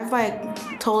I've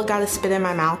like told a guy to spit in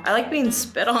my mouth. I like being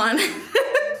spit on.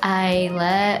 I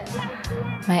let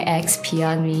my ex pee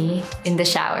on me in the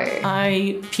shower.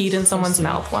 I peed in someone's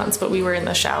mouth once, but we were in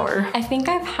the shower. I think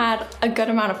I've had a good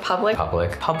amount of public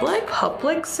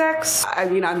sex. I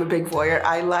mean, I'm a big voyeur.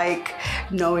 I like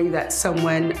knowing that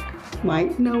someone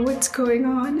might know what's going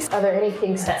on. Are there any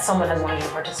things that someone has wanted you to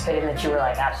participate in that you were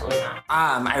like, absolutely not?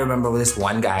 I remember this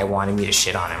one guy wanted me to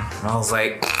shit on him. And I was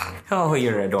like, oh,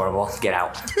 you're adorable. Get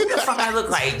out. Who the fuck I look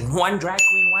like? One drag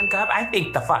queen, one cup? I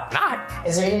think the fuck not.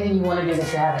 Is there anything you want to do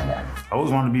that you haven't done? I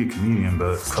always wanted to be a comedian,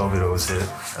 but COVID always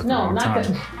hit. No, not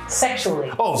good.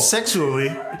 Sexually. Oh, sexually?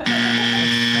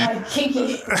 Like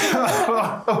kinky.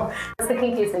 What's the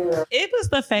kinkiest thing you ever? It was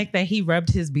the fact that he rubbed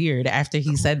his beard after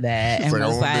he said that and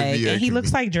was like, and he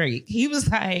looks like Drake. He was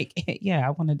like, yeah,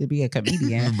 I wanted to be a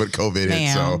comedian. But COVID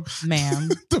hit, so. Ma'am.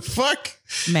 The fuck?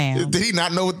 Ma'am. Did he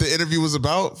not know what the interview was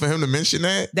about for him to mention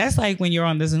that? That's like when you're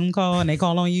on the Zoom call and they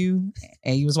call on you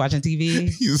and you was watching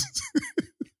TV.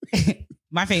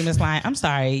 My famous line, I'm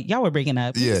sorry, y'all were breaking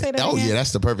up. Can you say that again? Yeah,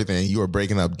 that's the perfect thing. You were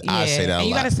breaking up. Yeah, I say that a lot. And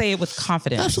you got to say it with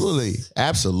confidence.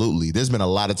 Absolutely. There's been a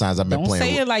lot of times I've been playing. Don't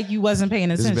say it like you wasn't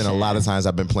paying attention. There's been a lot of times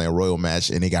I've been playing Royal Match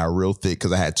and it got real thick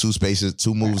because I had two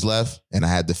moves left and I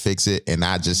had to fix it and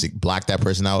I just blocked that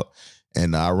person out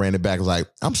and I ran it back. I was like,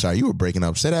 I'm sorry, you were breaking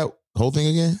up. Say that whole thing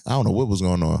again? I don't know what was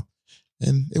going on.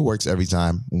 And it works every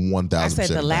time, 1,000%. I said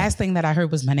the last thing that I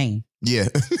heard was my name. Yeah.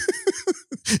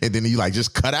 And then you like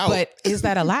just cut out. But is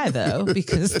that a lie though?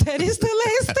 Because that is the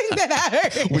last thing that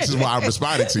I heard. Which is why I'm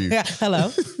responding to you. Yeah.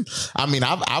 Hello. I mean,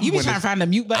 you be trying to find the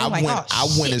mute button. I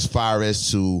went as far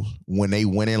as to when they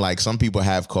went in. Like some people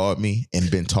have called me and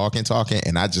been talking,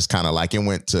 and I just kind of like it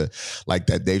went to like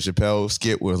that Dave Chappelle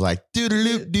skit where it was like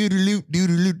doodaloop, doodaloop,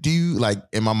 doodaloop, doo. Like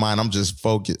in my mind, I'm just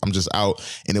focused. I'm just out,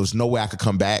 and there was no way I could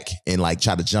come back and like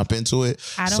try to jump into it.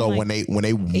 So when they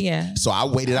so I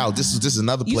waited out. This is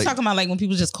another place. You talking about like when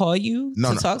people just call you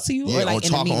to talk to you, or like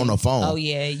talking on the phone? Oh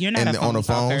yeah, you're not on the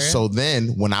phone. So then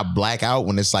when I black out,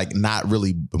 when it's like not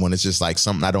really, when it's just like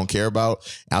something I don't care about,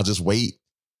 I'll just wait.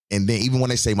 And then even when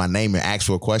they say my name and ask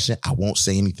for a question, I won't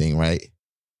say anything, right?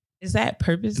 Is that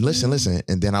purpose? Listen.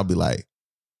 And then I'll be like,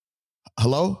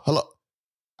 hello?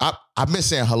 I've been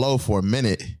saying hello for a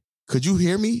minute. Could you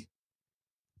hear me?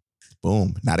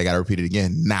 Boom. Now they got to repeat it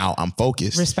again. Now I'm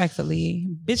focused. Respectfully.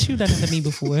 Bitch, you done it to me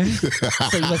before.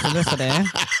 So you wasn't listening.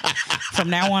 From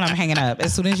now on, I'm hanging up.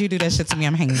 As soon as you do that shit to me,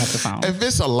 I'm hanging up the phone. If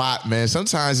it's a lot, man,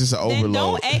 sometimes it's an overload. Then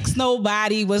don't ask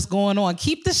nobody what's going on.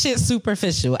 Keep the shit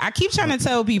superficial. I keep trying to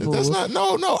tell people. That's not,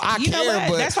 no, I you care, know what?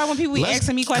 but that's why when people be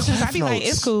asking me questions, I be like,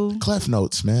 it's cool. Clef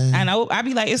notes, man. I know. I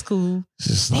be like, it's cool.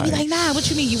 They be like, nah, what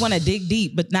you mean? You want to dig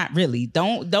deep, but not really.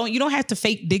 You don't have to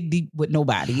fake dig deep with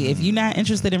nobody. If you're not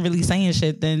interested in really saying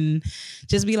shit, then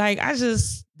just be like, this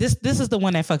is the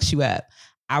one that fucks you up.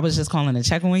 I was just calling to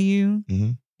check on you.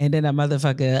 Mm-hmm. And then a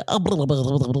motherfucker, and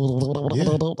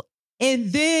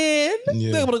then,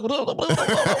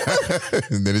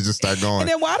 and then it just start going. And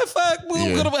then why the fuck?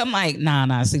 I'm like,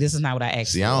 nah. See, this is not what I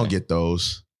asked. See, I don't get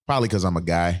those. Probably because I'm a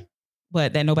guy.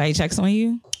 What? That nobody checks on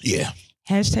you? Yeah.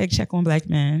 Hashtag check on black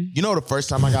men. You know the first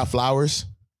time I got flowers?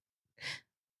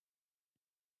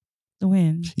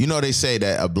 When? You know they say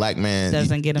that a black man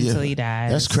doesn't get them till he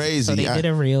dies. That's crazy. So they did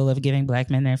a reel of giving black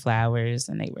men their flowers,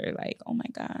 and they were like, "Oh my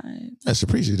god, that's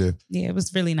appreciative." Yeah, it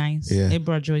was really nice. Yeah. It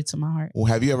brought joy to my heart. Well,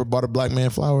 have you ever bought a black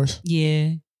man flowers?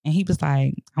 Yeah, and he was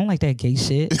like, "I don't like that gay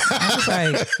shit." I was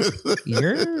like,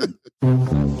 "You're."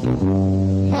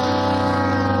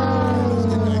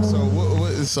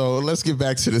 So let's get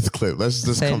back to this clip. Let's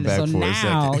just come back for a second. So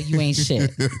now you ain't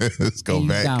shit. Let's go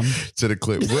back to the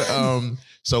clip.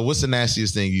 So what's the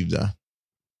nastiest thing you've done?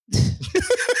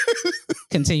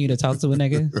 Continue to talk to a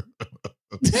nigga.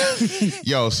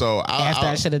 Yo, so after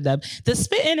I should have done the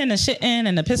spitting and the shitting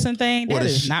and the pissing thing, that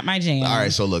is not my jam. All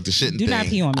right, so look, the shitting thing. Do not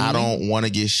pee on me. I don't want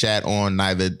to get shat on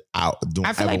neither. I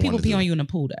feel like people pee on you in the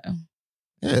pool though.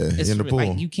 Yeah, it's in the pool.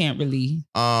 Like you can't really.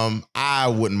 I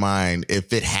wouldn't mind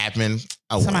if it happened.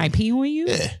 Somebody pee on you?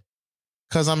 Yeah.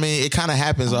 Because I mean, it kind of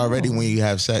happens already when you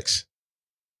have sex.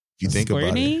 If you think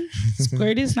about it.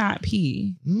 Squirt is not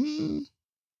pee.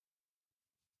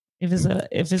 If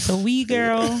it's a wee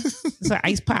girl, it's an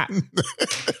ice pop.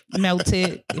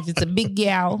 Melted. If it's a big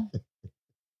gal,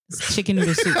 it's chicken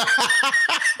noodle soup.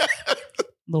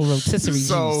 Little rotisserie juice.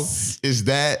 So is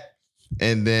that.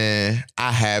 And then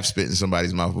I have spit in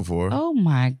somebody's mouth before. Oh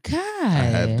my God. I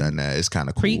have done that. It's kind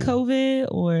of cool. Pre-COVID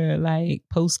or like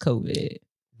post-COVID?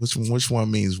 Which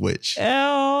one means which?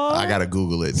 Oh, I gotta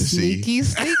Google it to see. Sneaky.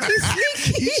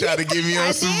 You try to get me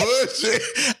on some bullshit.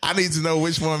 I need to know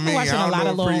which one means. I'm watching a lot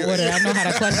of Law and Order. I know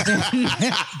how to question.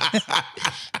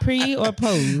 Pre or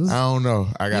pose? I don't know.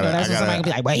 I gotta. Somebody be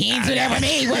like, "Well, he ain't do that with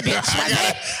me." What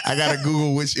bitch? I gotta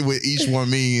Google what each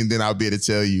one mean, and then I'll be able to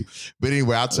tell you. But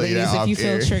anyway, I'll tell you that. If you feel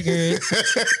air. triggered,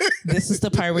 this is the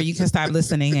part where you can stop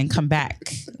listening and come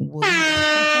back. We'll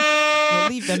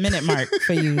leave the minute mark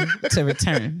for you to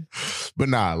return. But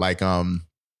nah, like I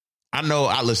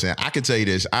know. Listen. I can tell you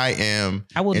this. I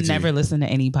will never listen to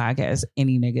any podcast,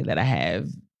 any nigga that I have.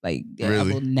 Like, really? I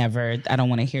will never. I don't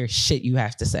want to hear shit you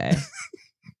have to say.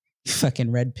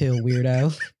 Fucking red pill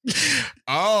weirdo.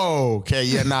 Oh, okay.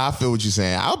 Yeah, nah, I feel what you're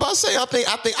saying. I was about to say,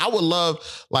 I think I would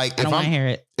love, like, I don't want to hear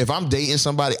it. If I'm dating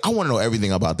somebody, I want to know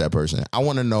everything about that person. I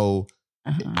want to know.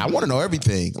 I want to know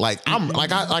everything. Like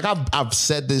I've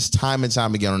said this time and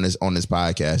time again on this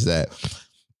podcast that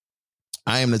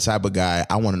I am the type of guy,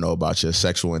 I want to know about your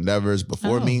sexual endeavors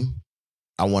before me.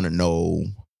 I want to know,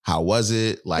 how was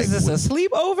it? Like, is this a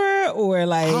sleepover or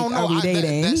like, are we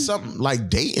dating? That's something like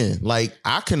dating. Like,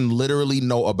 I can literally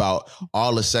know about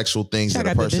all the sexual things that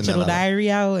a person. The digital diary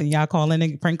out and y'all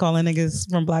prank calling niggas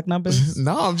from block numbers.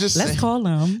 No, I'm just let's call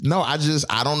them. No, I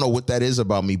don't know what that is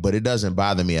about me, but it doesn't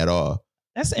bother me at all.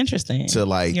 That's interesting. You're a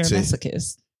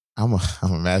masochist. I'm a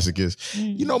masochist.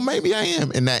 You know, maybe I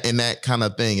am in that kind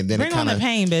of thing. And then bring it kind on of the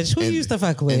pain, bitch. Who you used to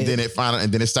fuck with? And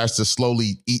then it starts to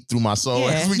slowly eat through my soul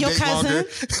as we your date cousin? longer.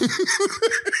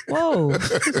 Whoa.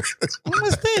 When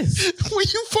was this? When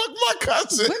you fucked my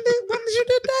cousin. When did you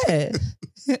did that?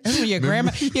 That's when your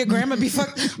grandma be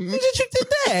fucking. When did you did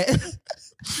that?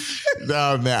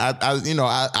 No, man.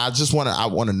 I just want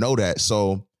to know that.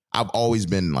 So I've always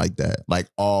been like that. Like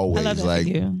always. I love that like for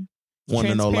you. Want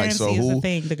to know, like, so who?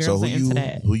 The girls so are into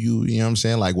that. Who you know what I'm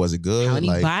saying? Like, was it good? How many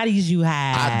like, bodies you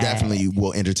have? I definitely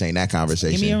will entertain that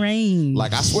conversation. Give me a range.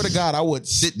 Like, I swear to God, I would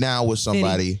sit down with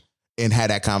somebody and have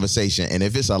that conversation. And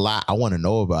if it's a lot, I want to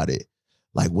know about it.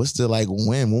 Like, what's the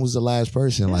when? When was the last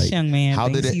person? This like, young man how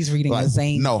did it? He's reading a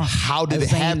Zane. No, how did it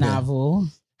happen? Novel.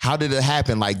 How did it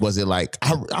happen? Like, was it like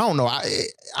I don't know. I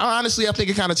honestly, I think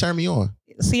it kind of turned me on.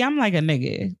 See, I'm like a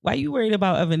nigga. Why you worried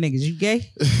about other niggas? You gay?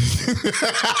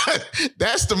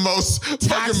 That's the most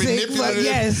fucking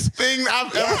manipulative thing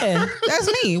I've ever.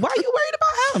 That's me. Why are you worried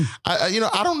about him?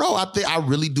 I don't know. I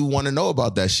really do want to know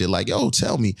about that shit. Like, yo,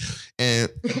 tell me. And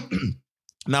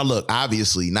now, look,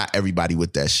 obviously, not everybody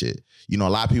with that shit. You know, a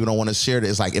lot of people don't want to share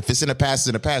this. Like, if it's in the past, it's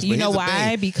in the past. You know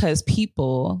why? Because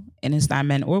people, and it's not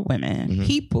men or women,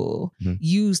 people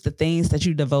use the things that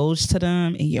you divulge to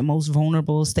them in your most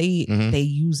vulnerable state. They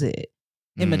use it.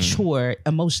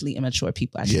 Emotionally immature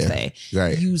people, I should say,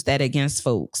 use that against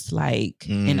folks, like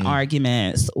in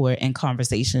arguments or in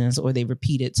conversations, or they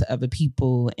repeat it to other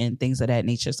people and things of that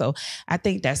nature. So I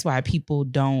think that's why people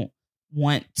don't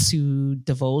want to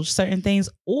divulge certain things,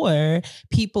 or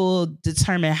people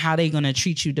determine how they're going to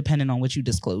treat you depending on what you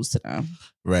disclose to them.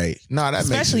 Right. No, that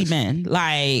especially makes sense. Men.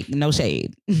 Like, no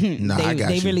shade. No,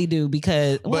 they really do,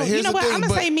 because you know what? I'm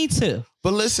gonna say me too.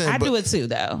 But listen, I do it too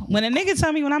though. When a nigga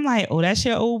tell me, when I'm like, oh, that's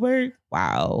your old work.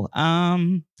 Wow.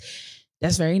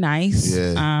 That's very nice.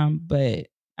 Yeah. But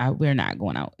we're not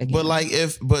going out again.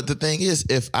 But the thing is,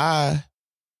 if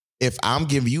I'm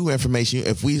giving you information,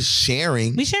 if we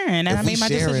sharing, and I made my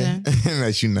decision.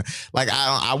 That, you know, like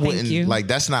I wouldn't, like,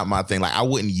 that's not my thing. Like, I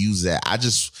wouldn't use that. I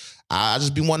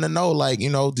just be wanting to know, like, you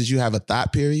know, did you have a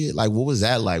thought period? Like, what was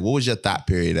that like? What was your thought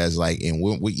period as like, and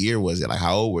what year was it? Like,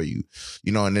 how old were you?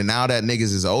 You know, and then now that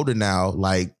niggas is older now,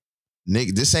 like,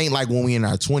 nigga, this ain't like when we in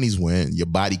our 20s when your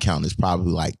body count is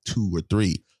probably like 2 or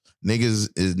 3. Niggas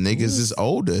is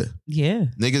older. Yeah.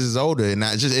 Niggas is older, and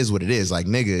that just is what it is. Like,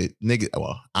 nigga,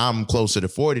 well, I'm closer to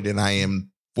 40 than I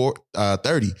am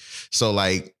 30. So,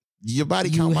 like, your body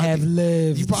count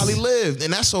you probably lived,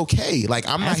 and that's okay. Like,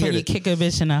 I'm that's not here to kick a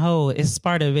bitch in a hole. It's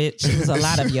Sparta, bitch. It was a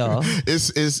lot of y'all.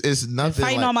 It's nothing.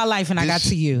 Fighting like, all my life, and I got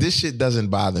to you. This shit doesn't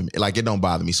bother me. Like, it don't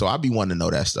bother me. So I be wanting to know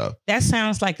that stuff. That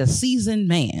sounds like a seasoned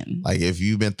man. Like, if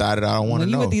you've been thought it, I don't want to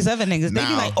know. When you with these other niggas, they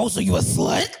be like, "Oh, so you a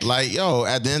slut?" Like, yo,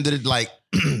 at the end of the, like,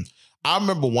 I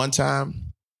remember one time.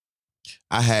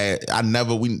 Me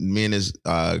and this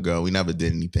girl, we never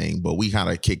did anything, but we kind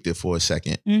of kicked it for a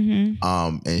second.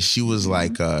 And she was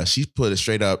like, she put it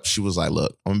straight up. She was like,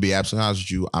 look, I'm gonna be absolutely honest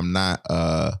with you. I'm not,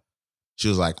 she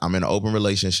was like, I'm in an open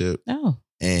relationship. Oh,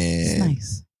 and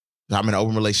nice. I'm in an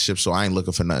open relationship, so I ain't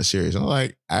looking for nothing serious. I'm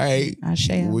like, all right,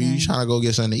 where you trying to go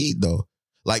get something to eat though?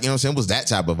 Like, you know what I'm saying? It was that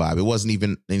type of vibe. It wasn't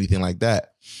even anything like that.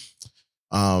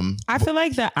 I feel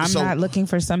like that I'm not looking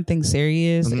for something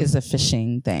serious is a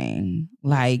fishing thing.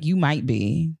 Like, you might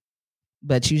be.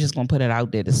 but you just gonna put it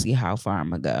out there to see how far I'm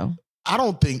gonna go. I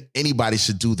don't think anybody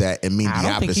should do that and mean the opposite.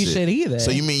 I don't think you should either. So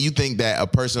you think that a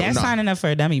person that's signing up for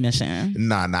a dummy mission?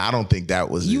 Nah, I don't think that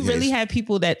was. You really have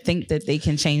people that think that they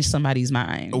can change somebody's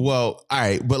mind. Well, all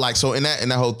right, but like so in that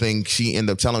whole thing, she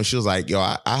ended up telling me, she was like, "Yo,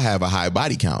 I have a high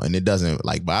body count and it doesn't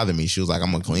like bother me." She was like,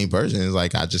 "I'm a clean person." It's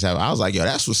like I was like, "Yo,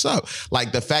 that's what's up."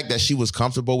 Like the fact that she was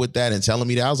comfortable with that and telling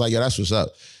me that, I was like, "Yo, that's what's up."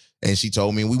 And she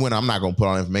told me, I'm not gonna put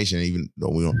on information, even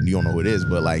though you don't know who it is,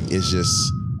 but like it's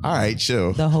just all right,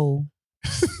 chill. The whole.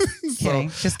 So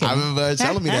just kidding. I remember her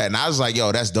telling me that, and I was like,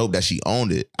 "Yo, that's dope that she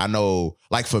owned it." I know,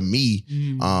 like for me,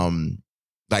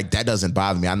 like that doesn't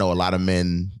bother me. I know a lot of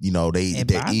men,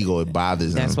 their ego, it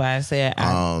bothers them. That's why I said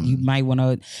you might want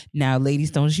to. Now, ladies,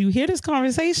 don't you hear this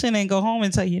conversation and go home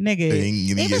and tell your nigga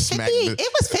it was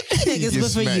 50 niggas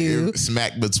before you.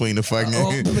 Smacked between the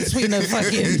fucking between the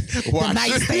fucking the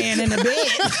nightstand and the bed.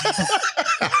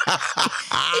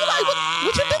 You're like, what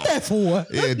you did that for?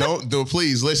 Yeah, don't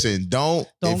please listen. Don't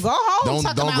go home.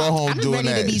 Don't go home doing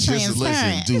that. Just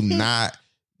listen. Do not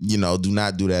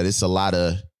do that.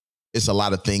 It's a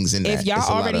lot of things in that. If y'all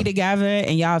already together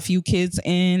and y'all a few kids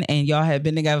in and y'all have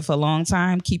been together for a long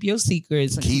time, keep your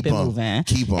secrets and keep it moving.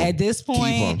 Keep them. At this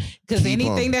point, because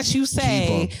anything that you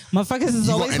say, motherfuckers is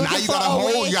always looking for a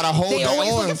way. You gotta hold they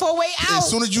always looking for a way out. As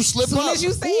soon as you slip up. As soon as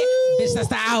you say it, bitch, that's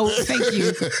the out. Thank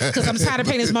you. Because I'm tired of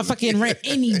paying this motherfucking rent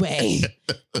anyway.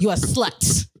 You a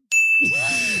slut.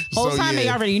 Whole time they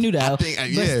already knew though, but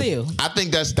still, I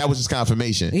think that was just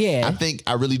confirmation. Yeah,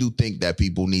 I really do think that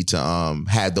people need to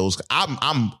have those.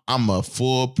 I'm a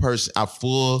full person. A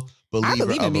full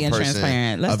believer of being a person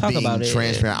transparent. Let's talk about it.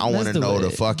 Transparent. I want to know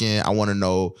the fucking. I want to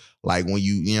know like when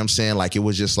you know what I'm saying, like it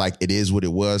was just like it is what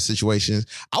it was situations.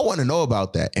 I want to know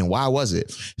about that and why was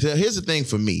it? So here's the thing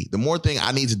for me. The more thing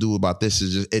I need to do about this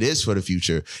is just, it is for the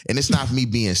future, and it's not me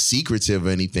being secretive or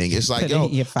anything. It's like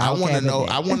I want to know.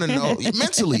 I want to know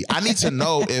mentally. I need to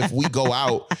know if we go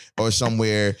out or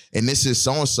somewhere and this is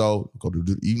so and so.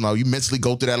 You mentally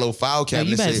go through that little file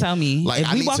cabinet. You better tell me. Like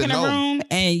if we walk in a room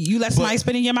and you let somebody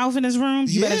spit in your mouth in this room,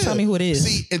 you better tell me who it is.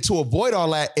 See, and to avoid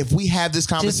all that, if we have this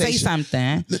conversation, just say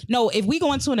something. No, if we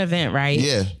go into an event, right?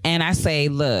 Yeah. And I say,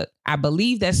 look, I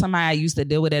believe that somebody I used to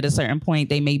deal with at a certain point,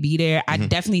 they may be there. I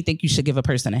definitely think you should give a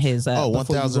person a heads up. Oh,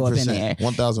 1,000%.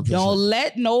 1,000%. Don't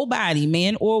let nobody,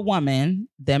 man or woman,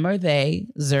 them or they,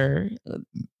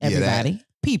 everybody,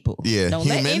 people. Yeah. Don't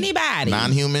let anybody.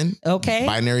 Non-human. Okay.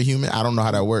 Binary human. I don't know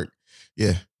how that works.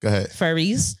 Yeah. Go ahead.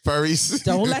 Furries.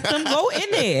 Don't let them go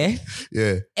in there.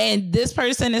 Yeah. And this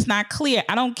person is not clear.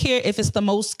 I don't care if it's the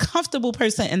most comfortable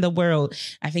person in the world.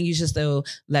 I think you should still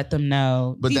let them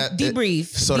know. But debrief.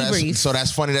 So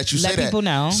that's funny that you say that. Let people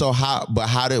know. So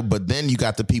but then you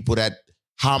got the people that,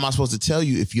 how am I supposed to tell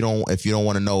you if you don't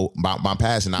want to know about my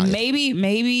past? And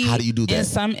maybe how do you do that? In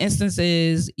some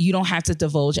instances, you don't have to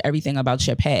divulge everything about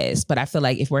your past. But I feel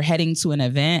like if we're heading to an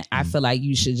event, I feel like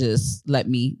you should just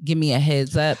give me a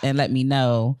heads up and let me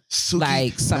know. Suki,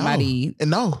 like somebody.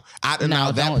 Don't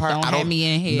have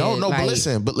me in here. No, but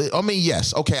listen, I mean,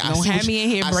 yes, okay. Don't have me in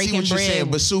here breaking bread.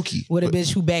 Saying, but Suki, with a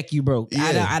bitch who back you broke.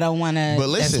 Yeah. I don't want to. But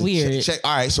listen, that's weird.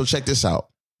 All right, so check this out.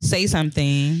 Say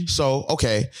something. So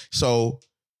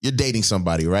you're dating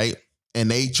somebody, right? And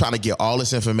they trying to get all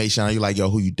this information on you, like, yo,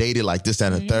 who you dated, like this,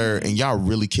 that, and the third, and y'all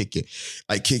really kicking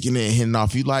it and hitting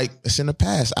off. You like, it's in the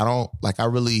past. I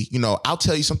really, I'll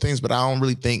tell you some things, but I don't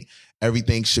really think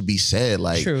everything should be said.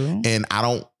 Like, true. And I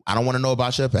don't want to know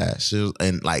about your past.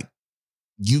 And like,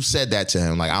 you said that to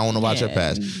him, like, I don't know about your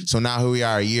past. So now here we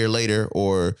are a year later,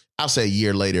 or I'll say a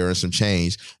year later and some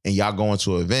change, and y'all going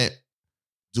to an event.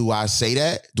 Do I say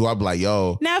that? Do I be like,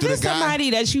 yo? Now, if it's somebody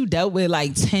that you dealt with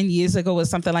like 10 years ago or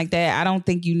something like that, I don't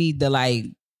think you need to like,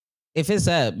 if it's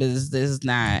up, it's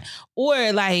not.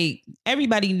 Or like,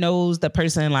 everybody knows the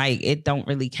person, like, it don't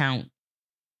really count.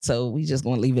 So we just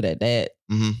gonna leave it at that.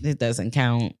 Mm-hmm. It doesn't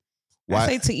count. I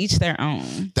say to each their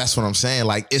own. That's what I'm saying.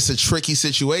 Like, it's a tricky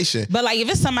situation. But like, if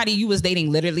it's somebody you was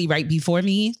dating literally right before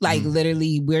me, like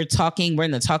literally we're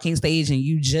in the talking stage and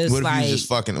you just what if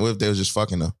they was just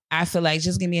fucking though? I feel like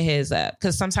just give me a heads up.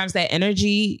 Because sometimes that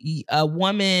energy, a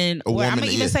woman, I'm going to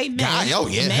even say men. God, hell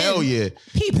yeah.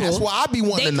 People. That's why I be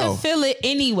wanting to know. They can feel it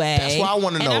anyway. That's why I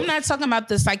want to know. And I'm not talking about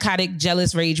the psychotic,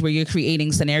 jealous rage where you're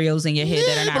creating scenarios in your head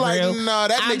that are not real. No,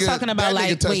 I'm talking about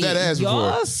like, wait,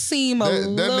 y'all seem a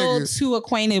little too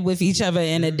acquainted with each other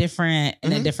in a different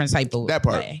type of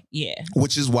way. Yeah.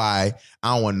 Which is why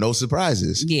I don't want no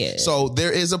surprises. Yeah. So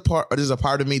there's a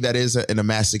part of me that is in a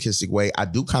masochistic way. I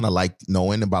do kind of like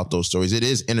knowing about those stories. It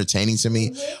is entertaining to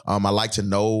me. I like to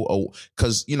know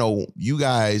because you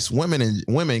guys,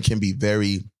 women can be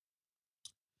very,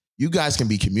 You guys can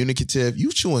be communicative.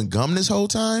 You chewing gum this whole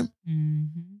time?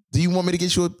 Do you want me to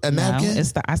get you a napkin? No,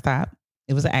 I stopped.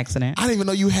 It was an accident. I didn't even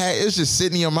know you had. It was just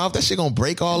sitting in your mouth. That shit gonna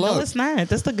break all up. No, it's not.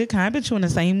 That's the good kind. I've been chewing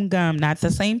the same gum, not the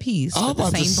same piece, but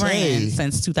the same brand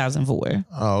since 2004.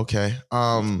 Oh, okay.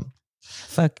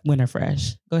 Fuck Winter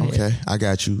Fresh. Go ahead. Okay, I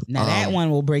got you. Now that one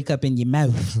will break up in your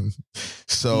mouth.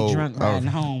 So you drunk riding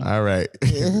home. All right.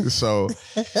 So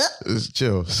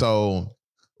chill. So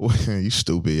you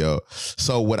stupid, yo.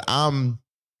 So what I'm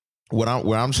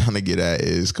trying to get at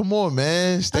is, come on,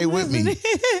 man, stay with me.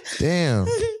 Damn.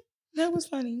 That was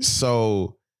funny.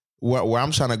 So where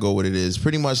I'm trying to go with it is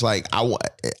pretty much like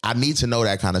I need to know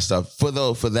that kind of stuff for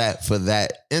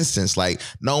that instance, like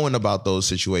knowing about those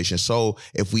situations. So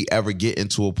if we ever get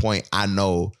into a point, I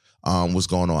know what's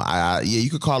going on. You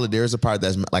could call it. There's a part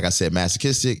that's, like I said,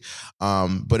 masochistic,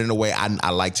 but in a way, I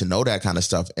like to know that kind of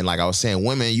stuff. And like I was saying,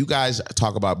 women, you guys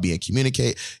talk about being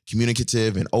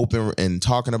communicative and open and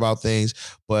talking about things,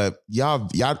 but y'all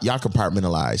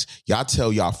compartmentalize. Y'all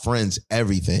tell y'all friends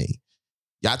everything.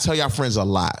 Y'all tell y'all friends a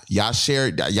lot. Y'all share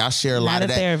a lot of that. Not if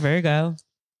they're a Virgo.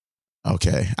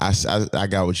 Okay, I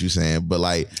got what you're saying, but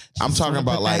like I'm talking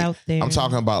about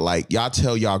like y'all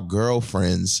tell y'all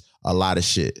girlfriends a lot of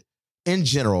shit in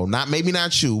general. Maybe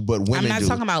not you, but women. I'm not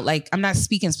talking about like, I'm not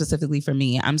speaking specifically for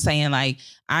me. I'm saying like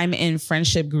I'm in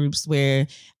friendship groups where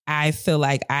I feel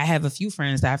like I have a few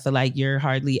friends that I feel like you're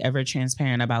hardly ever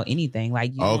transparent about anything.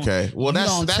 Like, that's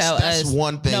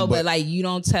one thing. No, but like you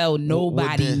don't tell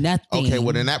nobody nothing. Okay,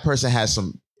 well then that person has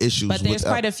some issues. But there's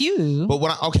quite a few. But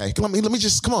let me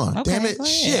just come on. Okay, damn it,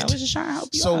 shit. I was just trying to help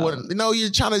you. So you're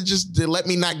trying to just let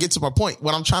me not get to my point.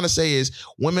 What I'm trying to say is,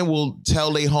 women will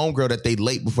tell their homegirl that they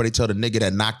late before they tell the nigga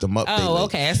that knocked them up. Oh,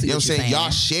 okay. I see. You know what I'm saying? Y'all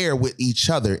share with each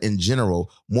other in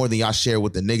general more than y'all share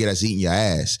with the nigga that's eating your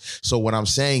ass. So what I'm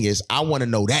saying is, I want to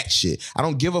know that shit. I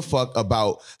don't give a fuck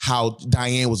about how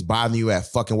Diane was bothering you at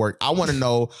fucking work. I want to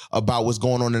know about what's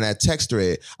going on in that text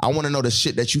thread. I want to know the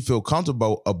shit that you feel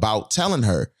comfortable about telling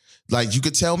her. Like, you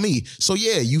could tell me, so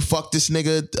yeah, you fucked this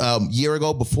nigga year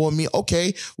ago before me.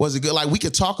 Okay, was it good? Like, we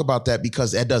could talk about that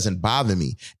because that doesn't bother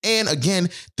me. And again,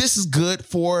 this is good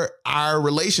for our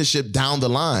relationship down the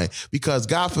line because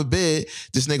God forbid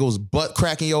this nigga was butt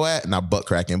cracking your ass. Not butt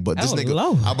cracking, but this nigga,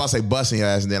 Lord. I was about to say busting your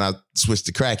ass and then I switched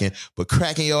to cracking, but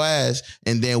cracking your ass.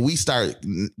 And then we start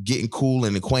getting cool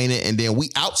and acquainted and then we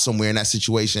out somewhere in that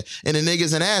situation and the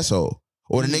nigga's an asshole.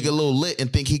 Or the nigga a little lit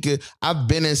and think he could. I've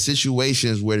been in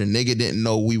situations where the nigga didn't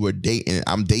know we were dating.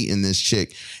 I'm dating this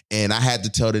chick. And I had to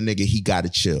tell the nigga he got to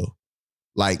chill.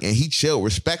 Like, and he chilled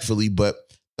respectfully, but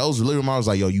those were literally my words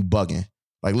like, yo, you bugging.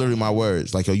 Like, literally my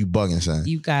words. Like, yo, you bugging, son.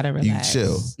 You gotta relax. You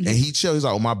chill. And he chilled. He's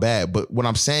like, oh, my bad. But what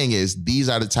I'm saying is, these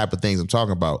are the type of things I'm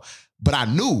talking about. But I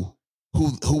knew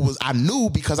I knew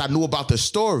because I knew about the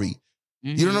story.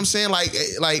 Mm-hmm. You know what I'm saying?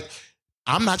 Like,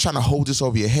 I'm not trying to hold this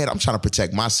over your head. I'm trying to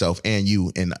protect myself and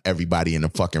you and everybody in the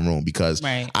fucking room because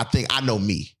I think I know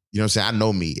me. You know what I'm saying? I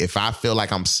know me. If I feel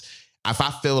like I'm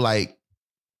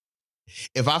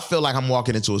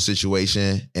walking into a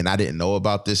situation and I didn't know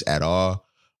about this at all,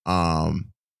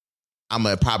 I'm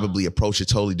gonna probably approach it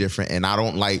totally different. And I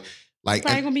don't like you're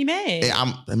probably gonna be mad.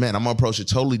 I'm gonna approach it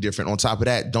totally different. On top of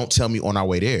that, don't tell me on our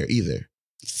way there either.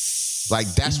 Like,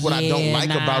 that's what I don't like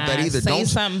about that either. Say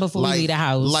something before we leave the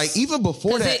house. Like, even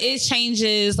before that. It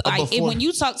changes. Like, when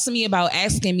you talk to me about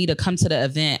asking me to come to the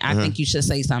event, I think you should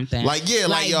say something. Like, yeah,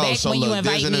 like, yo, back so when look, you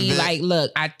invite me, event. like, look,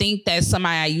 I think that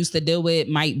somebody I used to deal with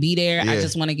might be there. Yeah. I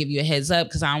just want to give you a heads up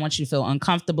because I don't want you to feel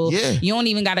uncomfortable. Yeah. You don't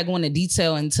even got to go into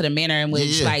detail into the manner in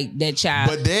which, like, that child.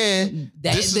 But then.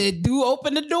 Do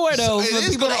open the door, though, for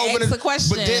people to ask the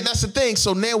question. But then that's the thing.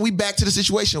 So now we back to the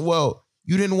situation. Well,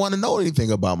 you didn't want to know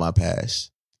anything about my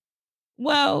past.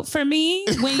 Well, for me,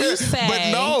 when you say,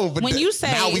 now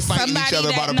we fighting each other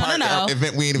about a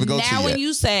event we ain't even go to yet. Now, when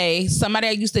you say somebody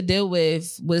I used to deal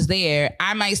with was there,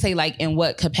 I might say like in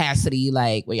what capacity,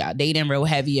 like were y'all dating real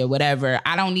heavy or whatever.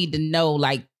 I don't need to know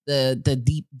like the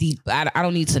deep. I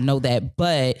don't need to know that.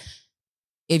 But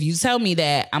if you tell me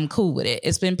that, I'm cool with it.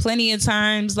 It's been plenty of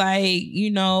times, like, you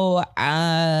know,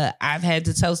 I've had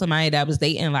to tell somebody that I was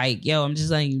dating, like, yo, I'm just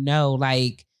letting you know,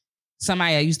 like.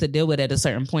 Somebody I used to deal with at a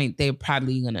certain point, they're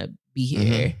probably gonna be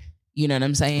here. Mm-hmm. You know what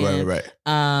I'm saying? Right.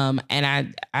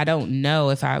 And I don't know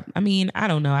if I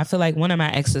don't know. I feel like one of my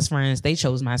ex's friends, they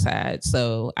chose my side.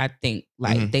 So I think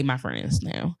like they my friends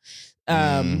now.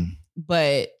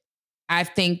 But I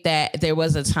think that there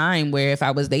was a time where if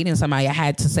I was dating somebody, I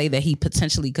had to say that he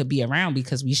potentially could be around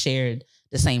because we shared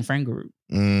the same friend group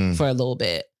for a little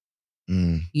bit.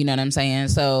 You know what I'm saying?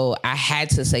 So I had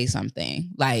to say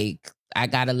something like, I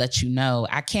gotta let you know.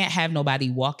 I can't have nobody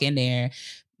walk in there,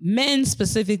 men,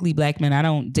 specifically black men, I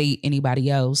don't date anybody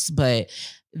else, but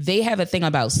they have a thing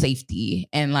about safety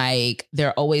and like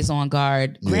they're always on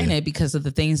guard, granted, because of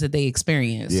the things that they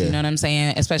experience. You know what I'm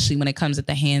saying? Especially when it comes at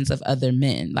the hands of other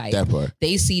men. Like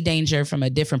they see danger from a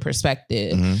different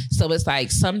perspective. So it's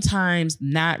like sometimes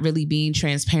not really being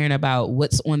transparent about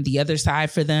what's on the other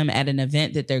side for them at an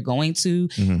event that they're going to.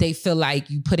 They feel like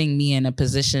you putting me in a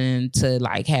position to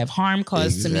like have harm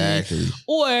caused to me,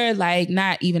 or like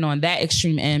not even on that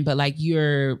extreme end, but like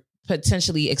you're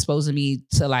potentially exposing me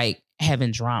to like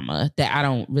having drama that I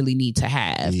don't really need to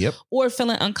have, or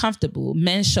feeling uncomfortable.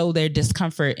 Men show their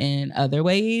discomfort in other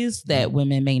ways that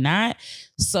women may not.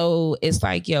 So it's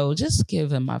like, yo, just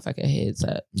give a motherfucker a heads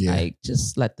up. Like,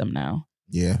 just let them know.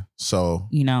 So,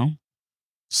 you know,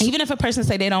 even if a person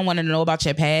say they don't want to know about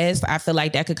your past, I feel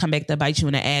like that could come back to bite you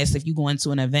in the ass if you go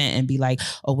into an event and be like,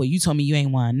 oh, well, you told me you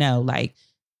ain't want to know. Like,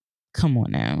 come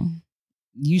on now.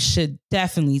 You should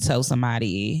definitely tell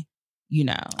somebody. You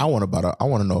know, I want to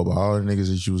know about all the niggas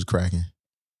that you was cracking.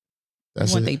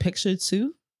 That's you want it. they picture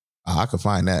too? I could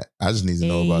find that. I just need to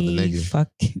know about the nigga.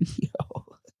 Fucking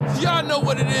yo. Y'all know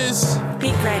what it is.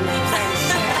 Big friend.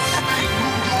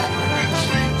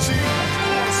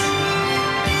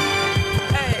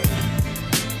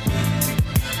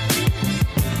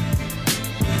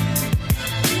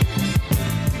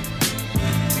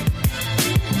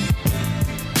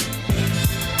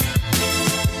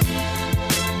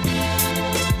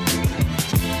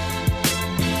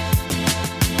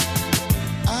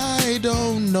 I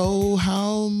don't know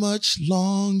how much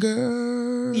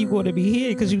longer you want to be here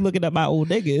because you looking at my old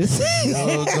niggas.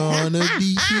 You're gonna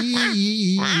be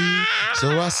here.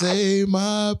 So I say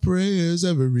my prayers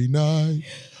every night.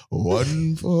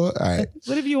 One for all right.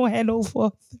 What if you don't have no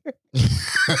father?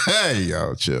 Hey,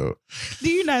 yo, chill.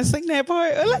 Do you not sing that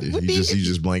part? Like, you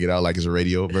just blank it out like it's a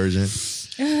radio version.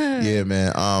 Yeah,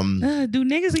 man. Do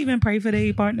niggas even pray for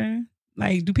their partner?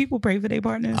 Like, do people pray for their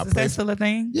partners? Is that still a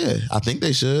thing? Yeah, I think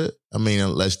they should. I mean,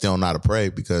 unless they don't know how to pray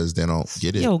because they don't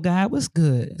get it. Yo, God, what's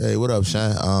good? Hey, what up,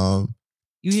 Shine?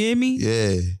 You hear me?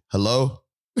 Yeah. Hello?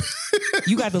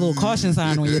 You got the little caution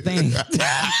sign on your thing.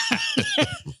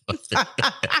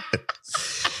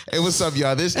 Hey, what's up,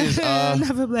 y'all? This is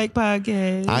Another Black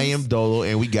Podcast. I am Dolo,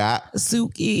 and we got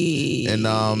Suki. And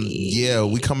yeah,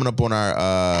 we coming up on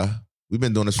our we've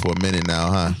been doing this for a minute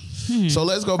now, huh? So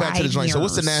let's go back to the joint. So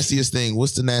what's the nastiest thing?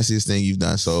 What's the nastiest thing you've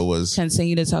done? So it was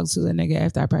continue to talk to a nigga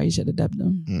after I probably should have dubbed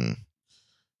him.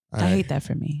 I hate that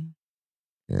for me.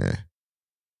 Yeah.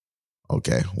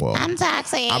 Okay. Well, I'm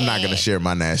toxic. I'm not gonna share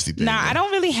my nasty thing. Nah, I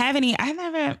don't really have any. I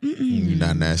never. You're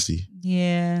not nasty.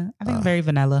 Yeah, I think I'm very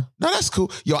vanilla. No, that's cool.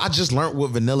 Yo, I just learned what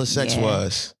vanilla sex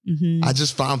was. I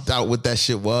just found out what that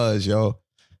shit was, yo.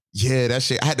 Yeah, that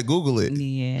shit. I had to Google it.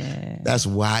 Yeah. That's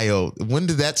wild. When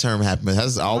did that term happen?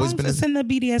 Has it always been? It's in the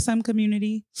BDSM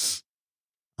community.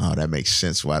 Oh, that makes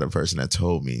sense why the person that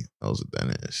told me knows what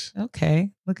that is. Okay.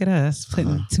 Look at us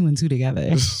putting two and two together.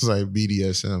 It's like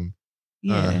BDSM.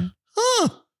 Yeah.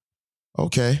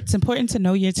 Okay. It's important to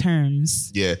know your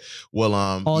terms. Yeah. Well,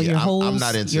 all your holes, I'm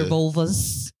not into your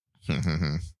vulvas.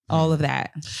 All of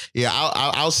that. Yeah,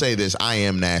 I'll say this. I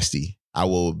am nasty. I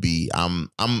will be. I'm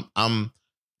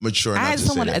mature enough I had to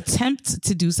someone say that. attempt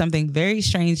to do something very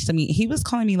strange to me. He was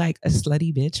calling me like a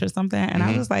slutty bitch or something, and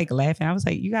I was like laughing. I was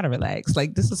like, "You gotta relax.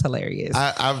 Like this is hilarious."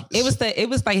 It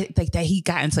was like that he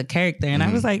got into character, and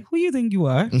I was like, "Who you think you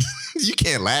are?" You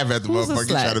can't laugh at the motherfucker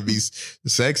trying to be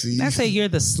sexy. I say you're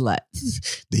the slut.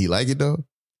 Did he like it though?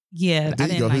 Yeah, I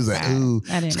didn't like He was that. like, ooh.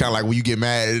 I didn't It's kind of like when you get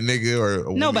mad at a nigga or a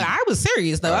no, woman. but I was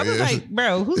serious though. I was like,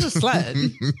 bro, who's a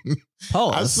slut?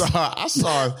 Pause. I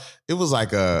saw it was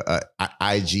like a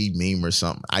IG meme or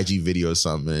something, IG video or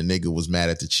something, and a nigga was mad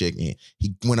at the chick and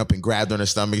he went up and grabbed her in her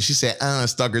stomach and she said,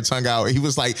 stuck her tongue out. He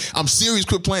was like, I'm serious,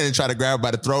 quit playing, and tried to grab her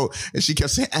by the throat. And she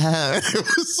kept saying,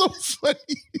 It was so funny.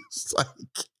 It's like,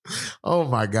 oh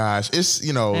my gosh. It's,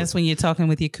 you know. That's when you're talking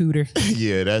with your cooter.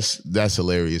 Yeah, that's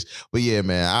hilarious. But yeah,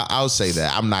 man, I'll say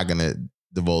that. I'm not gonna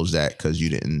divulge that because you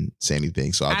didn't say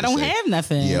anything. So I don't have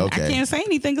nothing. Yeah, okay. I can't say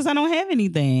anything because I don't have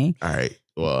anything. All right.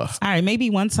 Well. All right. Maybe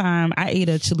one time I ate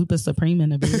a chalupa supreme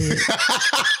in a bed.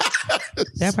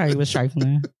 That probably was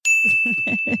trifling.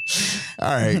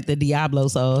 All right. The Diablo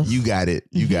sauce. You got it.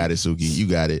 You got it, Suki. You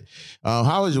got it.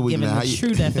 How was your week, Giving man? the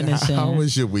true definition. How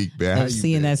was your week, man? How of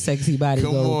seeing that sexy body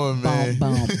Come go on, man.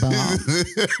 bump, bump,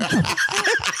 bump.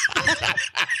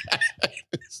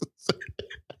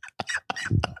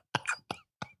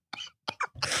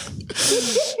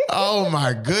 Oh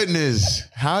my goodness.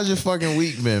 How's your fucking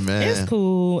week been, man? It's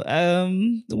cool.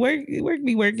 Work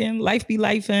be working. Life be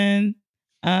lifing.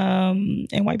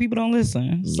 And white people don't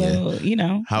listen. So, you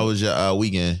know. How was your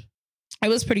weekend? It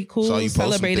was pretty cool. So you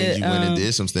celebrated. Some things. You went and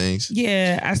did some things.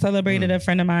 Yeah, I celebrated a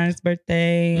friend of mine's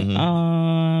birthday.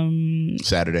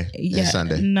 Saturday. Yeah, and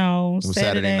Sunday. No, it was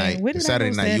Saturday night. Where did Saturday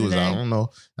I go night. Saturday? You was. I don't know.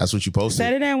 That's what you posted.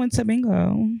 Saturday I went to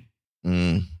bingo.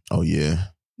 Oh yeah.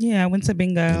 Yeah, I went to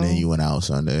bingo. And then you went out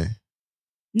Sunday.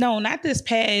 No, not this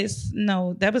past.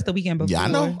 No, that was the weekend before. Yeah, I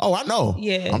know. Oh, I know.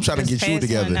 Yeah, I'm trying to get you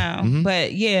together.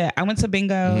 But yeah, I went to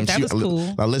bingo. That was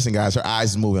cool. Now listen, guys, her eyes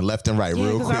is moving left and right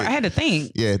real quick. I had to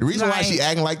think. Yeah, the reason why she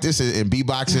acting like this in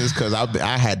beatboxing is because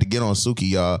I had to get on Suki,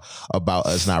 y'all, about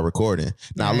us not recording.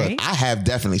 Now look, I have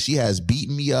definitely. She has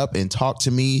beaten me up and talked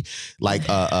to me like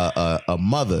a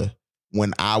mother.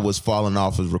 When I was falling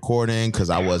off of recording because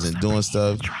I wasn't doing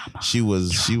stuff, she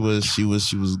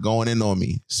was going in on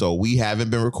me. So we haven't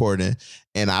been recording,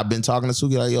 and I've been talking to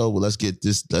Suki like, yo, well, let's get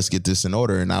this in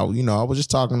order. And I was just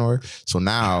talking to her. So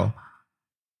now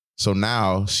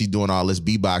she doing all this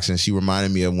beatboxing. She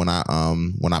reminded me of when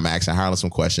I'm asking Harlan some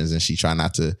questions, and she's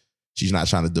not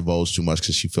trying to divulge too much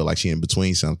because she feel like she in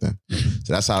between something.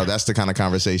 So that's the kind of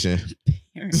conversation.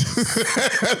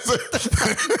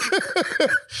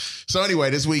 So anyway,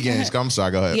 this weekend, I'm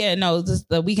sorry, go ahead. Yeah, no,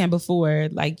 the weekend before,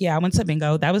 I went to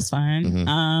bingo. That was fun.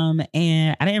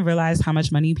 And I didn't realize how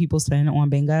much money people spend on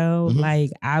bingo.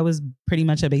 Like I was pretty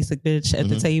much a basic bitch at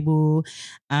the table.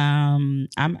 I'm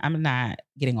not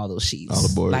getting all those sheets. All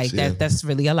the boards, that's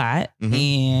really a lot.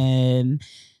 And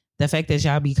the fact that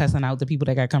y'all be cussing out the people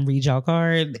that got to come read y'all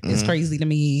card is crazy to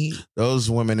me. Those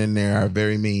women in there are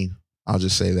very mean. I'll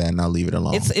just say that and I'll leave it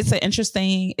alone. It's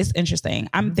interesting.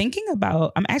 I'm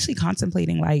actually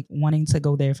contemplating wanting to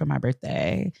go there for my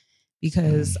birthday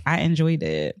because I enjoyed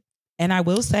it. And I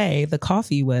will say the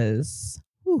coffee was,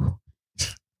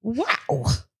 wow.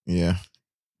 Yeah.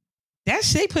 That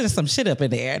shit putting some shit up in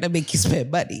there to make you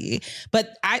spend money.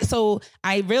 But I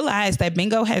realized that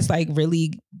bingo has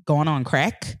really gone on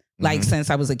crack. Since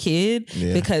I was a kid,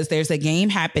 because there's a game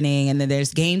happening and then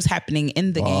there's games happening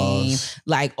in the game,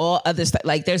 all other stuff.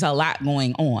 There's a lot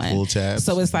going on. Full tabs.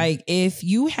 So it's if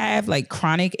you have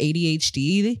chronic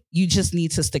ADHD, you just need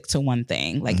to stick to one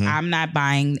thing. I'm not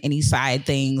buying any side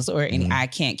things or any, I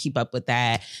can't keep up with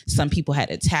that. Some people had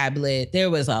a tablet.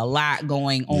 There was a lot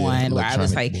going on where I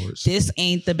was boards. This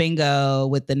ain't the bingo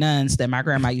with the nuns that my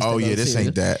grandma used to go to. Oh yeah, this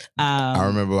ain't that. I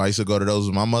remember I used to go to those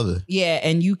with my mother. Yeah,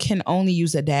 and you can only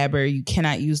use a dab. You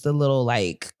cannot use the little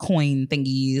coin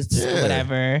thingies or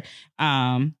whatever.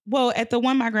 Well, at the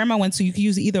one my grandma went to, you could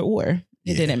use either or.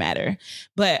 It didn't matter.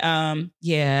 But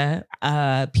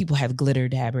people have glitter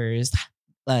dabbers,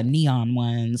 neon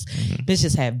ones.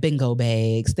 Bitches have bingo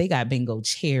bags. They got bingo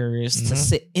chairs to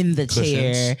sit in the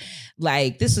chair.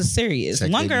 This is serious.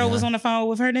 One girl was on the phone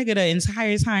with her nigga the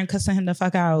entire time, cussing him the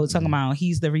fuck out, talking about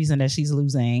he's the reason that she's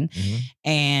losing.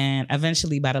 And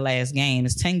eventually by the last game,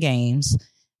 it's 10 games.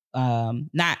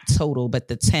 Not total, but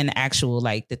the 10 actual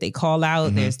that they call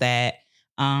out. There's that.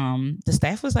 The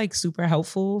staff was super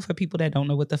helpful for people that don't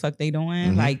know what the fuck they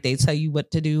doing. They tell you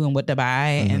what to do and what to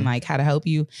buy and how to help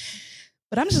you.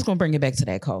 But I'm just gonna bring it back to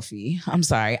that coffee. I'm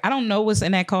sorry, I don't know what's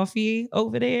in that coffee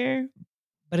over there,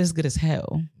 but it's good as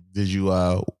hell. Did you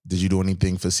do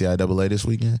anything for CIAA this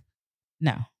weekend?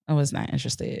 No, I was not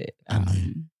interested.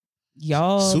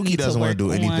 Y'all Suki doesn't want to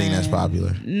do anything that's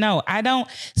popular. No, I don't.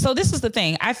 So this is the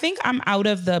thing. I think I'm out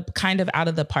of the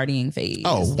partying phase.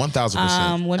 Oh,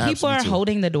 1,000%. When people are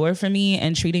holding the door for me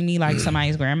and treating me like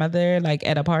somebody's grandmother,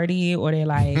 at a party, or they're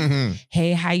like,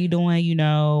 hey, how you doing?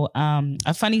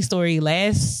 A funny story,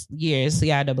 last year's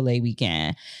CIAA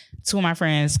weekend, 2 of my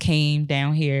friends came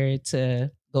down here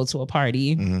to go to a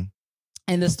party.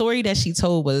 And the story that she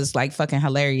told was fucking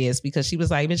hilarious because she was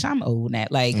like, bitch, I'm old now.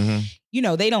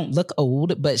 They don't look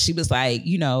old, but she was like,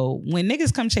 when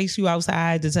niggas come chase you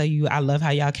outside to tell you, I love how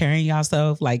y'all carrying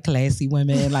yourself, classy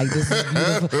women, this is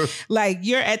beautiful.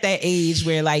 You're at that age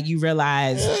where you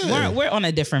realize we're on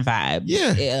a different vibe.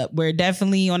 Yeah. We're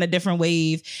definitely on a different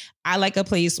wave. I like a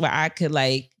place where I could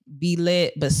be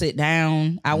lit but sit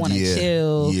down. I want to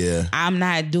chill. Yeah. I'm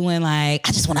not doing I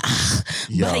just want to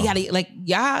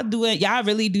y'all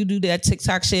really do that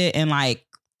TikTok shit and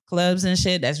clubs and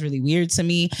shit. That's really weird to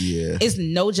me. Yeah. It's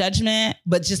no judgment,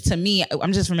 but just to me,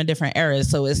 I'm just from a different era.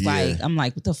 So it's I'm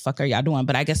what the fuck are y'all doing?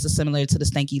 But I guess it's similar to the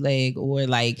stanky leg or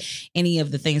any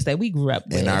of the things that we grew up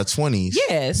with. In our 20s.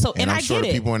 Yeah. So, and I'm I sure get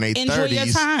it. People in their 30s enjoy your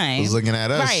time. was looking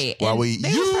at us. Right. While they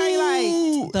was probably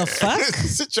the fuck?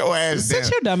 Sit your ass down.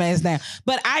 Sit your dumb ass down.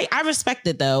 But I respect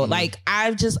it though. I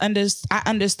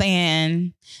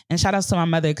understand. And shout outs to my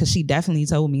mother because she definitely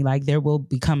told me there will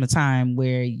become a time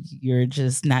where you're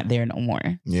just not not there no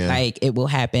more. Yeah. Like it will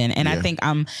happen. And I Yeah. think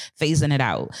I'm phasing it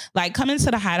out. Like coming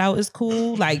to the hideout is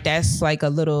cool. Like that's like a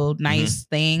little nice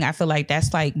thing. I feel like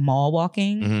that's like mall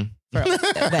walking for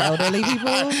the elderly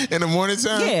people. In the morning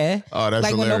time? Yeah. Oh, that's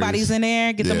like hilarious. when nobody's in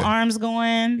there, get them Yeah. arms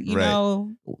going, you Right.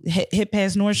 know, hit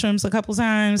past Nordstrom's a couple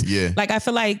times. Yeah. Like I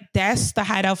feel like that's the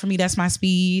hideout for me. That's my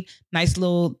speed. Nice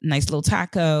little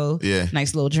taco. Yeah.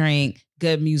 Nice little drink,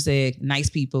 good music, nice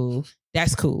people.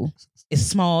 That's cool. It's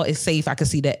small, it's safe. I can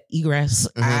see the egress.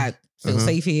 I feel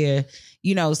safe here.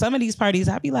 You know, some of these parties,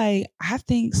 I'd be like, I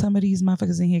think some of these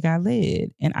motherfuckers in here got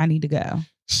lit and I need to go.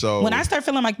 So When I start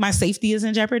feeling like my safety is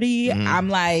in jeopardy, I'm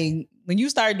like, when you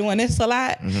start doing this a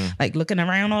lot, like looking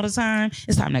around all the time,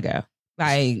 it's time to go.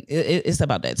 Like it's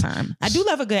about that time. I do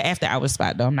love a good after hour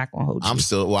spot though. I'm not gonna hold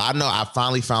you. I know I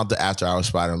finally found the after hour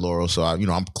spot in Laurel. So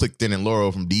I'm clicked in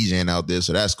Laurel from DJing out there.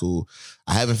 So that's cool.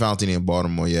 I haven't found any in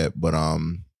Baltimore yet, but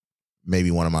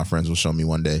maybe one of my friends will show me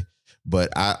one day. But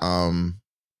I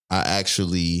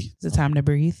actually, is it time to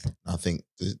breathe? I think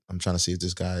I'm trying to see if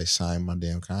this guy signed my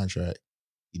damn contract.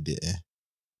 He didn't.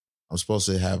 I'm supposed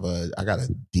to have I got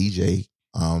a DJ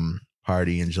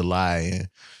party in July, and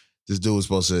this dude was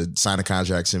supposed to sign a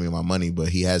contract, send me my money, but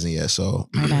he hasn't yet. So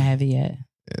Might not have it yet.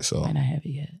 Yeah, so Might not have it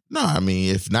yet. no, I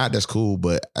mean, if not, that's cool.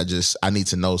 But I need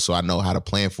to know so I know how to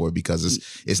plan for it, because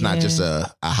it's not just a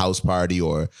house party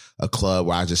or a club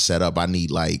where I just set up. I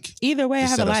need like Either way, I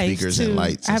have a life speakers too. and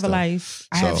lights. I have and a stuff. life.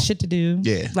 I have So, shit to do.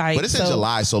 Yeah, like, but it's in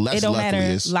July, so it don't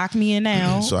matter. Lock me in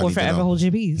now So I or need to forever know. hold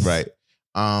your peace. Right.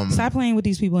 Stop playing with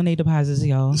these people and their deposits,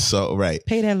 y'all. So right.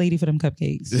 Pay that lady for them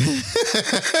cupcakes.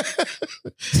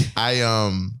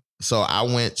 So I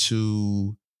went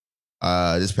to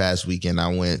this past weekend.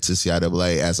 I went to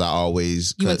CIAA as I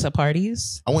always. You went to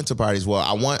parties? I went to parties. Well,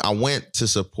 I went to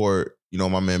support,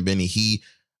 my man Benny.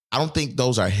 I don't think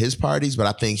those are his parties, but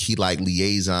I think he like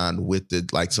liaison with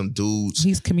some dudes.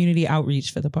 He's community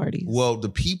outreach for the parties. Well, the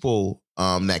people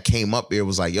that came up there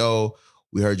was like, yo,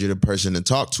 we heard you're the person to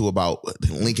talk to about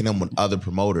linking them with other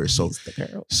promoters.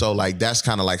 So like that's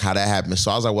kind of like how that happened.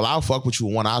 So I was like, well, I'll fuck with you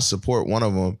with one. I'll support one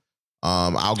of them.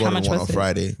 I'll go to the one on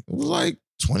Friday. It was like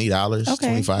 $20,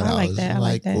 $25. I like that. I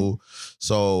like that. Cool.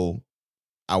 So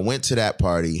I went to that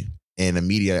party, and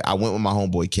immediately I went with my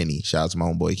homeboy Kenny. Shout out to my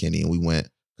homeboy Kenny. And we went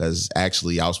because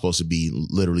actually I was supposed to be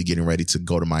literally getting ready to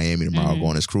go to Miami tomorrow, go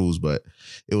on this cruise, but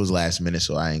it was last minute,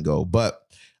 so I ain't go. But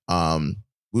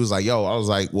we was like, I was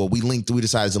like, well, we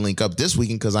decided to link up this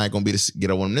weekend because I ain't gonna be to get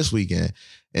up with him this weekend.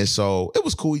 And so it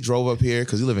was cool. He drove up here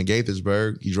because he live in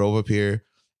Gaithersburg. He drove up here.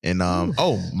 And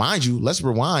mind you, let's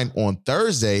rewind. On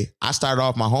Thursday, I started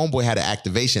off, my homeboy had an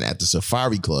activation at the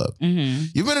Safari Club.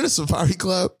 You been in the Safari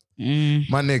Club?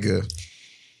 My nigga.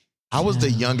 I was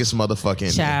the youngest motherfucker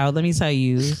in Child, let me tell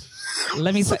you.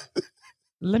 Let me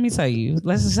tell you.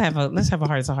 Let's have a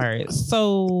heart to heart.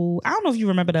 So I don't know if you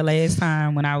remember the last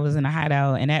time when I was in a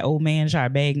hideout and that old man tried to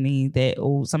beg me that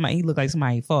somebody, he looked like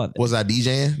somebody's father. Was I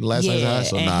DJing the last time?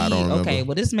 So I don't remember. Okay,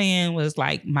 well, this man was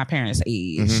like my parents'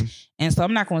 age. And so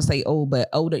I'm not going to say old, but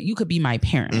older. You could be my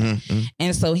parent.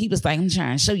 And so he was like, I'm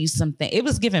trying to show you something. It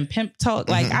was giving pimp talk.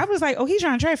 Like I was like, oh, he's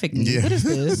trying to traffic me. What is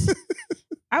this?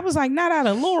 I was like, not out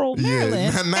of Laurel,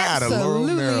 Maryland. Not out of Laurel,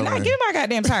 Maryland. Not give my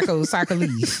goddamn tacos, taco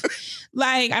leaf.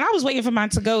 Like, and I was waiting for my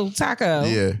to-go taco.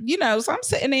 Yeah. So I'm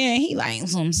sitting there and he like,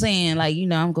 so I'm saying, like,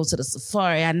 I'm going to the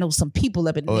Safari. I know some people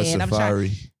up in there. And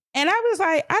Safari. And I was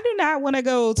like, I do not want to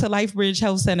go to LifeBridge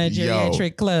Health Center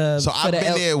Geriatric Club. So I've been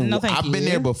there. No, I've been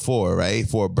there before, right?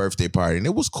 For a birthday party. And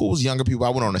it was cool. It was younger people. I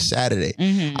went on a Saturday.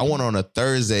 I went on a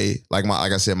Thursday. Like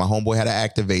I said, my homeboy had an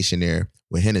activation there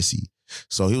with Hennessy.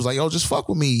 So he was like, yo, just fuck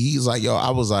with me. He's like, yo,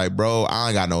 I was like, bro, I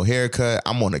ain't got no haircut.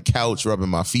 I'm on the couch rubbing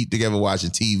my feet together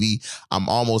watching TV. I'm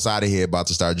almost out of here about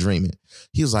to start dreaming.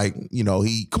 He was like,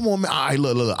 come on, man. All right,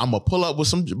 look. I'm going to pull up with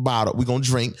some bottle. We're going to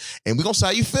drink and we're going to see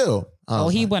how you feel.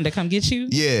 He wanted to come get you?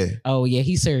 Yeah. Oh, yeah,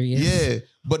 he's serious. Yeah.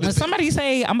 But when somebody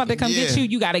say, I'm about to come get you,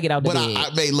 you got to get out the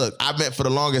bed. I meant for the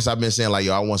longest, I've been saying like,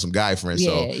 yo, I want some guy friends.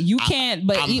 Yeah, so you can't,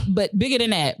 but bigger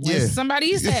than that. When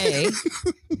somebody say,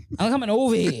 I'm coming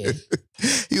over here.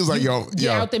 He was like, yo, get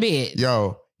out the bed.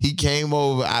 Yo, he came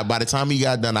over. By the time he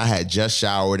got done, I had just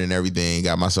showered and everything,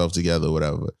 got myself together,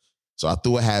 whatever. So I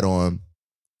threw a hat on.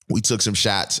 We took some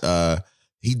shots.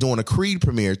 He doing a Creed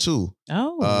premiere too.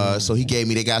 Oh. So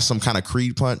they got some kind of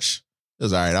Creed punch. It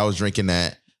was all right. I was drinking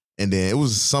that. And then it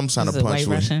was some kind of punch.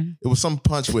 It was some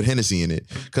punch with Hennessy in it.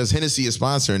 Because Hennessy is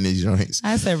sponsoring these joints.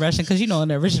 I said Russian because in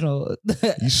the original.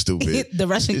 You stupid. The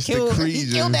Russian killed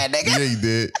that nigga. Yeah, he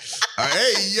did.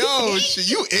 Hey, yo,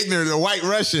 you ignorant. The white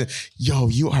Russian. Yo,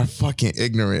 you are fucking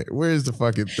ignorant. Where's the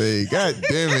fucking thing? God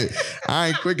damn it. I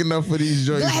ain't quick enough for these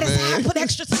joints, man. I put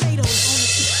extra tomatoes on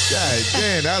it. God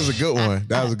damn, that was a good one.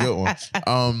 That was a good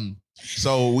one.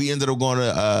 So we ended up going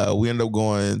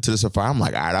to the safari. I'm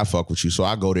like, all right, I fuck with you. So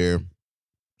I go there.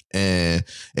 And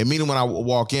immediately when I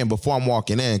walk in, before I'm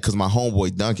walking in, because my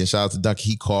homeboy Duncan, shout out to Duncan,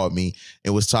 he called me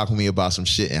and was talking to me about some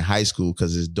shit in high school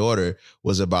because his daughter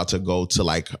was about to go to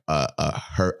like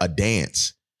a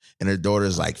dance. And her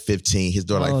daughter's like 15. His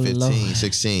daughter like 15, Lord.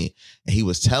 16. And he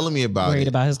was telling me about Worried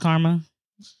about his karma?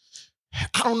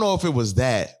 I don't know if it was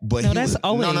that, but no, that's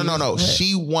always no. What?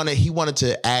 He wanted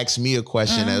to ask me a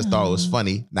question and I thought it was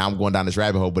funny. Now I'm going down this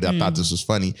rabbit hole, but I thought this was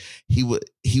funny.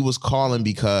 He was calling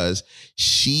because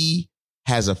she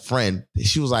has a friend.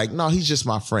 She was like, no, he's just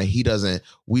my friend. He's just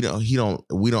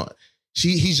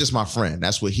my friend.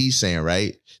 That's what he's saying,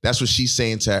 right? That's what she's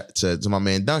saying to my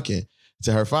man Duncan,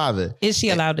 to her father. Is she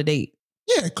allowed to date?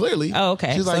 Yeah, clearly. Oh,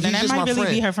 okay. She's so like, then that might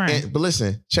really be her friend. But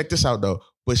listen, check this out though.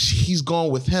 But he's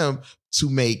going with him to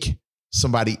make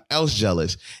somebody else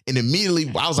jealous. And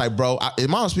immediately I was like, bro,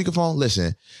 am I on speakerphone?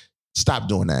 Listen, stop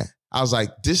doing that. I was like,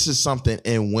 this is something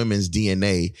in women's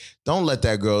DNA. Don't let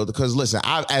that girl, because listen,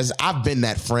 I've been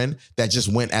that friend that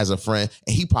just went as a friend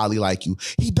and he probably like you.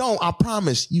 He don't, I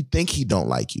promise. You think he don't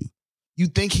like you. You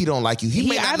think he don't like you. He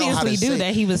may not know how to obviously do say.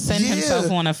 that. He was sending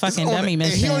himself on a fucking dummy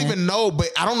mission. He don't even know, but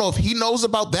I don't know if he knows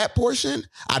about that portion.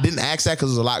 I didn't ask that because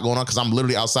there's a lot going on because I'm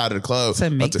literally outside of the club. To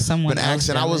make someone else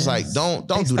I was like, don't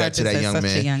do that to that young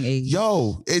man. Young age.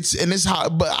 Yo, it's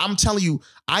hard, but I'm telling you,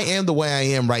 I am the way I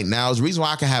am right now. The reason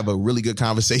why I can have a really good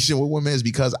conversation with women is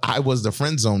because I was the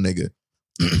friend zone nigga.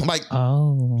 Like,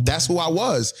 that's who I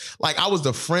was. Like, I was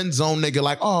the friend zone nigga.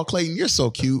 Like, oh, Clayton, you're so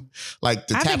cute. Like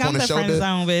the tap on the shoulder. Friend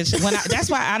zone, bitch. That's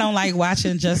why I don't like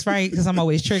watching Just Right because I'm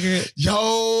always triggered.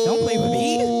 Yo, don't play with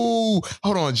me.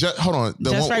 Hold on.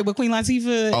 Just Right with Queen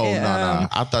Latifah. Oh no.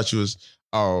 I thought you was.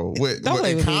 Oh, wait, don't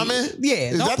play with Common? Me. Yeah,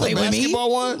 is don't that play the with basketball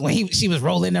me. One? When she was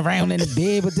rolling around in the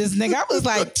bed with this nigga, I was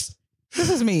like, this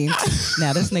is me.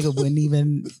 Now this nigga wouldn't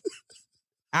even.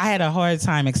 I had a hard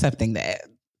time accepting that.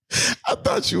 I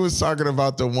thought you was talking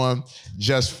about the one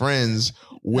Just Friends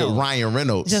with Ryan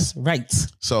Reynolds. Just Right.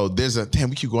 So there's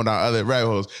we keep going down other rabbit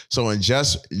holes. So in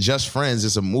Just Friends,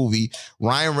 it's a movie.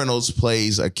 Ryan Reynolds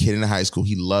plays a kid in high school.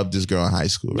 He loved this girl in high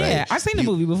school, right? Yeah, I've seen the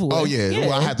movie before. Oh yeah.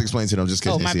 Well, I have to explain to them just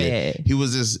because my bad. He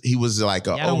was like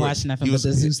I don't watch nothing but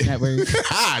the Zeus Network.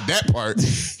 That part.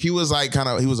 He was like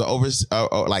he was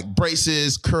an like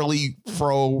braces, curly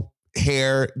fro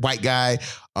hair, white guy,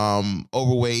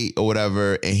 overweight or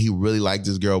whatever, and he really liked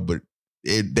this girl, but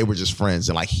they were just friends,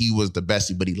 and like he was the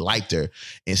bestie, but he liked her.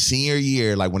 And senior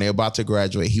year, like when they were about to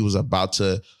graduate, he was about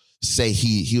to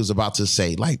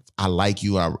say like, I like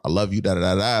you, I love you, da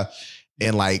da da da.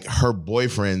 And like her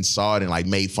boyfriend saw it and like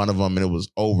made fun of him, and it was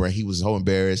over. And he was so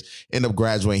embarrassed. Ended up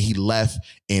graduating. He left,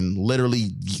 and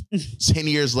literally 10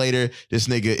 years later, this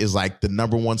nigga is like the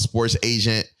 #1 sports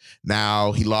agent.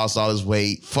 Now he lost all his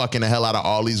weight, fucking the hell out of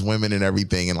all these women and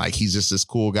everything. And like, he's just this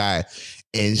cool guy.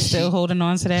 And still holding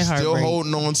on to that heartbreak. Still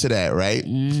holding on to that, right?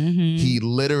 Mm-hmm. He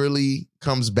literally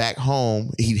comes back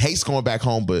home. He hates going back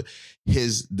home, but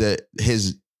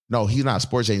no, he's not a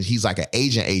sports agent. He's like an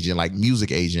agent, like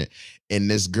music agent. And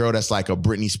this girl that's like a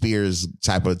Britney Spears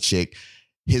type of chick,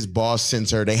 his boss sends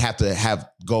her. They have to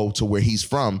go to where he's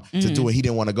from to do it. He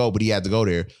didn't want to go, but he had to go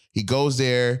there. He goes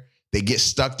there. They get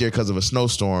stuck there because of a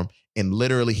snowstorm. And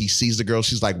literally he sees the girl.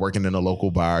 She's like working in a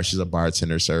local bar. She's a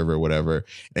bartender, server, whatever.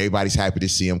 And everybody's happy to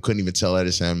see him. Couldn't even tell that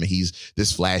it's him. And he's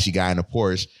this flashy guy in a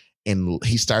Porsche. And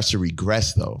he starts to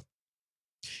regress though.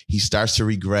 He starts to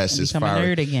regress as far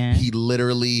as again. He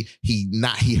literally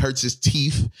he hurts his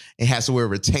teeth and has to wear a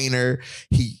retainer.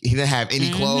 He didn't have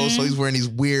any clothes, so he's wearing these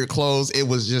weird clothes. It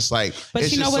was just like, but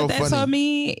it's you know just what so that funny. told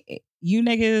me? You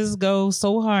niggas go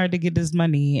so hard to get this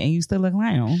money and you still a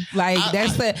clown. Like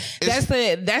that's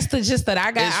the gist that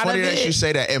I got it's out funny of it. That you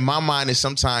say that. In my mind, is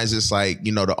sometimes it's like,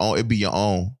 you know, it be your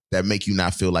own that make you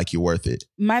not feel like you're worth it.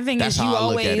 My thing is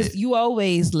you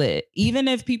always lit. Even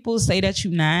if people say that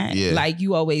you not, like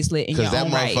you always lit in your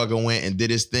own right. Because that motherfucker went and did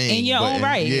his thing. In your own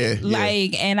right. Yeah.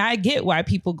 Like, and I get why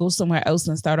people go somewhere else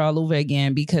and start all over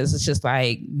again, because it's just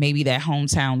like maybe that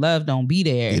hometown love don't be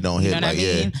there. You don't hit know like, what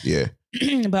I mean? Yeah.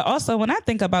 But also when I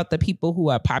think about the people who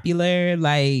are popular,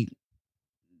 like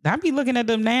I be looking at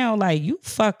them now like you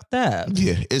fucked up.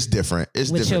 Yeah, it's different. It's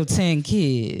with different. Your 10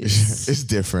 kids. It's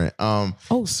different.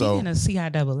 Speaking of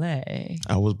CIAA.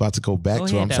 I was about to go back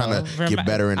to it. I'm trying to get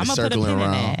better in the circling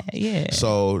around. Yeah.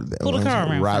 So pull the car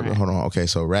around. Hold on. Okay,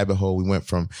 so rabbit hole. We went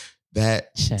from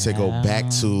that to go back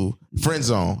to friend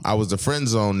zone. I was the friend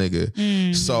zone nigga.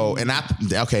 Mm-hmm. So, and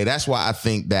that's why I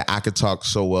think that I could talk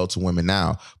so well to women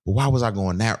now. But why was I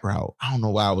going that route? I don't know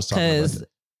why I was talking about that.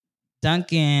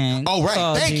 Duncan. Oh, right.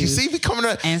 called Thank you. See, we coming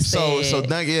up. And So said,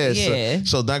 Duncan, yeah.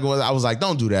 So Duncan was, I was like,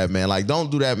 don't do that, man. Like,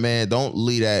 don't do that, man. Don't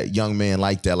leave that young man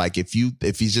like that. Like, if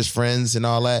he's just friends and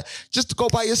all that, just go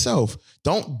by yourself.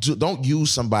 Don't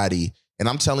use somebody. And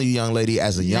I'm telling you, young lady,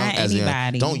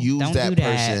 don't use that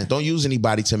person. Don't use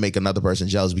anybody to make another person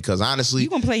jealous, because honestly, you're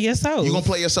going to play yourself. You're going to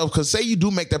play yourself, because say you do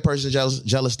make that person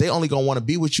jealous, they only going to want to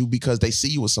be with you because they see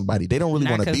you with somebody. They don't really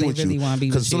want to be with you.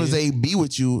 Because as soon as they be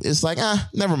with you, it's like,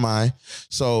 never mind.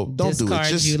 So don't do it.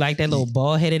 Just you like that little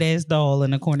bald-headed ass doll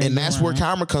in the corner. And that's where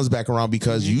karma comes back around,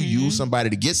 because you use somebody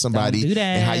to get somebody. Don't do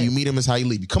that. And how you meet them is how you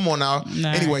leave. Come on now.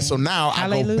 Anyway, so now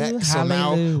I go back. So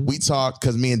now we talk,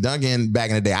 because me and Duncan,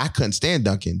 back in the day, I couldn't stand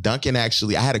Duncan. Duncan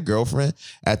actually, I had a girlfriend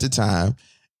at the time,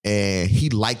 and he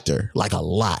liked her like a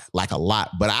lot.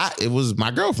 But it was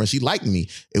my girlfriend. She liked me.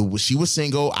 She was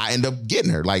single. I ended up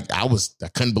getting her. Like I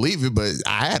couldn't believe it, but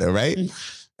I had her, right?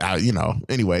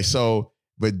 Anyway, so.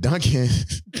 But Duncan,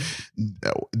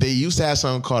 they used to have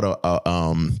something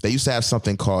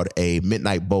called a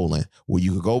midnight bowling, where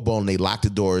you could go bowling. They lock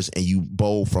the doors and you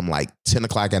bowl from like 10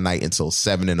 o'clock at night until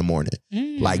 7 in the morning,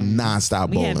 like nonstop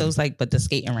bowling. We had those but the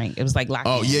skating rink. It was like locked.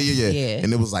 Oh yeah.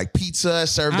 And it was like pizza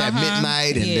served at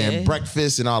midnight, and then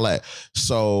breakfast and all that.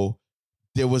 So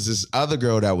there was this other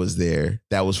girl that was there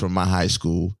that was from my high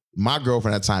school. My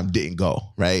girlfriend at the time didn't go,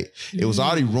 right? It was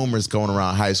already rumors going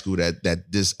around high school that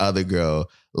this other girl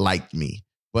liked me.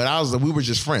 But we were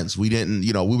just friends. We didn't,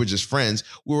 we were just friends.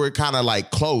 We were kind of like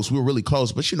close. We were really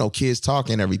close, but kids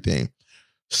talking and everything.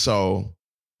 So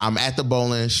I'm at the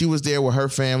bowling. She was there with her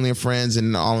family and friends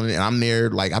and all, and I'm there.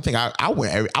 Like, I think I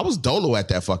was Dolo at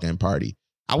that fucking party.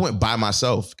 I went by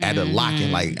myself at a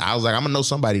lock-in. Like, I was like, I'm gonna know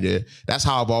somebody there. That's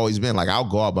how I've always been. Like, I'll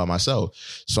go out by myself.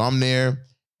 So I'm there,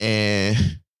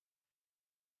 and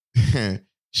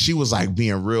she was like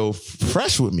being real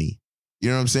fresh with me. You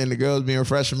know what I'm saying? The girl was being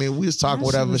fresh with me. We was talking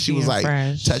whatever. She was like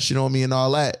touching on me and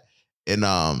all that. And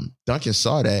Duncan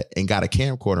saw that and got a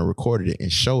camcorder and recorded it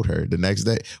and showed her the next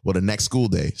day. Well, the next school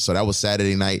day. So that was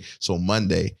Saturday night. So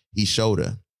Monday, he showed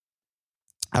her.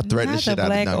 I threatened the shit out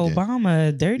of Duncan.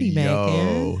 Obama dirty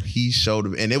man. He showed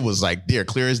him. And it was like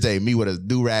clear as day. Me with a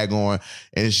do-rag on.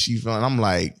 And I'm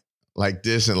like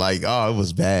this, and like, oh, it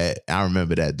was bad. I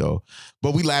remember that though.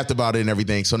 But we laughed about it and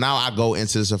everything. So now I go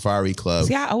into the Safari Club.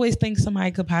 See, I always think somebody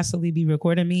could possibly be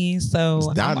recording me.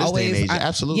 So down this day and age,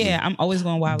 absolutely. Yeah, I'm always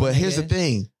going wild. But here's the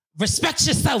thing. Respect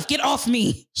yourself. Get off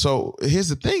me. So here's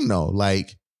the thing though.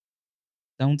 Like,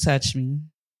 don't touch me.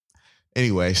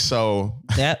 Anyway, so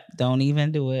don't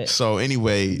even do it. So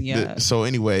anyway,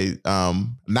 now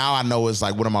I know it's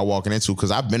like, what am I walking into?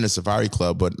 Because I've been to Safari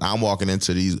Club, but I'm walking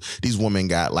into these women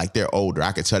got like, they're older.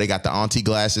 I could tell they got the auntie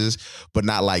glasses, but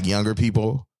not like younger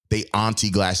people. They auntie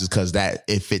glasses because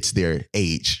it fits their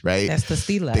age, right? That's the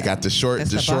stilo. They got the short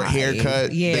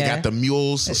haircut. Yeah. They got the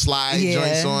mules slide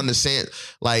joints on the sand,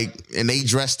 like, and they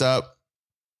dressed up.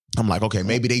 I'm like, okay,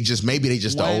 maybe they just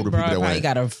the older people that went.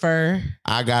 Got a fur.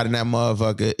 I got in that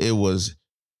motherfucker.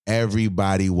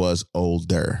 Everybody was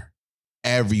older.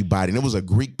 Everybody. And it was a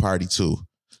Greek party too.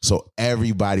 So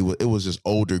it was just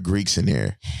older Greeks in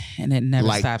there. And it never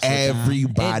stops.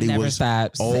 Everybody was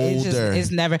older.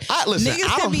 It's never. Listen,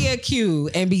 niggas can be a Q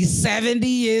and be 70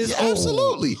 years old.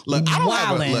 Absolutely. Look, I don't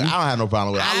have no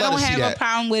problem with it. I don't have a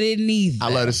problem with it neither. I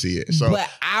love to see it. But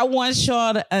I want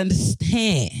y'all to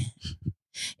understand.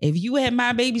 If you had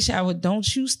my baby shower,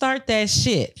 don't you start that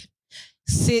shit.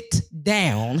 Sit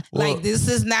down. Well, like, this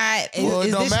is not. Well,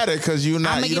 it don't matter because you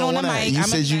don't want to. You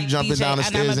said you jumping down the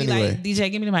stairs anyway.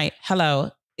 DJ, give me the mic.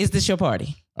 Hello, is this your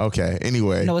party? Okay.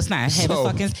 Anyway, no, it's not. Have it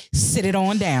fucking sit it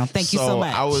on down. Thank you so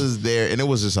much. I was there, and it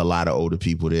was just a lot of older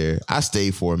people there. I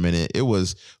stayed for a minute.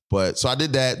 So I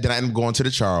did that. Then I ended up going to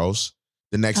the Charles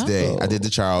the next day. I did the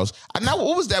Charles.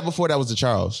 What was that before that was the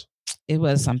Charles? It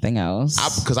was something else.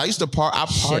 Because I used to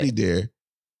partied there.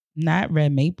 Not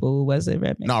Red Maple, was it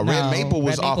Red Maple? No, Red Maple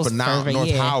was off of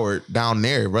North Howard down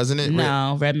there, wasn't it?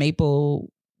 No, Red Maple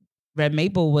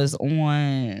was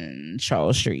on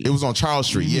Charles Street. It was on Charles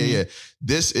Street. Mm-hmm. Yeah.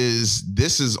 This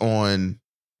is on,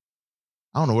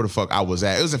 I don't know where the fuck I was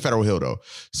at. It was in Federal Hill though.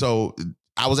 So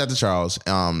I was at the Charles,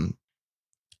 and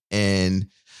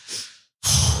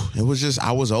it was just,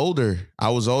 I was older. I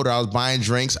was buying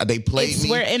drinks. They played me.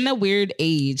 We're in a weird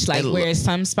age, like where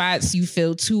some spots you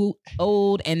feel too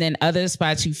old, and then other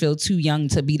spots you feel too young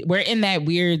to be. We're in that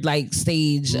weird like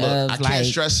stage of. I can't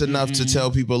stress enough to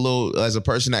tell people as a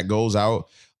person that goes out,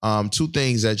 two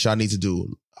things that y'all need to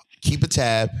do: keep a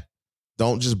tab.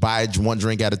 Don't just buy one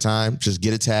drink at a time. Just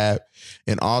get a tab,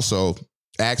 and also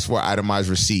ask for an itemized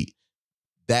receipt.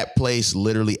 That place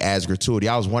literally adds gratuity.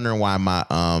 I was wondering why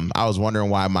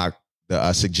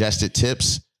the suggested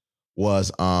tips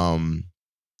was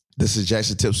the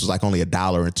suggested tips was like only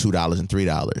 $1 and $2 and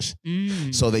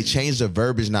 $3. So they changed the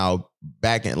verbiage now.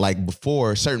 Back in like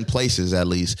before, certain places at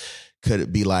least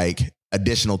could be like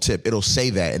additional tip. It'll say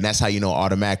that, and that's how you know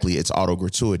automatically it's auto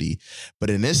gratuity.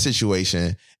 But in this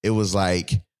situation, it was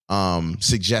like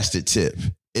suggested tip.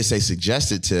 It's a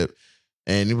suggested tip,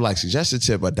 and you were like suggested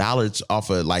tip $1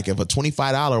 off of like if a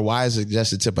 $25. Why is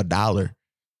suggested tip $1, $2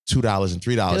 and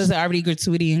 $3? Is it already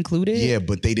gratuity included? Yeah,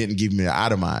 but they didn't give me the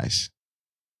itemized.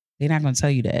 They're not going to tell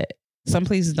you that. Some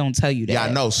places don't tell you that. Yeah,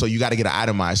 I know. So you got to get an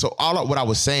itemized. So what I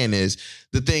was saying is,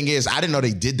 the thing is, I didn't know they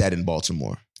did that in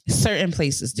Baltimore. Certain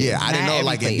places do. Yeah, I didn't know.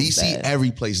 Like in DC, every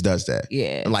place does that.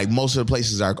 Yeah. And like most of the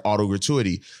places are auto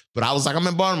gratuity. But I was like, I'm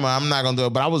in Baltimore. I'm not going to do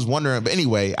it. But I was wondering. But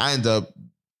anyway, I ended up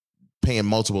paying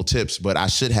multiple tips. But I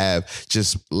should have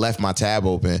just left my tab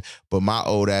open. But my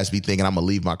old ass be thinking I'm going to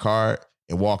leave my card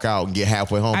and walk out and get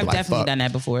halfway home. I've definitely done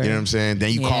that before. You know what I'm saying?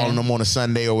 Then you calling them on a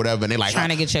Sunday or whatever, and they like trying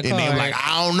to get your card. And they like,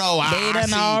 I don't know. They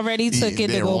done already took it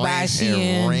to go buy Shein.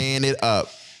 And ran it up.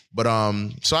 But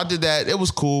so I did that. It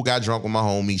was cool. Got drunk with my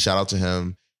homie. Shout out to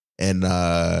him. And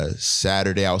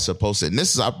Saturday I was supposed to. And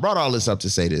I brought all this up to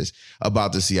say this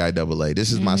about the CIAA.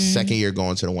 This is my second year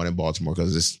going to the one in Baltimore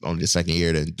because it's only the second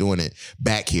year that doing it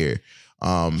back here.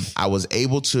 I was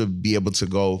able to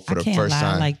go for the first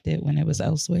time. I liked it when it was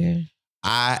elsewhere.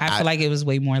 I feel like it was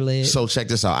way more lit. So check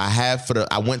this out.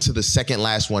 I went to the second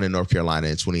last one in North Carolina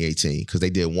in 2018 because they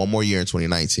did one more year in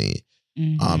 2019.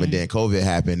 And then COVID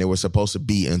happened. They were supposed to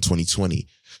be in 2020.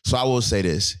 So I will say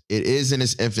this. It is in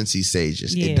its infancy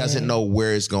stages. Yeah. It doesn't know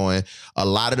where it's going. A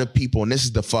lot of the people, and this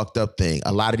is the fucked up thing,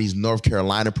 a lot of these North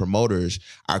Carolina promoters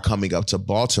are coming up to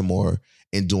Baltimore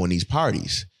and doing these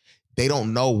parties. They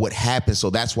don't know what happened.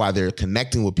 So that's why they're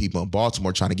connecting with people in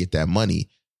Baltimore trying to get that money.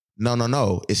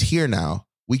 No. It's here now.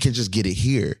 We can just get it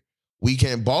here.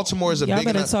 Baltimore is a big enough.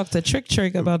 Y'all better talk to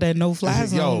Trick about that no-fly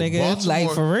zone, nigga.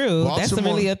 Like, for real. That's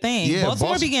really a thing. Yeah,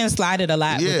 Baltimore be getting slided a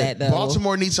lot with that, though.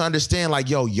 Baltimore needs to understand, like,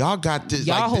 yo, y'all got this.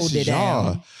 Y'all like, hold it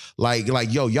down. Like,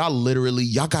 yo, y'all literally,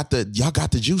 y'all got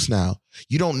the juice now.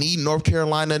 You don't need North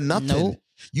Carolina, nothing. Nope.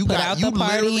 You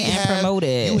literally promote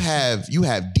it. You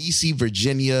have DC,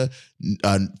 Virginia,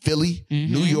 Philly,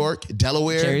 New York,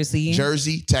 Delaware,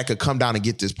 Jersey that could come down and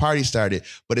get this party started,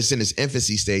 but it's in its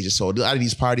infancy stages. So a lot of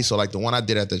these parties, so like the one I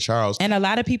did at the Charles, and a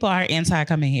lot of people are anti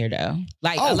coming here though.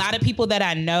 Like a lot of people that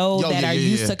I know that are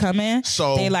used to coming,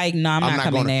 so they like, no, I'm not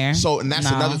coming there. So and that's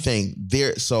another thing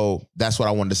there. So that's what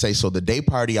I wanted to say. So the day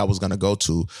party I was gonna go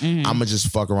to, I'm gonna just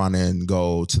fuck around and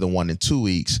go to the one in 2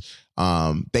 weeks.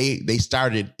 They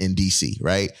started in DC,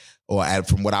 right? Or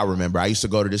from what I remember, I used to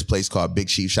go to this place called Big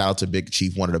Chief. Shout out to Big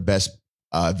Chief, one of the best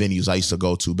venues I used to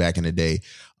go to back in the day.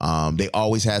 They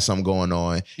always had something going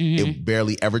on. It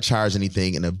barely ever charged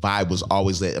anything, and the vibe was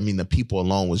always lit. I mean, the people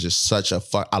alone was just such a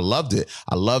fuck. I loved it.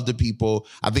 I loved the people.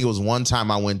 I think it was one time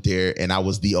I went there, and I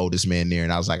was the oldest man there,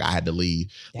 and I was like, I had to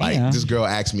leave. Damn. Like this girl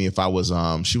asked me if I was.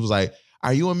 She was like,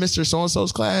 "Are you in Mr.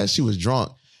 So-and-so's class?" She was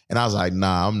drunk. And I was like,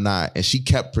 nah, I'm not. And she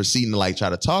kept proceeding to like try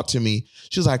to talk to me.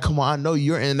 She was like, come on, I know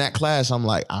you're in that class. I'm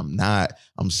like, I'm not.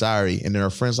 I'm sorry. And then her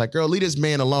friends like, girl, leave this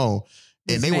man alone.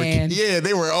 And they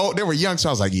were young. So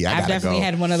I was like, yeah, I gotta definitely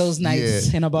had one of those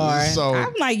nights in a bar. So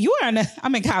I'm like,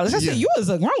 I'm in college. I said, you was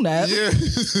a grown up. Yeah.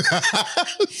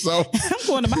 So I'm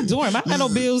going to my dorm. I don't have no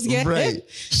bills yet. Right.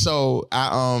 So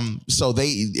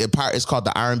it's called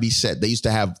the R&B set.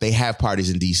 They have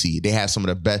parties in DC. They have some of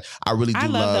the best. I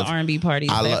love the R&B parties.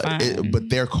 I love it, but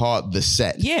they're called the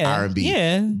set. Yeah. R&B.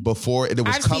 Yeah. Before it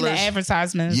was I've Colors. Seen the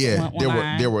advertisements. Yeah.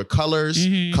 There were Colors.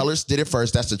 Colors did it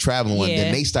first. That's the traveling one.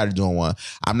 Then they started doing one.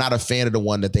 I'm not a fan of the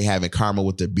one that they have in Karma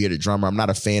with the bearded drummer. I'm not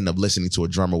a fan of listening to a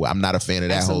drummer. I'm not a fan of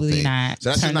that whole thing. Not. So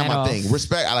that's just not my thing.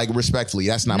 Respectfully,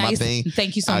 that's not my thing.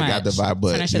 Thank you so much. I got the vibe,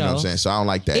 but you know what I'm saying? So I don't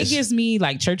like that. It gives me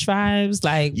like church vibes.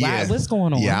 Like, wow, what's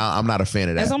going on? Yeah, I'm not a fan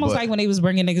of that. It's almost like when they was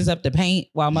bringing niggas up to paint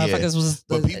while motherfuckers was.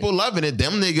 But people loving it.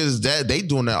 Them niggas, they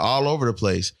doing that all over the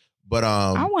place. But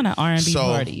I want an R&B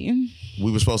party.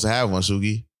 We were supposed to have one,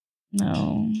 Suki.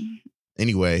 No.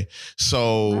 Anyway,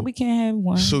 so we can't have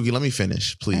one. Suki, let me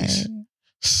finish, please. Right.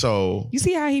 So you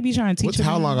see how he be trying to teach you?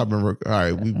 How long I've been? All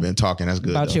right, we've been talking. That's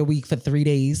good. About your week for 3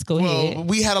 days. Go ahead.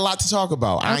 We had a lot to talk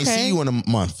about. Okay. I ain't see you in a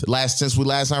month. Since we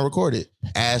last time recorded,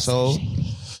 asshole.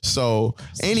 So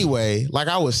anyway, like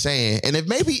I was saying, and if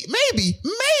maybe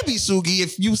Suki,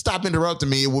 if you stop interrupting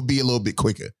me, it would be a little bit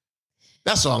quicker.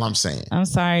 That's all I'm saying. I'm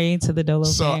sorry to the Dolo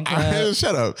fan club.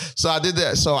 Shut up. So I did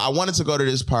that. So I wanted to go to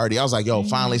this party. I was like, yo,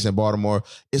 finally it's in Baltimore.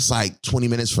 It's like 20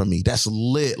 minutes from me. That's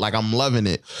lit. Like I'm loving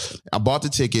it. I bought the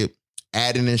ticket.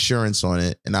 adding insurance on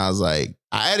it. And I was like,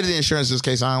 I added the insurance just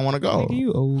in case I don't want to go.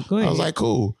 Go ahead. I was like,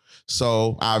 cool.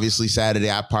 So obviously Saturday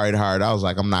I partied hard. I was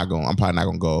like, I'm probably not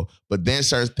going to go. But then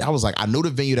I was like, I knew the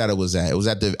venue that it was at. It was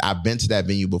at I've been to that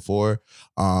venue before.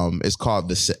 It's called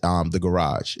the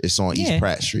Garage. It's on East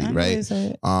Pratt Street, right?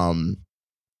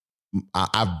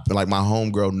 I've like my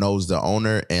homegirl knows the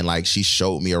owner, and like she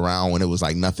showed me around when it was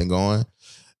like nothing going.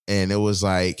 And it was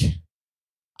like,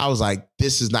 I was like,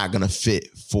 this is not going to fit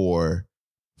for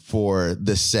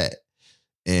the set.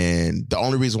 And the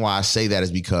only reason why I say that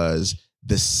is because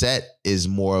the set is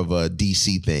more of a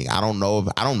DC thing. I don't know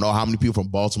how many people from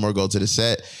Baltimore go to the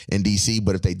set in DC,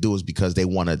 but if they do, it's because they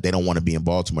don't want to be in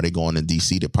Baltimore. They going to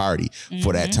DC to party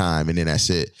for that time, and then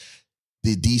that's it.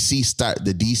 The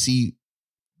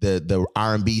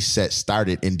R&B set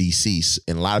started in DC,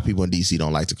 and a lot of people in DC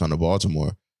don't like to come to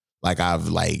Baltimore. Like they have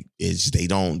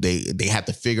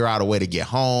to figure out a way to get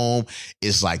home.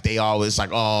 It's like they always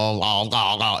like,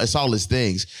 it's all these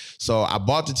things. So I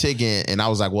bought the ticket and I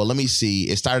was like, well, let me see.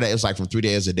 It was like from 3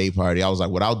 days a day party. I was like,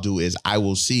 what I'll do is I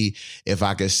will see if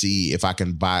I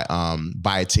can buy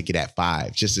a ticket at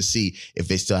 5 just to see if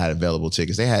they still had available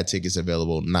tickets. They had tickets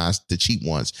available, the cheap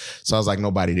ones. So I was like,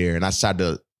 nobody there. And I started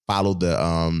to follow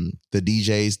the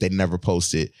DJs. They never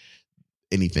posted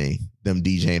anything, them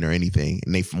DJing or anything,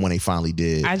 and when they finally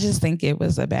did, I just think it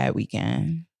was a bad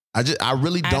weekend. I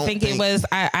really don't think it was.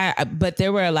 But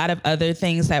there were a lot of other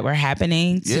things that were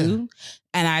happening too,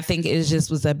 and I think it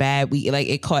just was a bad week. Like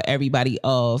it caught everybody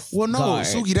off. Well, no, guard.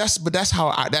 Suki, that's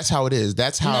how it is.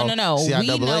 That's how no.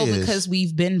 We know because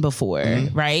we've been before,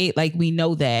 right? Like we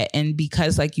know that, and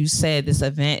because, like you said, this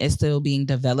event is still being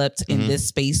developed in this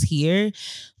space here.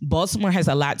 Baltimore has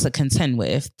a lot to contend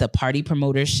with. The party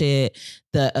promoter shit,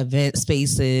 the event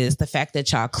spaces, the fact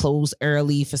that y'all close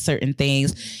early for certain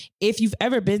things. If you've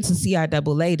ever been to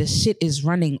CIAA, the shit is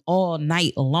running all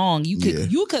night long. You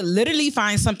could literally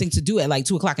find something to do at like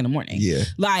 2:00 in the morning. Yeah.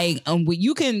 Like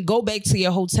you can go back to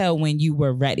your hotel when you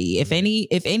were ready. If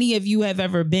any of you have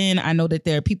ever been, I know that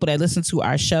there are people that listen to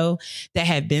our show that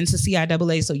have been to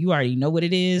CIAA, so you already know what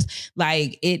it is.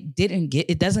 Like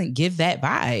it doesn't give that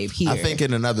vibe here. I think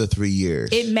in another 3 years.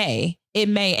 It may.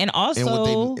 And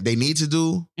also what they need to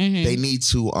do, they need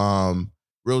to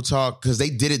real talk, because they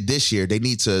did it this year. They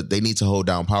need to hold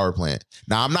down power plant.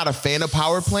 Now I'm not a fan of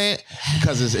power plant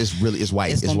because it's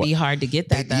white. It's gonna be hard to get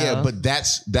that though. Yeah, but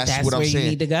that's what I'm saying.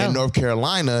 You need to go. In North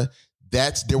Carolina,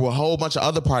 there were a whole bunch of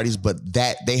other parties, but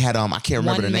that they had I can't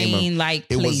remember the name of it.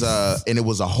 It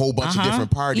was a whole bunch of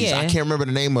different parties. Yeah. I can't remember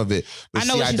the name of it. But I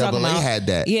know what you're talking about. had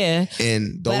that. Yeah.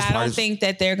 And those but I don't think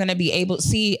that they're gonna be able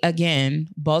see again,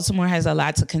 Baltimore has a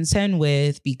lot to contend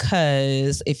with,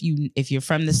 because if you're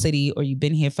from the city or you've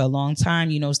been here for a long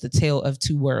time, you know it's the tale of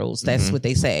two worlds. That's what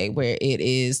they say, where it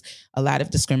is a lot of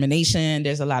discrimination,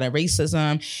 there's a lot of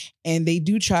racism, and they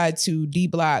do try to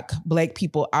de-block Black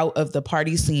people out of the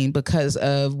party scene because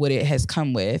of what it has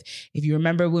come with. If you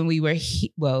remember when we were,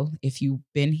 if you've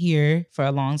been here for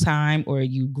a long time or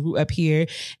you grew up here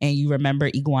and you remember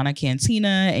Iguana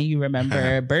Cantina and you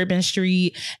remember Bourbon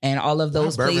Street and all of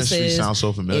those Bourbon places. Street sounds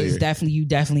so familiar. You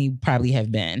definitely probably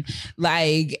have been.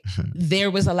 Like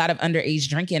there was a lot of underage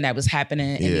drinking that was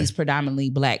happening in these predominantly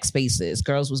Black spaces.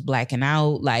 Girls was blacking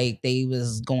out, like they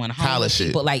was going home with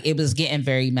people. Like it was getting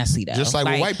very messy though. Just like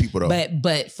with white people though.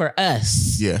 But for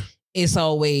us, it's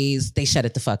always they shut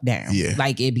it the fuck down. Yeah.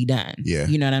 Like it be done. Yeah.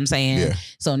 You know what I'm saying? Yeah.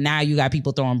 So now you got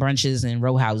people throwing brunches and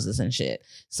row houses and shit.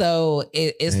 So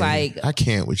it's like I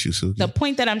can't with you, Suki. The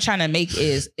point that I'm trying to make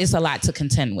is it's a lot to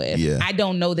contend with. Yeah. I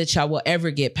don't know that y'all will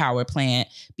ever get power plant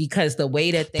because the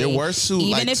way that there were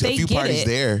even if they get it,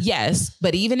 there. Yes.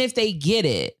 But even if they get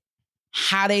it,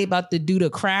 how they about to do the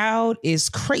crowd is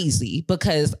crazy,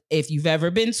 because if you've ever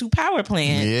been to power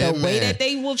plant, the way that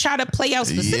they will try to play out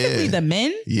specifically the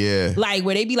men, like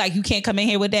where they be like, you can't come in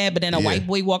here with that, but then a white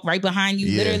boy walk right behind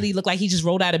you, literally look like he just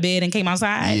rolled out of bed and came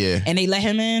outside, and they let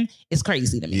him in. It's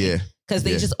crazy to me. Because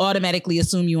they just automatically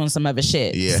assume you on some other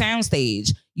shit.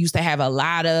 Soundstage used to have a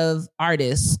lot of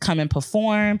artists come and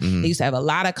perform. They used to have a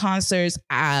lot of concerts.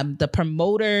 The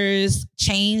promoters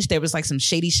changed. There was like some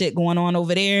shady shit going on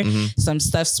over there. Some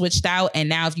stuff switched out. And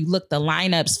now if you look, the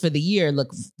lineups for the year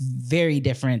look very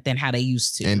different than how they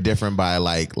used to. And different by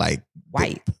like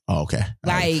white. Oh, okay.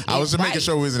 Like I was just making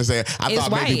sure we was gonna say. I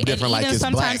thought maybe different. And like even it's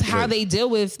sometimes black, how but- they deal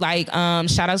with like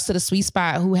shout outs to the Sweet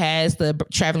Spot who has the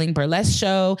traveling burlesque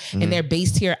show and they're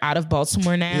based here out of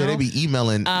Baltimore now. Yeah, they be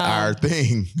emailing our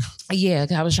thing. Yeah,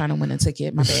 I was trying to win a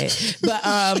ticket. My bad.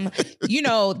 But you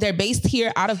know, they're based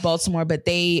here out of Baltimore, but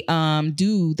they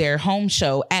do their home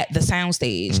show at the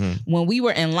soundstage. When we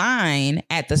were in line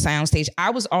at the soundstage,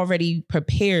 I was already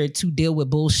prepared to deal with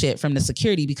bullshit from the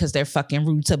security because they're fucking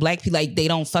rude to black people. Like they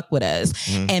don't fuck with us.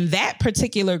 And that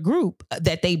particular group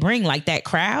that they bring, like that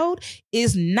crowd,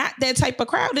 is not that type of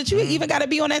crowd that you even got to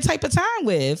be on that type of time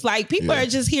with. Like people are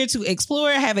just here to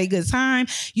explore, have a good time.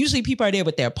 Usually people are there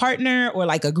with their partner or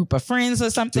like a group of friends or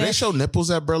something. Do they show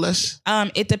nipples at burlesque?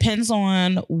 It depends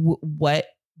on what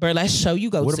burlesque show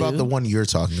you go to. What about the one you're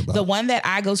talking about? The one that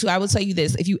I go to, I will tell you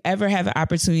this. If you ever have an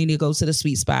opportunity to go to the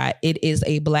Sweet Spot, it is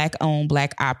a black owned,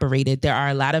 black operated. There are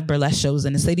a lot of burlesque shows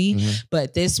in the city,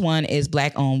 but this one is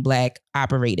black owned, black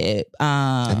operated.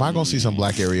 Am I going to see some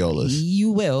black areolas?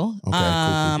 You will. Okay, cool,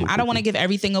 I don't want to give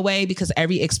everything away because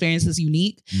every experience is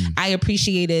unique. I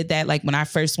appreciated that, like when I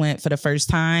first went for the first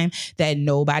time, that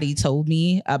nobody told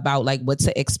me about like what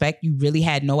to expect. You really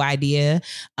had no idea.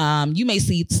 You may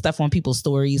see stuff on people's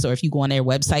stories or if you go on their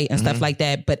website and stuff like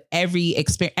that, but every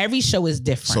show is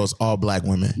different. So it's all black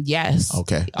women? Yes.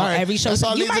 Okay. All right. Every show.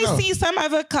 You might see some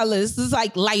other colors. It's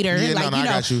like lighter, Yeah, like, I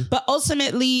got you. But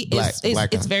ultimately Black,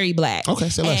 it's very black. Okay,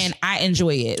 say less. And I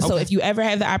enjoy it. So Okay. if you ever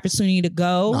have the opportunity to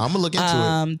go, I'm gonna look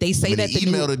into it. They say that the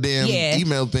email the damn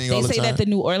email thing all the They say time. that the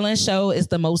New Orleans show is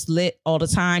the most lit all the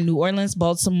time. New Orleans,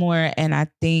 Baltimore, and I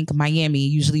think Miami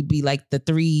usually be like the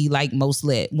three like most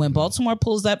lit. When Baltimore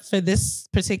pulls up for this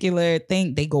particular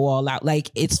thing, they go all out.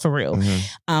 Like it's for real.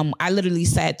 I literally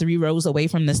sat 3 rows away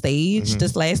from the stage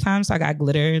this last time, so I got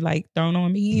glitter like thrown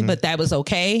on me, but that was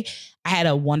okay. I had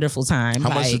a wonderful time. How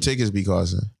much the tickets be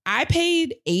costing? I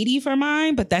paid $80 for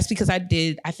mine, but that's because I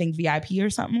did, I think, VIP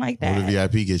or something like that. What did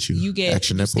VIP get you? You get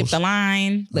extra you nipples. skip the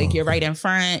line, like you're right in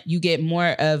front. You get more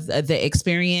of the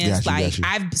experience. Got you.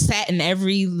 I've sat in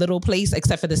every little place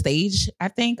except for the stage. I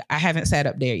think I haven't sat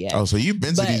up there yet. Oh, so you've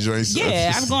been to these joints?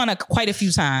 Yeah, I've gone quite a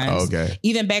few times. Okay.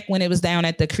 Even back when it was down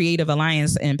at the Creative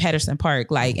Alliance in Patterson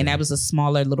Park, like, and that was a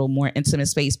smaller, little more intimate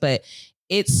space, but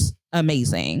it's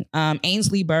amazing.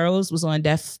 Ainsley Burroughs was on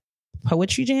Def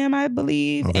Poetry Jam, I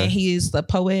believe. Okay. And he's the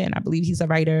poet and I believe he's a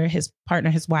writer, his partner,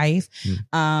 his wife.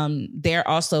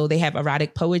 They have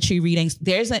erotic poetry readings.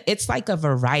 It's like a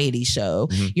variety show.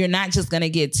 You're not just going to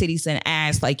get titties and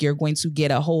ass, like you're going to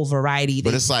get a whole variety.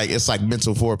 But it's like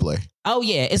mental foreplay. Oh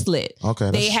yeah, it's lit. Okay.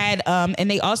 They had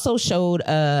and they also showed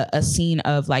a scene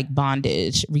of like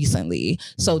bondage recently.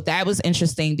 So that was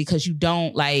interesting because you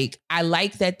don't like, I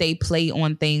like that they play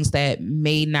on things that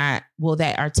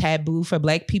that are taboo for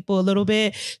black people a little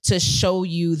bit to show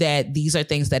you that these are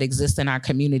things that exist in our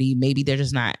community. Maybe they're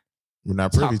just not We're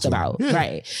not privy talked to about. Yeah.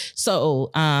 Right.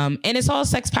 So and it's all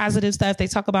sex positive stuff. They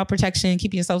talk about protection,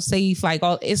 keeping yourself safe, like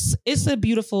all it's a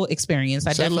beautiful experience.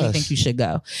 I definitely think you should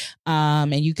go.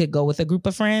 And you could go with a group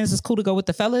of friends. It's cool to go with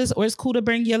the fellas, or it's cool to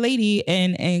bring your lady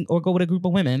and or go with a group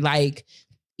of women. Like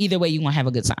either way, you want to have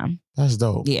a good time. That's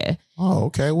dope. Yeah. Oh,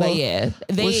 okay. Well, but yeah,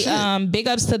 they big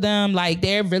ups to them. Like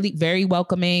they're really very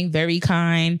welcoming, very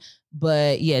kind.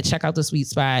 But yeah, check out the Sweet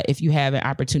Spot if you have an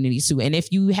opportunity to. And if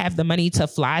you have the money to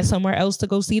fly somewhere else to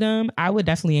go see them, I would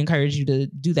definitely encourage you to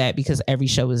do that because every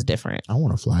show is different. I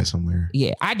want to fly somewhere.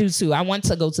 Yeah, I do too. I want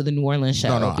to go to the New Orleans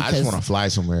show. No, I just want to fly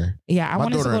somewhere. Yeah, I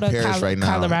want to go to Paris right now,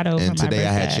 Colorado. And for my today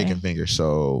I had birthday. chicken fingers.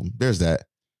 So there's that.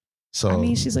 So I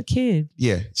mean, she's a kid.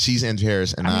 Yeah, she's in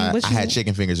Paris, and I had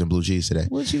chicken fingers and blue cheese today.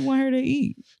 What you want her to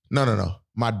eat? No.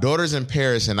 My daughter's in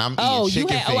Paris, and I'm eating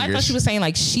chicken fingers. I thought she was saying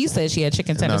like she said she had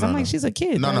chicken tenders. I'm like, she's a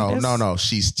kid. No.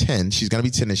 She's 10. She's gonna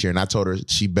be 10 this year, and I told her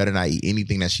she better not eat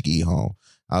anything that she can eat home.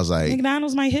 I was like,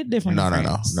 McDonald's might hit different. No.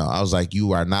 I was like,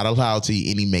 you are not allowed to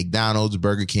eat any McDonald's,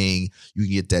 Burger King. You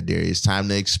can get that there. It's time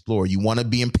to explore. You want to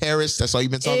be in Paris? That's all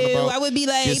you've been talking about. I would be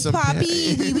like,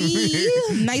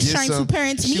 Poppy, nice trying to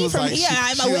parent me from here.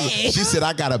 I'm away. She said,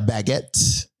 I got a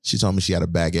baguette. She told me she had a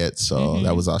baguette, so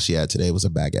that was all she had today was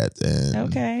a baguette. And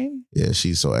okay. Yeah,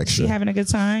 she's so extra. She having a good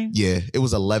time? Yeah, it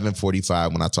was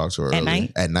 11:45 when I talked to her at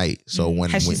night. So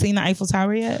has she seen the Eiffel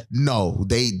Tower yet? No,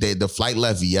 the flight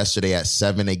left yesterday at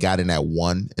 7. They got in at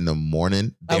 1 in the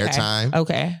morning their time.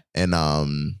 Okay, and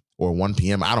or 1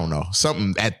 p.m. I don't know,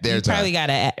 something at their time. Probably got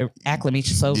to acclimate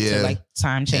yourself to like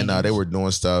time change. And they were doing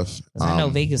stuff. I know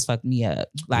Vegas fucked me up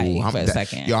for a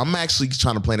second. Yo, I'm actually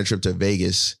trying to plan a trip to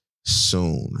Vegas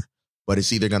soon, but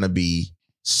it's either gonna be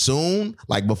soon,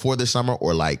 like before the summer,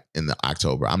 or like in the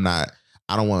October. I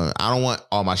don't want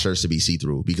all my shirts to be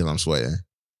see-through because I'm sweating.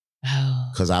 Oh.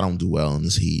 because I don't do well in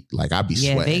this heat. Like I be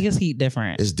sweating. Vegas heat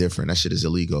different. It's different. That shit is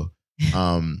illegal. You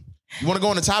want to go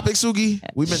on the topic, Suki?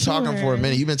 We've been talking for a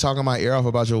minute. You've been talking my ear off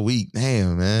about your week.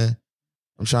 Damn, man.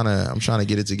 I'm trying to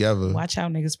get it together. Watch how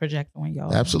niggas project on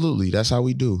y'all. Absolutely. That's how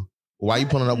we do. Why you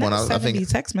pulling up one? I think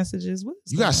text messages.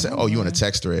 You got you in a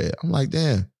text thread. I'm like,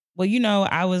 damn. Well,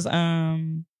 I was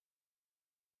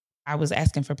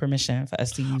asking for permission for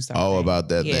us to use something. Oh, about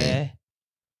that thing.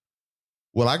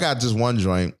 Well, I got this one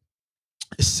joint.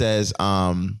 It says,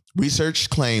 researcher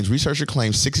claims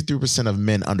 63% of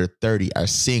men under 30 are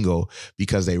single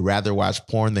because they rather watch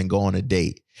porn than go on a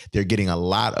date. They're getting a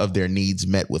lot of their needs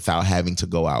met without having to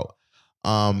go out.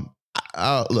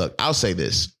 Look, I'll say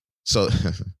this. So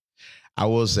I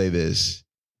will say this.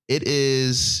 It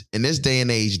is, in this day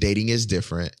and age, dating is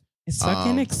different. It's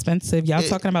fucking expensive. Y'all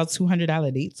talking about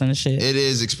 $200 dates and shit. It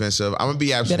is expensive. I'm gonna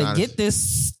be absolutely honest. Get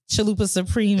this Chalupa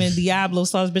Supreme and Diablo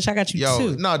sauce, bitch. I got you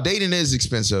too. No, dating is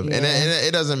expensive, and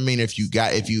it doesn't mean if you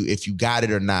got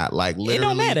it or not. Like literally, it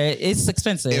don't matter. It's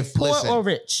expensive. Poor or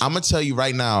rich. I'm gonna tell you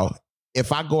right now.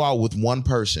 If I go out with one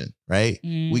person, right,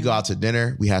 we go out to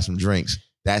dinner, we have some drinks.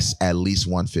 That's at least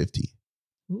 $150.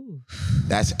 Ooh.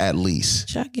 That's at least.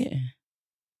 Chuck it.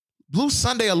 Blue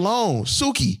Sunday alone,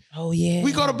 Suki. Oh yeah.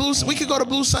 We could go to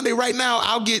Blue Sunday right now.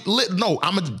 I'll get lit. No,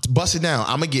 I'm gonna bust it down.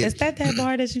 I'm gonna get. Is that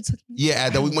bar that you took me? Yeah,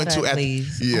 that we went to. Down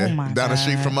the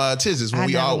street from Tiz's when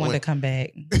we all went. I to come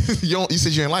back. You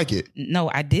said you didn't like it.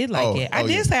 No, I did like it. I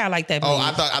did say I liked that. Place. Oh,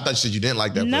 I thought you said you didn't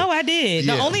like that. No, I did.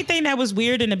 Yeah. The only thing that was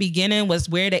weird in the beginning was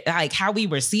where how we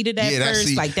were seated at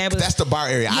first. That's the bar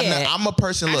area. Yeah. I'm a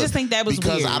person. Look, I just think that was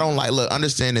because weird. I don't like. Look,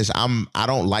 understand this. I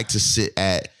don't like to sit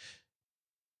at.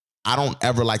 I don't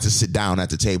ever like to sit down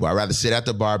at the table. I'd rather sit at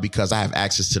the bar because I have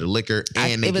access to the liquor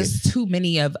and it was too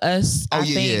many of us. I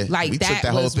think like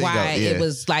that was why it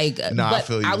was like. No, but I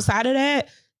feel you. Outside of that,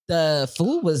 the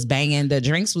food was banging. The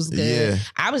drinks was good. Yeah.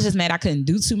 I was just mad I couldn't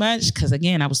do too much because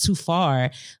again I was too far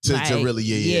to really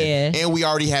yeah. And we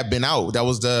already had been out. That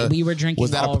was we were drinking.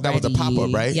 That was the pop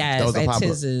up, right? Yes, that was the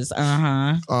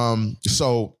pop up.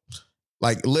 So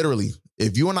like literally.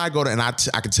 If you and I go to, and I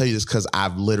can tell you this because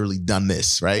I've literally done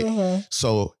this, right? Mm-hmm.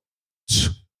 So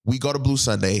we go to Blue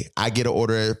Sunday. I get an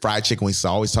order of fried chicken wings. So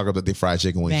I always talk about the fried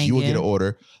chicken wings. You will get an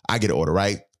order. I get an order,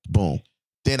 right? Boom.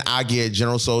 Then I get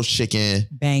General Tso's chicken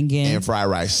and fried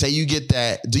rice. Say you get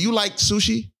that. Do you like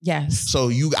sushi? Yes.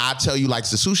 So I tell you like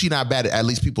the sushi not bad. At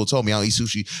least people told me I don't eat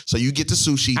sushi. So you get the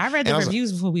sushi. I read the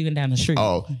reviews before we went down the street.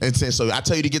 Oh, and so I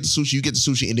tell you to get the sushi. You get the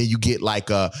sushi, and then you get like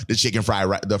the chicken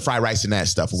the fried rice and that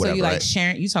stuff or whatever. So you like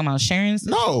sharing? You talking about sharing?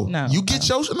 No, you get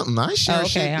your. No, I ain't sharing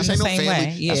shit. This ain't no family.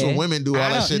 Way. Yeah. That's what women do. All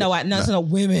that shit. No,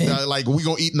 women. Like we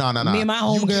gonna eat. No. Me and my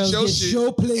homegirls get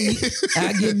your plate.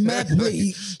 I get my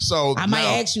plate. So I might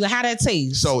ask you how that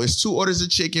tastes. So it's 2 orders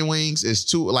of chicken wings. It's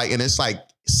 2 and it's like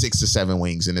 6 to 7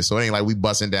 wings in it. So it ain't like we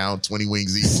busting down 20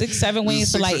 wings each. 6-7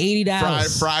 wings for like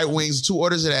 $80. Fried wings. 2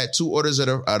 orders of that. 2 orders of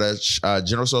the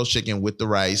General Tso's chicken with the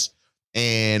rice,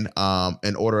 and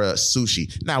an order of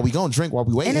sushi. Now we gonna drink while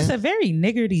we waiting. And it's a very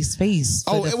niggerty space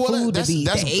for the food to be.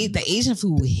 The Asian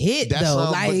food hit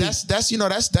though. But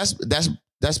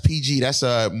that's PG. That's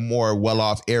a more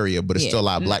well-off area, but it's still a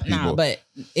lot of black people. But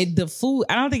the food,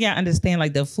 I don't think I understand.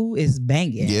 Like the food is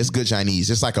banging. Yeah, it's good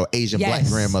Chinese. It's like an Asian black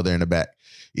grandmother in the back.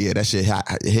 Yeah, that shit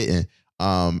hitting.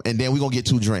 And then we gonna get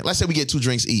 2 drinks. Let's say we get 2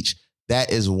 drinks each.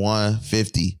 That is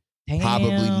 $150,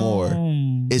 probably more.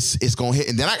 It's gonna hit,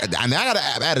 and then I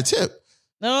gotta add a tip.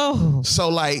 Oh, so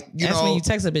like that's when you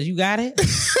text a bitch. You got it.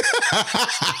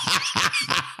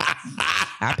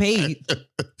 I paid.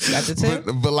 Got the tip.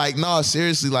 But like, no,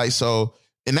 seriously, like, so,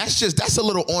 and that's a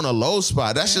little on a low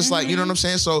spot. That's just like, you know what I'm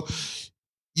saying? So,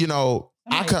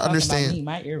 I can understand.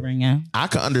 My earring, yeah. I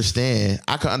can understand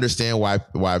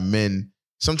why men,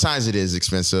 sometimes it is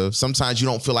expensive. Sometimes you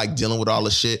don't feel like dealing with all the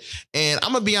shit. And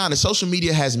I'm gonna be honest, social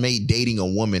media has made dating a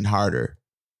woman harder.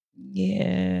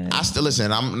 Yeah. I still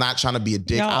listen. I'm not trying to be a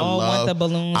dick. Y'all want the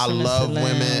balloons. I love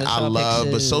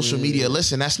women. But social media,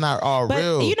 listen, that's not all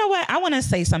real. You know what? I want to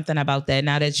say something about that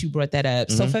now that you brought that up.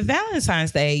 Mm-hmm. So for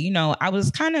Valentine's Day, I was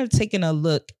kind of taking a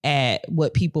look at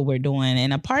what people were doing.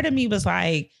 And a part of me was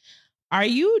like, are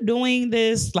you doing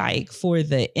this like for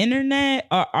the internet,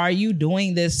 or are you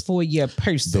doing this for your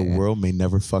person? The world may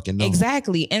never fucking know.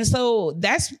 Exactly. And so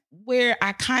that's where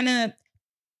I kind of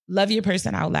love your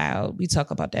person out loud. We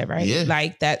talk about that, right? Yeah.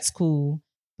 Like that's cool.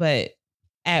 But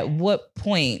at what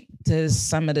point does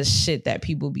some of the shit that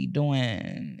people be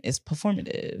doing is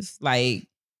performative? Like,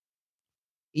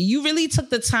 you really took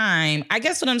the time. I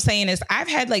guess what I'm saying is I've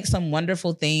had like some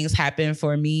wonderful things happen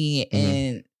for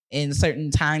me in certain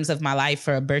times of my life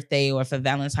for a birthday or for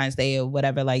Valentine's Day or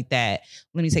whatever like that.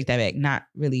 Let me take that back. Not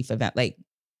really for that, like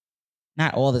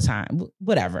not all the time.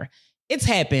 Whatever. It's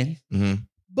happened. Mm-hmm.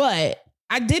 But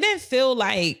I didn't feel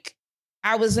like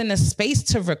I was in a space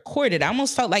to record it. I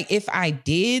almost felt like if I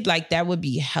did, like that would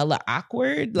be hella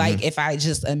awkward. Like if I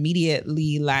just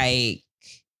immediately like,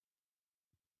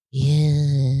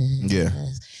 yeah.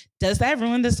 Does that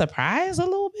ruin the surprise a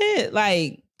little bit?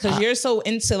 Like, because you're so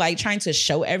into like trying to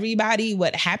show everybody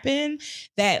what happened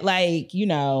that like, you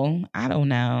know, I don't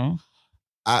know.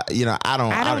 I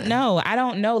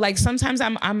don't know. Like sometimes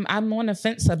I'm on the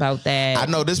fence about that. I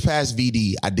know this past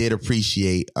VD, I did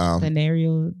appreciate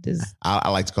scenario. I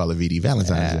like to call it VD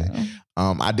Valentine's Day.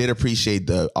 I did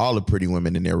appreciate all the pretty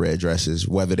women in their red dresses,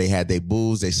 whether they had their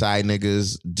boos, they side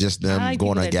niggas, just them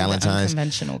going on Galentine's.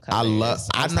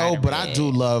 I know, but I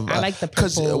do love. I like the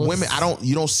because women.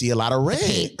 You don't see a lot of red.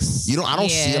 I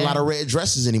don't see a lot of red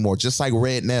dresses anymore. Just like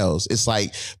red nails. It's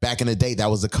like back in the day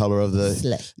that was the color of the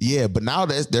slut. But now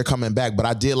they're coming back. But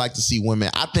I did like to see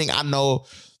women. I think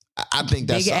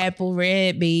that's Big Apple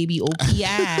Red, baby, OPI.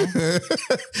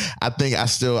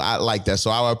 I like that.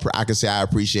 So I can say I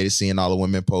appreciated seeing all the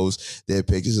women post their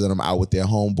pictures of them out with their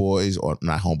homeboys, or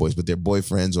not homeboys, but their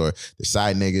boyfriends or their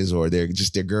side niggas or their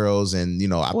girls. And, you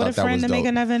know, I thought that was dope. What a friend to make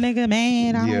another nigga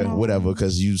man. Whatever,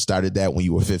 because you started that when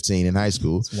you were 15 in high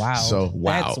school. Wow. So,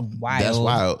 wow. That's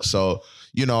wild. So,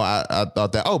 you know, I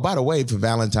thought that, oh, by the way, for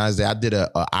Valentine's Day, I did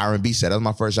a R&B set. That was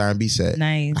my first R&B set.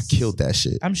 Nice. I killed that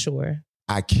shit. I'm sure.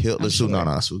 I killed the Suki. No,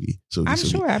 Suki. I'm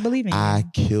sure. I believe in you. I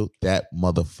killed that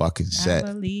motherfucking set.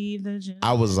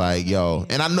 I was like, yo,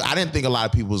 and I didn't think a lot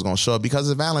of people was gonna show up because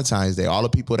of Valentine's Day. All the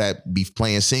people that be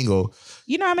playing single.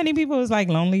 You know how many people was like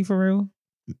lonely for real?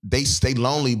 They stay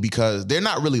lonely because they're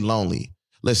not really lonely.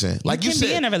 Listen, like you said,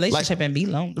 be in a relationship and be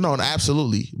lonely. No,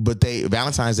 absolutely. But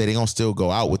Valentine's Day, they gonna still go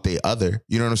out with their other.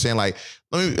 You know what I'm saying? Like,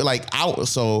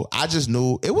 so I just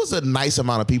knew it was a nice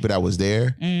amount of people that was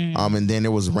there. And then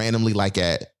there was randomly like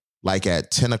at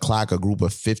 10 o'clock, a group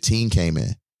of 15 came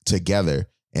in together.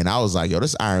 And I was like, yo,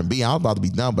 this R&B, I'm about to be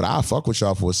done, but I'll fuck with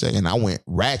y'all for a second. I went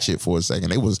ratchet for a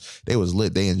second. They was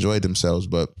lit. They enjoyed themselves,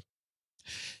 but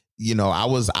you know, I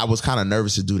was kind of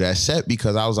nervous to do that set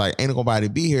because I was like, ain't nobody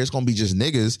be here. It's gonna be just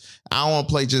niggas. I don't want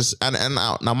to play just and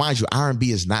now mind you,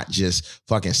 R&B is not just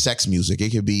fucking sex music.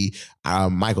 It could be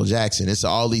Michael Jackson. It's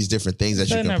all these different things that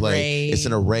you can play. It's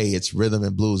an array. It's rhythm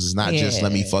and blues. It's not just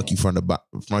let me fuck you from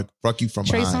fuck you from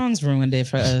Trey behind. Songz ruined it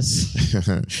for us.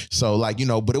 So like, you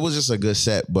know, but it was just a good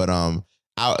set. But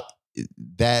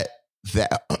that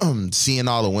seeing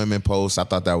all the women post, I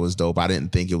thought that was dope. I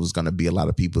didn't think it was gonna be a lot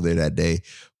of people there that day,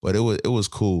 but it was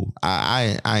cool.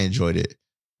 I enjoyed it.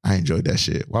 I enjoyed that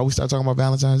shit. Why we start talking about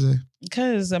Valentine's Day?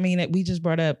 Because I mean, we just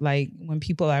brought up like when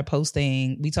people are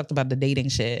posting, we talked about the dating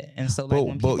shit, and so like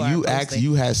when people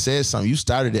you had said something. You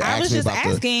started it. I was just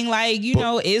asking, like, you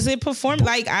know, is it performed?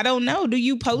 Like, I don't know. Do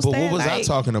you post that? What was I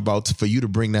talking about for you to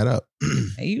bring that up?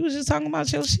 You was just talking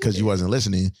about your shit because you wasn't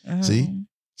listening. See.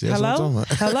 Hello?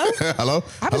 Hello?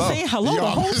 I've been saying hello the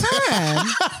whole time.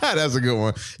 That's a good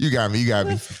one. You got me.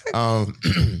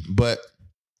 But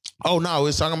oh no,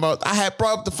 it's talking about. I had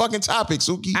brought up the fucking topic,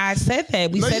 Suki. I said that.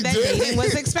 We said that dating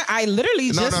was expensive. I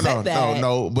literally said that.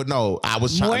 No. I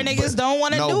was more niggas don't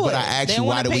want to do it. No, but I asked you,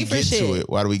 why do we get to it?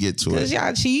 Why do we get to it? Because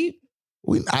y'all cheap.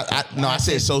 I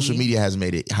said social media has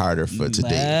made it harder to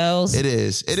date. It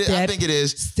is. I think it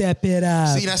is. Step it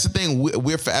up. See, that's the thing.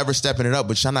 We're forever stepping it up,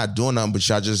 but y'all not doing nothing. But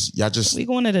y'all just. We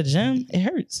going to the gym. It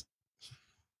hurts.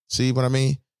 See what I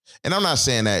mean? And I'm not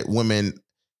saying that women.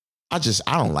 I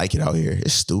don't like it out here.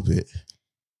 It's stupid.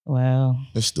 Well,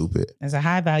 it's stupid. As a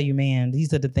high value man,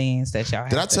 these are the things that y'all.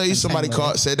 Did I tell you somebody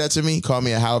said that to me? Called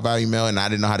me a high value male, and I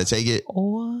didn't know how to take it.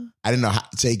 Or I didn't know how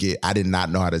to take it. I did not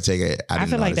know how to take it. I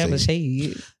feel like that was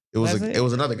shade. It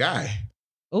was another guy.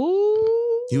 Ooh.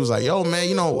 He was like, yo, man,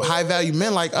 you know, high value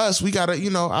men like us, we gotta, you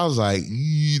know, I was like,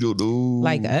 you don't know.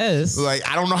 Like us. Like,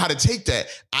 I don't know how to take that.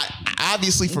 I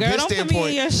obviously from his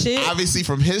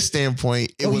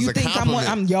standpoint, it was a compliment.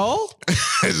 I'm yo?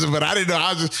 But I didn't know.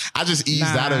 I just eased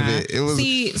out of it. It was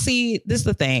See, this is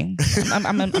the thing. I'm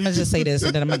gonna just say this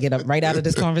and then I'm gonna get up right out of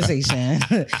this conversation.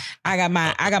 I got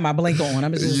my blank on.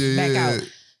 I'm gonna just back out.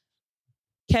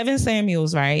 Kevin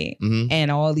Samuels, right? Mm-hmm. And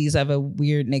all these other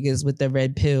weird niggas with the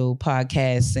Red Pill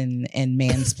podcasts and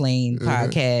mansplain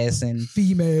podcasts and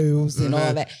females and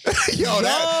all that.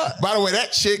 By the way,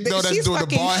 that chick though that's doing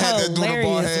the bald head,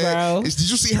 bro. Did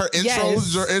you see her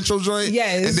intro joint?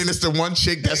 Yes. And then it's the one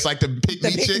chick that's like the pick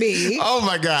me chick. Oh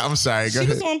my God, I'm sorry. She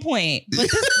was on point. But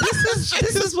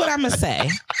this is what I'm gonna say.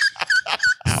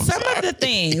 Some some of the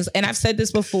things, and I've said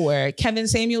this before, Kevin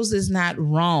Samuels is not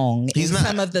wrong in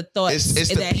some of the thoughts it's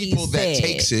that the people he that said.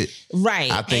 takes it.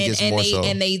 Right. I think it's more so.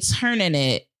 And they turning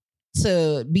it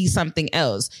to be something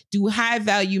else. Do high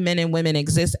value men and women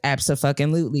exist?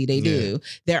 Absolutely, they do.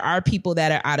 There are people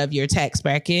that are out of your tax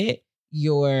bracket,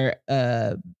 your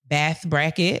bath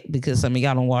bracket, because some of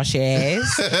y'all don't wash your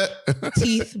ass,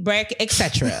 teeth bracket,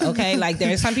 etc. Okay, like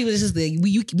there are some people that's just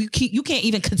you can't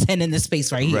even contend in this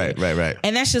space right here. Right.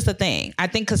 And that's just the thing. I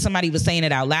think because somebody was saying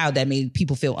it out loud that made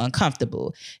people feel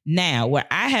uncomfortable. Now, where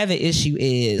I have an issue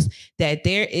is that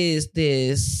there is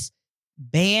this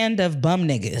band of bum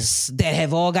niggas that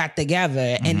have all got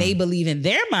together and they believe in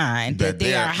their mind that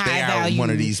they are high value, one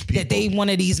of these people. that they one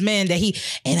of these men that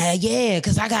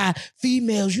because I got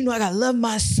females, I gotta love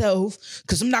myself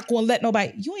because I'm not gonna let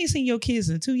nobody. You ain't seen your kids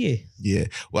in 2 years. Yeah.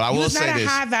 Well, I will say not a this.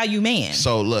 high value man.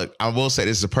 So look, I will say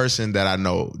this is a person that I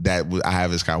know that I have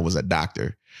his kind was a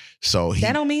doctor. So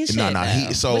that don't mean shit. No.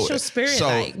 What's your spirit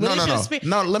like?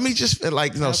 No. Let me just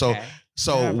Okay.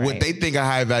 So what they think a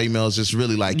high value male is just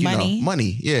really like,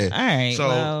 money. Yeah. All right.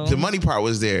 So the money part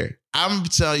was there. I'm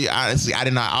telling you, honestly, I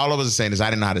did not, all of us are saying is I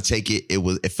didn't know how to take it.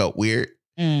 It felt weird.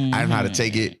 I didn't know how to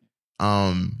take it.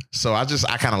 So I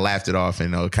kind of laughed it off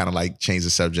and kind of like changed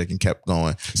the subject and kept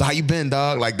going. So how you been,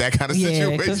 dog? Like that kind of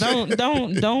situation. Because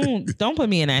don't put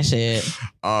me in that shit.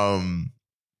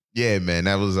 Yeah, man.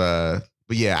 That was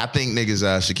but yeah, I think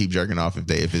niggas should keep jerking off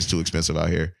if it's too expensive out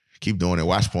here. Keep doing it.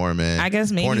 Watch porn, man. I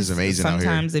guess maybe porn is amazing out here.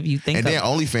 Sometimes if you think, and then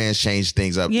OnlyFans changed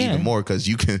things up even more because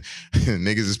you can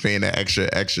niggas is paying that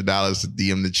extra dollars to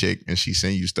DM the chick and she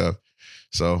send you stuff.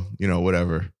 So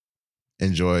whatever.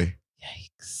 Enjoy.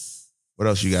 Yikes. What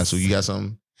else you got? So you got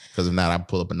something? Because if not, I'll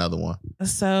pull up another one.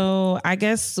 So I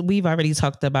guess we've already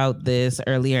talked about this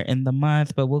earlier in the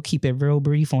month, but we'll keep it real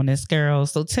brief on this girl.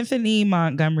 So Tiffany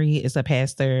Montgomery is a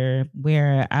pastor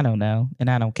where I don't know, and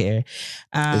I don't care.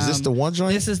 Is this the one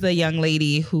joint? This is the young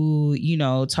lady who,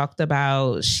 talked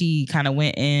about, she kind of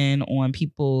went in on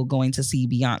people going to see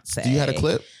Beyonce. Do you had a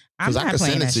clip? I'm not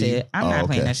playing that shit. I'm not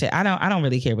playing that shit. I don't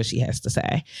really care what she has to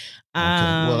say.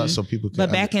 Well, so people can,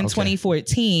 but back in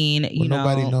 2014,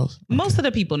 nobody knows. Most of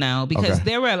the people know because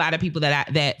there were a lot of people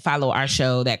that follow our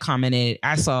show that commented.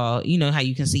 I saw, how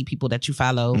you can see people that you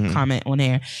follow comment on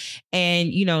there.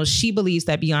 And, she believes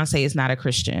that Beyonce is not a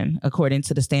Christian according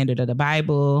to the standard of the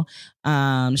Bible.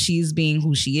 She's being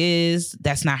who she is.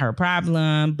 That's not her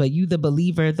problem. But you, the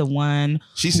believer, the one.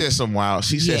 She said some wild.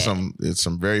 She said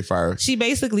some very fire. She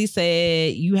basically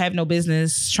said, you have no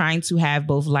business trying to have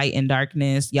both light and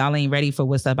darkness. Y'all ain't ready for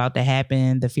what's about to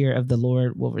happen. The fear of the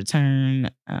Lord will return.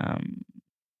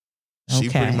 She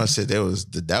pretty much said there was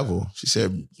the devil.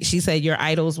 She said your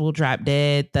idols will drop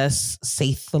dead. Thus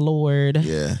saith the Lord.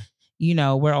 Yeah.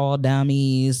 We're all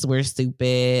dummies. We're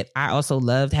stupid. I also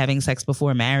loved having sex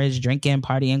before marriage, drinking,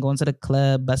 partying, going to the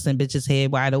club, busting bitches'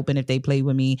 head wide open if they play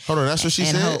with me. Hold on, that's what she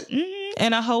said?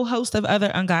 And a whole host of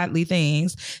other ungodly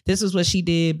things. This is what she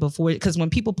did before, because when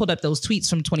people pulled up those tweets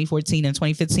from 2014 and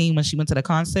 2015 when she went to the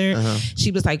concert, she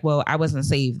was like, well, I wasn't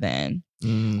saved then.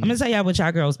 I'm gonna tell y'all what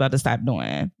y'all girls about to stop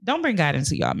doing. Don't bring God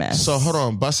into y'all mess. So hold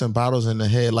on, busting bottles in the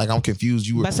head. Like I'm confused.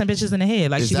 You were busting bitches in the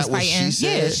head. Like is she was that what fighting. She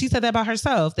said? She said that about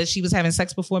herself, that she was having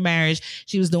sex before marriage.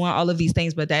 She was doing all of these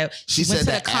things, but that she went to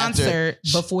the concert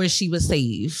before she was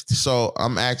saved. So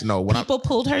I'm acting. No, when people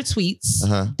pulled her tweets.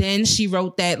 Then she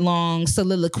wrote that long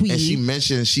soliloquy. And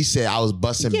she said I was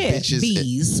busting bitches.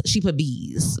 Bees. She put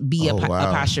bees.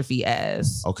 Apostrophe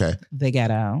S. Okay. The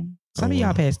ghetto. Some of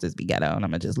y'all pastors be ghetto, and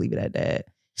I'm gonna just leave it at that.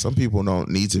 Some people don't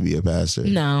need to be a pastor.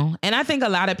 No. And I think a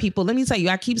lot of people, let me tell you,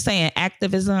 I keep saying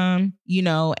activism,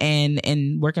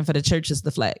 and working for the church is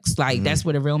the flex. Like that's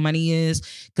where the real money is,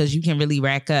 because you can really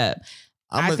rack up.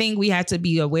 I think we have to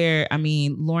be aware. I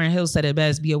mean, Lauryn Hill said it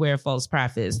best, be aware of false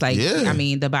prophets. Like, I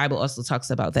mean, the Bible also talks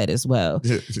about that as well.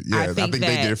 I think they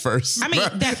did it first. I mean,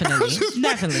 definitely.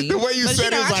 The way you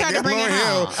said it was like Lauryn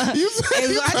Hill.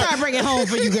 I try to bring it home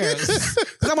for you girls.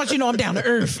 Because I want you to know I'm down to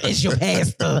earth as your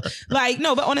pastor. Like,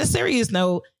 no, but on a serious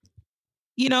note,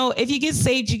 if you get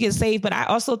saved, you get saved. But I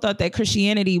also thought that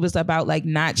Christianity was about like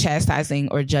not chastising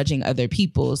or judging other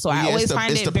people. So I always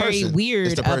find it very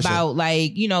weird about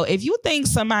like, if you think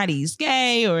somebody's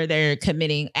gay or they're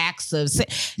committing acts of sin,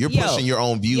 you're pushing your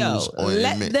own views.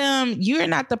 You're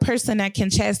not the person that can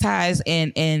chastise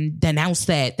and denounce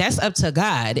that. That's up to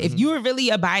God. If you're really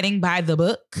abiding by the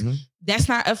book, that's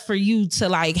not up for you to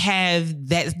like have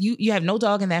that. You have no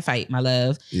dog in that fight, my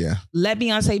love. Yeah. Let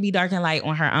Beyonce be dark and light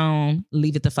on her own.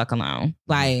 Leave it the fuck alone.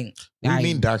 Like, what do you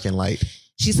mean dark and light?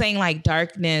 She's saying like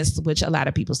darkness, which a lot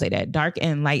of people say that dark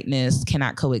and lightness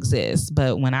cannot coexist.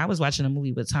 But when I was watching a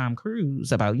movie with Tom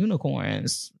Cruise about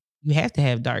unicorns, You have to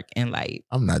have dark and light.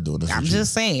 I'm not doing this. I'm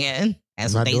just saying.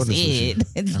 That's what they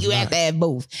said. You have to have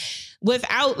both.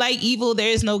 Without like evil, there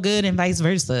is no good, and vice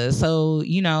versa. So,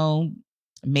 you know,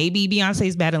 maybe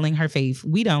Beyonce's battling her faith.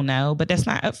 We don't know, but that's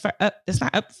not up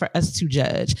for us to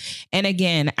judge. And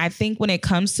again, I think when it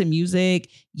comes to music,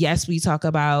 yes, we talk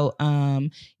about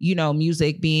you know,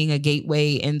 music being a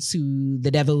gateway into the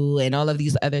devil and all of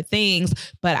these other things,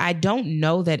 but I don't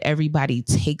know that everybody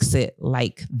takes it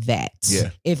like that. Yeah.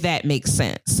 If that makes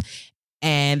sense.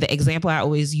 And the example I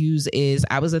always use is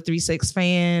I was a 3-6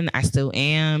 fan. I still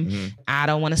am. Mm-hmm. I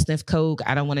don't want to sniff coke.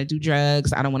 I don't want to do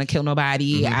drugs. I don't want to kill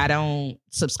nobody. Mm-hmm. I don't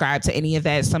subscribe to any of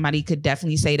that. Somebody could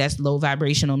definitely say that's low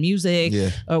vibrational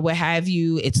music or what have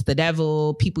you. It's the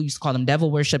devil. People used to call them devil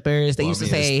worshipers. They used to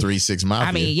say 3-6 Mafia.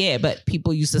 I mean, yeah, but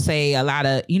people used to say a lot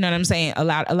of, you know what I'm saying? A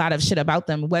lot of shit about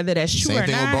them, whether that's true or not.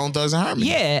 Same thing with Bone Thugs and Harmony.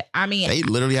 Yeah. I mean, they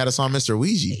literally had a song, Mr.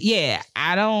 Ouija. Yeah.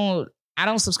 I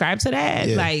don't subscribe to that.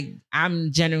 Yeah. Like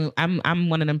I'm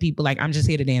one of them people, like I'm just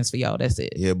here to dance for y'all. That's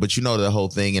it. Yeah, but you know the whole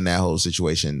thing in that whole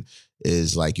situation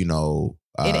is like, you know,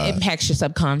 it impacts your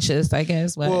subconscious, I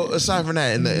guess. Well, aside from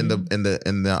that, in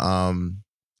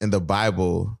the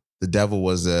Bible, the devil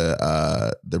was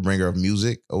the bringer of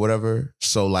music or whatever.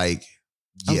 So like,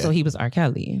 yeah. Oh, so he was R.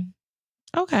 Kelly.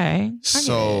 Okay.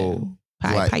 So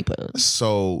like, Piper.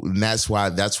 So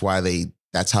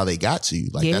that's how they got to you.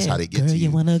 Like, that's how they get to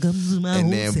you. Wanna come to my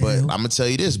and then, hotel? but I'm gonna tell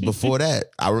you this. Before that,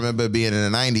 I remember being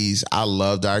in the 90s. I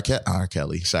loved R.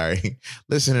 Kelly. Sorry,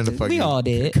 listening to fucking. We all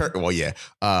did. Well, yeah.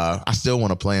 I still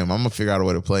want to play him. I'm gonna figure out a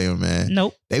way to play him, man.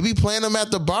 Nope. They be playing them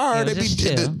at the bar. Yeah, They be just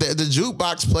chill. the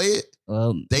jukebox play it.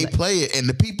 They play it, and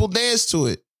the people dance to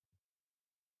it.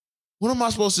 What am I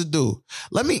supposed to do?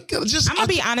 Let me just. I'm gonna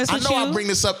be honest with you. I know I bring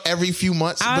this up every few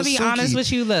months. I'll be honest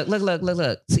with you. Look.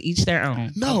 To each their own.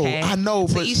 No, okay? I know,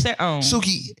 to but each their own.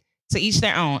 Suki. To each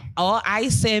their own. All I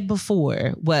said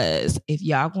before was, if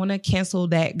y'all gonna cancel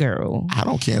that girl, I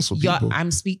don't cancel people.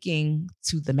 I'm speaking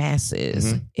to the masses.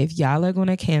 Mm-hmm. If y'all are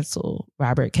gonna cancel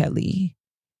Robert Kelly,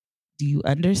 do you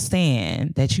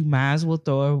understand that you might as well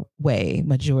throw away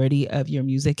majority of your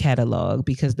music catalog,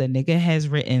 because the nigga has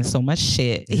written so much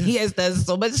shit. Yeah. He has done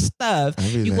so much stuff.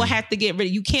 Everything. You will have to get rid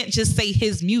of. You can't just say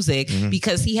his music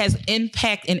because he has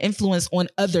impact and influence on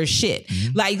other shit.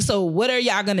 Like, so what are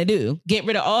y'all gonna do? Get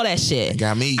rid of all that shit.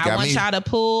 I want y'all to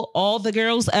pull all the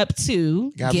girls up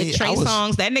to get Trey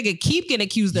Songz. That nigga keep getting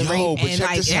accused of rape, and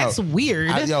like that's weird.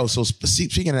 So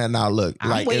speaking of that now, look, I'm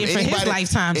like waiting for his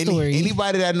lifetime story.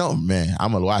 Anybody that know, man,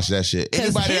 I'm gonna watch that shit.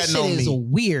 Anybody his that know shit me is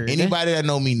weird. Anybody that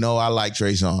know me know I like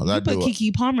Trey Songz. You put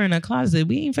Keke Palmer in a closet.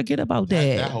 We ain't forget about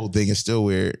that. That whole thing is still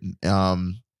weird.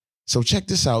 So check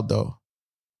this out though.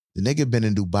 The nigga been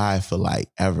in Dubai for like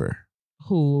ever.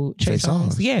 Who? Trey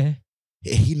Songz? Yeah.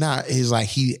 He's like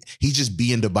he just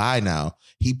be in Dubai now.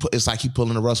 It's like he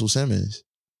pulling a Russell Simmons.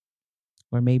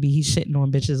 Or maybe he's shitting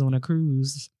on bitches on a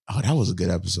cruise. Oh, that was a good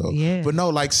episode. Yeah. But no,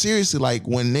 like seriously, like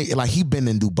when he been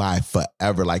in Dubai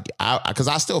forever. Like because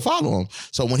I still follow him.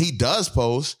 So when he does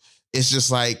post, it's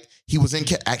just like he was in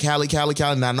Cali,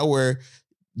 not nowhere,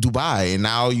 Dubai, and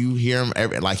now you hear him.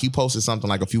 Like he posted something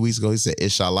like a few weeks ago. He said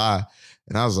Inshallah,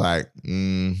 and I was like,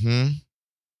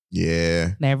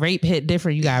 yeah. That rape hit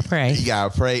different. You gotta pray. You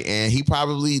gotta pray, and he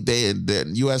probably the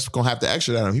U.S. gonna have to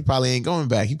extradite him. He probably ain't going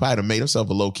back. He probably done made himself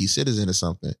a low key citizen or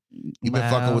something. He been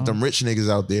fucking with them rich niggas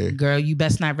out there. Girl, you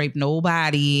best not rape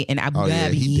nobody in Abu Dhabi. Yeah,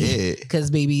 he did. Because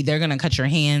baby, they're gonna cut your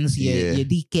hands, your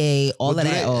DK, all of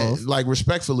that off. Like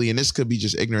respectfully, and this could be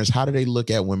just ignorance. How do they look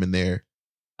at women there?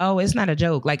 Oh, it's not a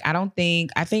joke. Like, I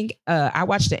think I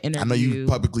watched the interview. I know you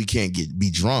publicly can't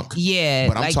be drunk. Yeah.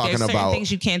 But I'm talking about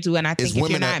things you can't do. And I think if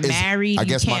you're not married,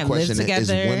 you can't live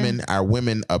together. Are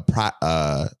women a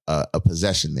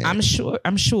possession there? I'm sure.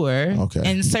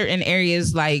 Okay. In certain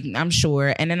areas, like, I'm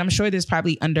sure. And then I'm sure there's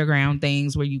probably underground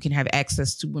things where you can have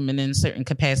access to women in certain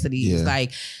capacities. Yeah.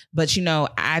 Like, but you know,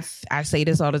 I say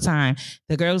this all the time.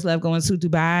 The girls love going to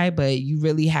Dubai, but you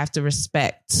really have to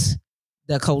respect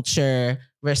the culture,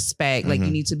 respect, like you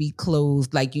need to be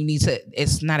clothed, like you need to,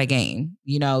 it's not a game,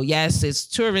 you know. Yes, it's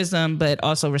tourism, but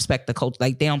also respect the culture.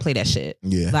 Like they don't play that shit,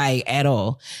 like at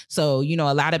all. So, you know,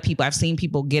 a lot of people, I've seen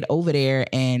people get over there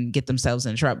and get themselves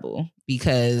in trouble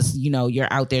because, you know,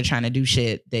 you're out there trying to do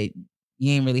shit that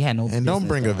you ain't really had no. And don't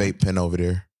bring a vape pen over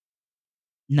there.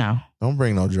 No, don't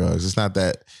bring no drugs. It's not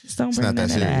that. Just don't bring none of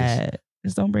that.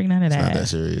 It's not that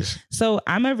serious. So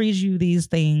I'm going to read you these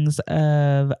things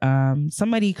of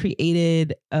somebody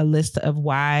created a list of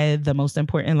why the most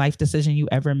important life decision you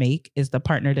ever make is the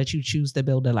partner that you choose to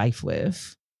build a life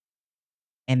with.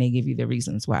 and they give you the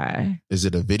reasons why. Is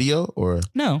it a video or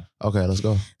no? Okay, let's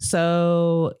go.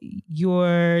 So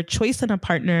your choice in a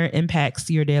partner impacts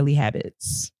your daily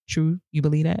habits. True? You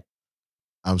believe that?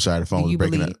 I'm sorry, the phone was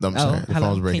breaking up. I'm sorry, the phone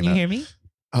was breaking up. Can you hear me?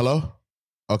 Hello?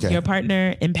 Okay. Your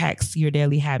partner impacts your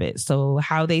daily habits. So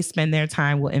how they spend their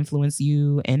time will influence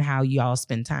you and how y'all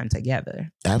spend time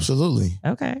together. Absolutely.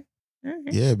 Okay.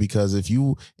 Yeah, because if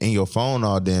you in your phone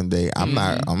all damn day, I'm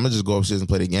gonna just go upstairs and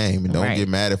play the game. And don't get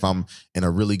mad if I'm in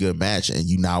a really good match and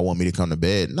you now want me to come to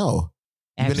bed. No.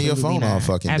 You've been in your phone all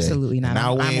fucking day. Absolutely not. And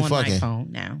now we ain't on fucking. My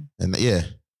phone now. And yeah.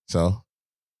 So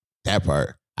that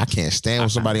part. I can't stand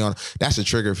with somebody on. That's a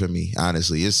trigger for me,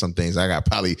 honestly. It's some things I got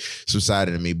probably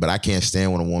subsided in me, but I can't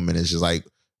stand when a woman is just like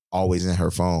always in her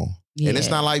phone. Yeah. And it's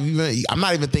not like I'm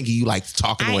not even thinking you like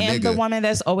talking to a nigga. I am the woman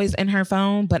that's always in her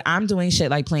phone, but I'm doing shit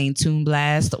like playing Toon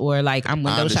Blast or like I'm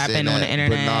window shopping on the internet.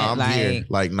 But nah, I'm here.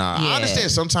 Like, nah. Yeah. I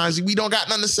understand sometimes we don't got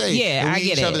nothing to say. Yeah, I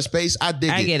get it. Each other's space. I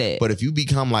get it. But if you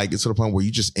become like it's to the point where you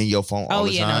just in your phone all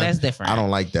the time. Oh yeah, no, that's different. I don't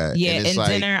like that. Yeah, and like,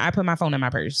 dinner, I put my phone in my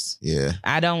purse. Yeah.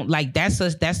 I don't like that's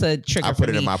a trigger. I put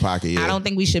it in my pocket. Yeah. I don't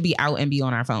think we should be out and be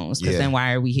on our phones because then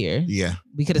why are we here? Yeah.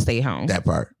 We could have stayed home. That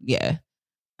part. Yeah.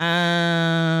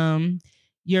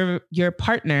 Your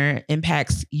partner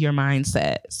impacts your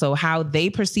mindset. So how they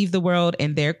perceive the world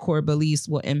and their core beliefs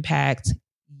will impact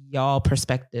y'all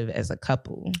perspective as a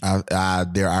couple.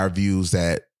 There are views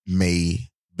that may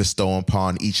bestow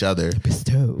upon each other.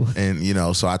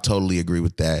 And so I totally agree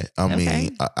with that. I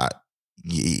mean,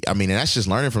 and that's just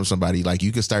learning from somebody. Like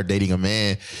you could start dating a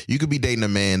man. You could be dating a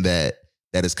man that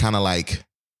is kind of like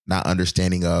not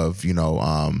understanding of,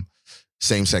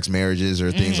 same-sex marriages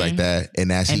or things like that.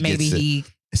 And as he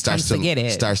starts to get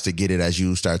it as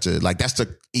you start to like, that's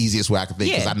the easiest way I can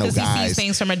think. Because I know guys he sees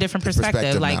things from a different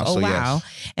perspective. Like, now, wow.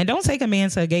 Yes. And don't take a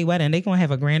man to a gay wedding. They're going to have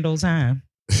a grand old time.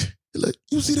 Look,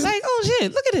 you see that? Like, oh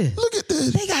shit, look at this. Look at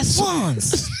this. They got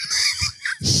swans.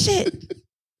 Shit.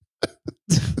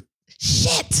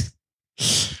 Shit.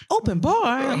 Open bar.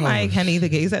 I'm like, honey, the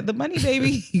gays at the money,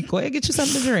 baby. Go ahead and get you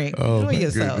something to drink. Enjoy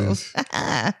yourself.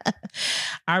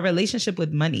 Our relationship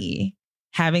with money,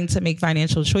 having to make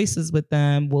financial choices with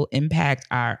them will impact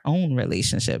our own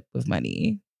relationship with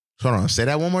money. Hold on, say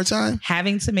that one more time.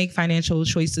 Having to make financial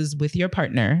choices with your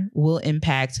partner will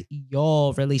impact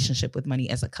your relationship with money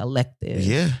as a collective.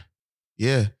 Yeah.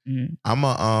 Yeah. Mm-hmm.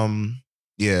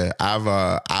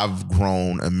 I've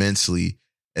grown immensely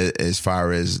as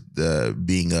far as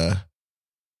being a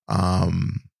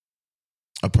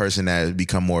person that has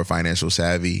become more financial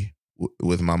savvy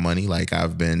with my money. Like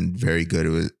I've been very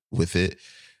good with it.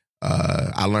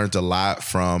 I learned a lot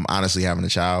from honestly having a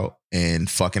child and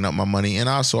fucking up my money. And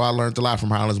also I learned a lot from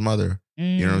Harlan's mother.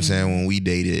 You know what I'm saying? When we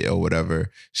dated or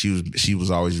whatever, she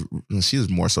was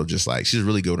more so just like, she was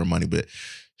really good with her money, but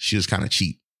she was kind of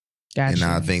cheap. Gotcha. And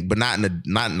I think, but not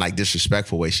in like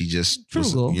disrespectful way. She just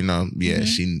frugal. Was,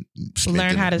 she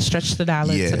learned how to stretch the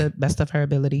dollar to the best of her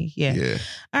ability. Yeah.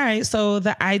 All right. So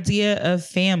the idea of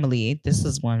family, this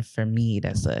is one for me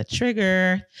that's a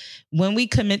trigger. When we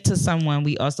commit to someone,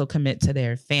 we also commit to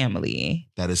their family.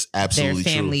 That is absolutely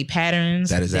their family true.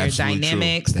 patterns, that is their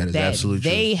dynamics that is absolutely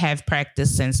they have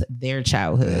practiced since their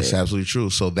childhood. That's absolutely true.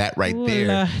 So that right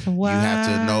there, you have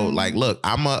to know. Like, look,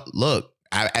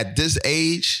 at this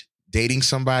age. Dating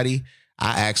somebody,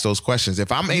 I ask those questions.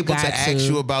 If I'm able to ask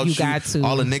you about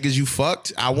all the niggas you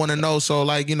fucked, I want to know. So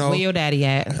like, where your daddy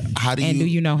at? How do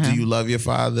you know him? Do you love your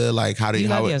father? Like, how do you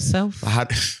love yourself?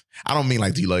 I don't mean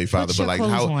like, do you love your father? But like,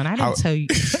 I didn't tell you.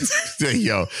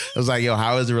 Yo, it was like,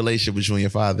 how is the relationship between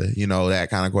your father? That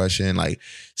kind of question. Like,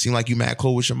 seem like you mad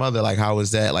cool with your mother. Like, how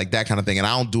is that? Like that kind of thing. And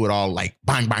I don't do it all like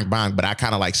bang, bang, bang, but I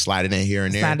kind of like slide it in here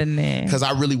and there. Because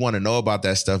I really want to know about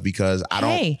that stuff because I don't.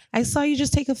 Hey, I saw you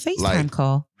just take a FaceTime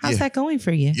call. How's that going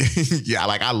for you? Yeah,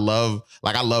 I love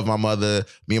my mother,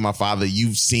 me and my father.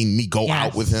 You've seen me go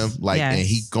out with him. Like, and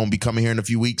he gonna be coming here in a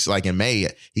few weeks, like in May.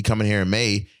 He coming here in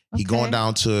May. He going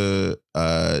down to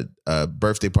a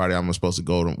birthday party I'm supposed to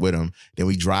go with him. Then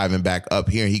we driving back up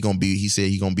here. And he said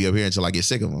he gonna be up here until I get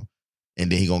sick of him. And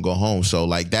then he gonna go home. So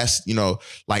like that's,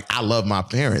 like I love my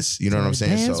parents. You know what I'm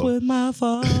saying? Dance with my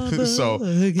father. So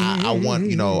I want,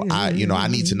 I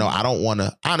need to know. I don't want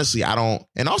to, honestly, I don't.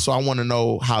 And also I want to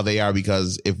know how they are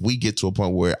because if we get to a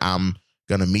point where I'm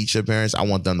gonna meet your parents, I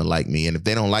want them to like me. And if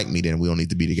they don't like me, then we don't need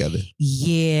to be together.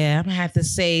 Yeah, I'm gonna have to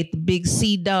say the big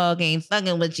C dog ain't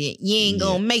fucking with you. You ain't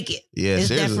gonna make it. Yeah, it's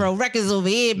seriously. Death Row Records over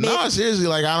here, bitch. No, seriously,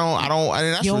 like I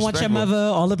mean, that's you don't want your mother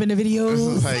all up in the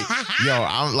videos. like, yo,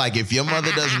 I'm like, if your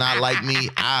mother does not like me,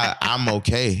 I'm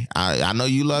okay. I know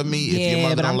you love me. If your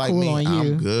mother don't like me,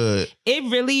 I'm good. It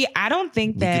really, I don't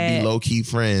think we that could be low key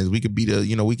friends. We could be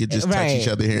we could just touch each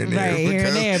other here and there. Right, here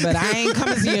and there, but I ain't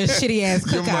coming to your shitty ass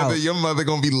cookout. Your mother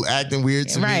gonna be acting weird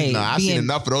to me. No, I've seen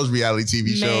enough of those reality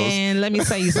TV shows. Man, let me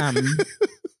tell you something.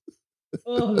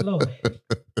 Oh Lord,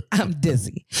 I'm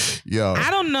dizzy. Yo,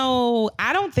 I don't know.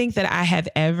 I don't think that I have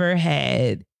ever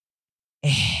had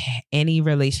any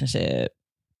relationship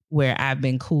where I've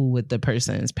been cool with the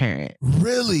person's parent.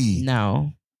 Really?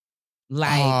 No. Like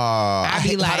I'd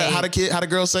be like, how the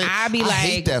girl say? I'd be I like,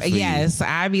 hate that for yes, you.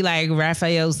 I'd be like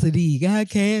Raphael Sadiq. I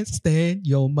can't stand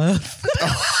your mother.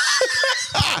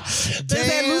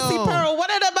 That Lucy Pearl. What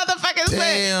did the motherfuckers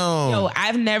say? Yo,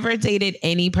 I've never dated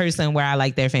any person where I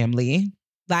like their family.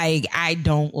 Like I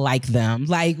don't like them.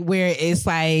 Like where it's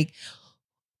like,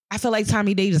 I feel like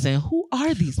Tommy Davidson. Who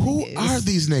are these niggas? Who are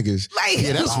these niggas? Like,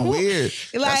 yeah, that's weird.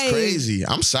 That's crazy.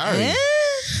 I'm sorry.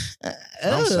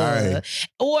 I'm sorry.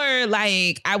 Or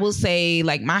like I will say,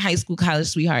 like my high school, college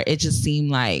sweetheart, it just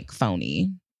seemed like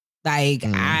phony. Like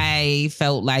I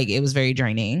felt like it was very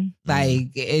draining. Like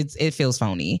it feels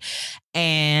phony.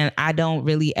 And I don't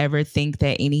really ever think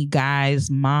that any guy's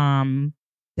mom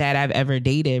that I've ever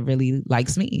dated really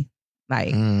likes me.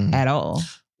 Like at all.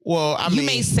 Well, I mean, you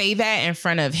may say that in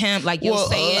front of him, like you'll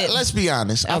say it. Let's be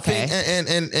honest. Okay. I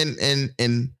think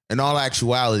in all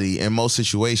actuality, in most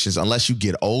situations, unless you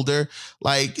get older,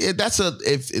 like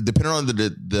depending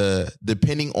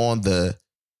on the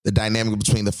dynamic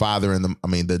between the father and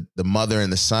the mother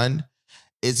and the son,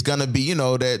 it's gonna be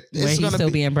that where he's still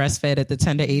being breastfed at the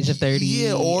tender age of 30.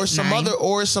 Yeah, or some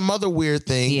other weird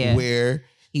thing where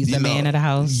he's the man of the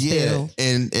house. Yeah, still.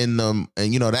 and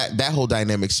that whole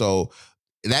dynamic. So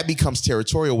that becomes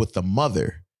territorial with the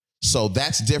mother. So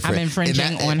that's different. I'm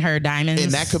infringing on her diamonds.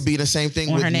 And that could be the same thing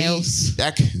on with her me. Nails.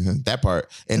 That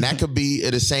part. And that could be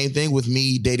the same thing with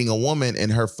me dating a woman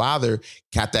and her father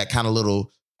got that kind of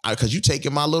little, because you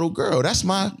taking my little girl. That's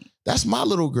my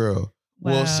little girl.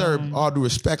 Wow. Well, sir, all due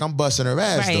respect, I'm busting her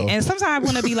ass, right. though. And sometimes I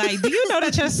want to be like, do you know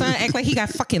that your son act like he got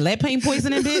fucking lead paint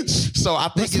poisoning, bitch? So I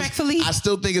think I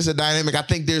still think it's a dynamic. I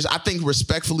think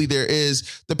respectfully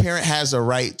the parent has a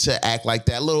right to act like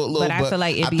that. But I feel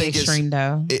like it'd be extreme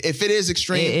though. If it is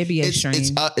extreme, it'd be extreme.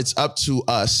 It's up to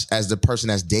us as the person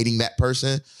that's dating that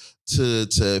person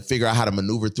to figure out how to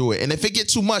maneuver through it. And if it get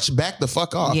too much, back the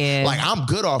fuck off. Yeah. Like I'm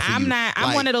good off of you.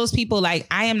 I'm one of those people, like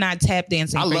I am not tap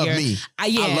dancing I for love your... me. I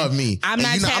love me. I'm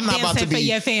not tap dancing for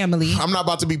your family. I'm not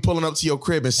about to be pulling up to your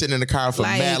crib and sitting in the car for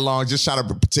mad long, just trying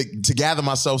to gather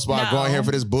myself spot going here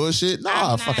for this bullshit.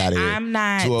 Nah, fuck out of here. I'm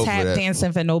not tap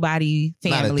dancing for nobody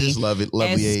family. Not at this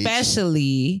lovely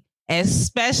age.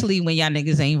 Especially when y'all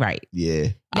niggas ain't right. Yeah.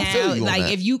 Now, I feel you like on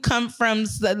if you come from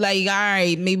like, all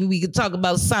right, maybe we could talk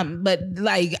about something, but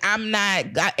like I'm not.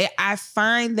 I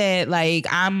find that like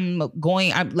I'm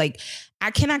like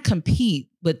I cannot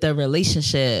compete with the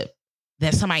relationship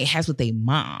that somebody has with their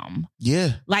mom.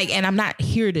 Yeah. Like, and I'm not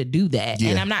here to do that. Yeah.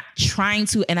 And I'm not trying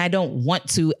to, and I don't want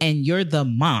to, and you're the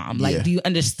mom. Like, do you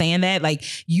understand that? Like,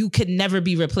 you could never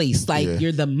be replaced. Like,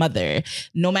 you're the mother.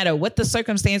 No matter what the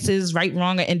circumstances, right,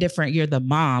 wrong, or indifferent, you're the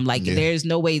mom. Like, there's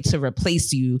no way to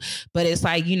replace you. But it's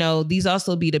like, these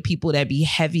also be the people that be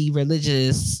heavy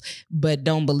religious, but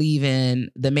don't believe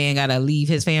in the man gotta leave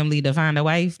his family to find a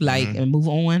wife, like, and move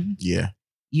on. Yeah.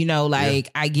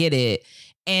 I get it.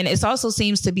 And it also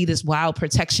seems to be this wild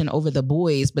protection over the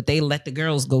boys, but they let the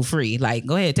girls go free. Like,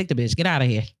 go ahead, take the bitch, get out of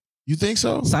here. You think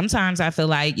so? Sometimes I feel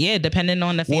like, depending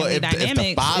on the family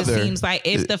dynamics, it seems like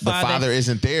if the father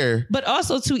isn't there. But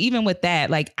also too, even with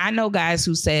that, like I know guys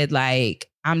who said like,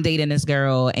 I'm dating this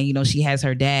girl and she has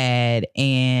her dad.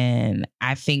 And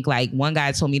I think like one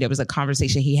guy told me there was a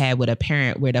conversation he had with a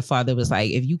parent where the father was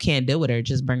like, if you can't deal with her,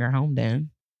 just bring her home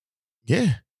then.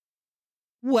 Yeah.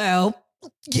 Well,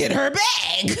 get her back.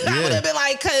 I would have been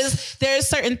like, because there's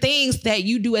certain things that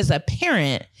you do as a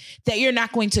parent that you're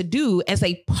not going to do as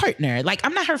a partner. Like,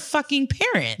 I'm not her fucking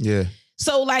parent. Yeah.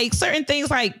 So, like, certain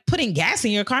things like putting gas in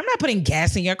your car. I'm not putting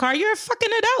gas in your car. You're a fucking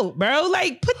adult, bro.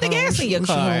 Like, put the gas in your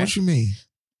car. What you mean?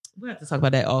 We'll have to talk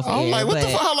about that off air. I'm like, what the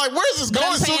fuck? I'm like, where's this going?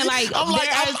 I'm saying, like,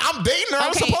 I'm I'm dating her.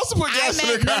 I'm supposed to put gas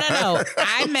in the car. No.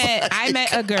 I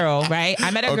met a girl, right?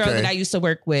 I met a girl that I used to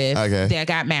work with that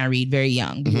got married very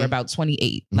young. We were about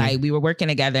 28. Like we were working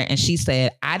together and she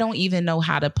said, I don't even know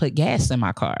how to put gas in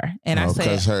my car. And I said,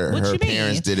 because her what you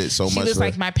parents mean? did it so much. She was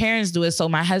like, my parents do it. So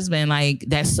my husband, like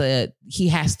he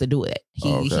has to do it.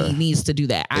 He needs to do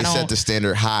that. They set the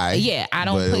standard high. Yeah. I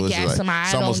don't put gas in my,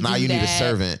 it's almost now you need a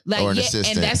servant or an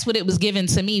assistant. And that's what it was given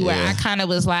to me where I kind of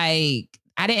was like,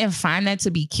 I didn't find that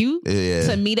to be cute. Yeah.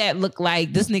 To me, that looked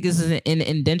like this nigga's in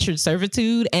indentured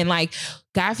servitude. And like,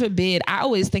 God forbid, I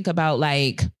always think about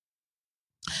like,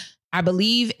 I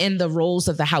believe in the roles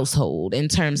of the household in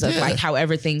terms of like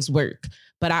however things work.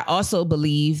 But I also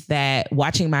believe that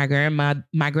watching my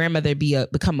grandmother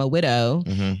become a widow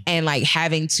and like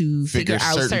having to figure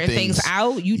out certain things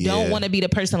out, you don't want to be the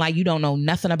person like you don't know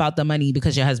nothing about the money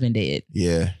because your husband did.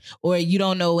 Yeah. Or you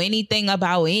don't know anything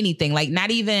about anything. Like not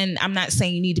even, I'm not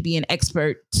saying you need to be an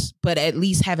expert, but at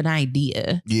least have an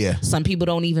idea. Yeah. Some people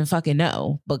don't even fucking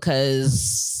know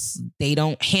because they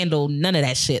don't handle none of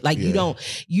that shit. Like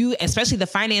you, especially the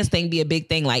finance thing be a big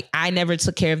thing. Like I never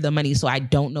took care of the money, so I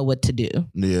don't know what to do.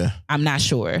 Yeah. I'm not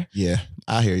sure. Yeah.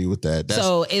 I hear you with that.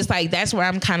 So it's like, that's where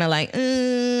I'm kind of like,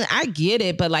 I get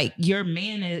it. But like your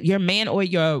man or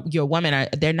your woman,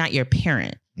 they're not your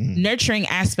parent. Nurturing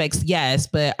aspects, yes.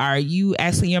 But are you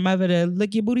asking your mother to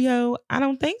lick your booty hole? I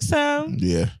don't think so.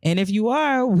 Yeah. And if you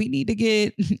are, we need to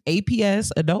get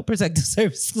APS, Adult Protective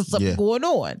Services, something going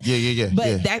on. Yeah.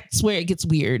 But that's where it gets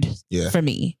weird for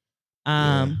me.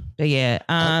 But yeah.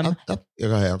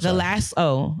 Go ahead. The last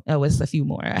it's a few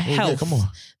more. Health. Yeah, come on.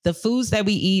 The foods that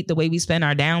we eat, the way we spend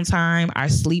our downtime, our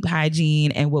sleep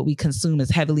hygiene, and what we consume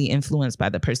is heavily influenced by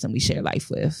the person we share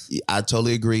life with. I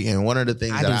totally agree. And one of the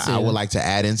things I would like to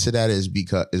add into that is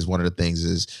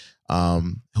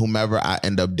whomever I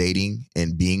end up dating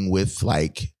and being with,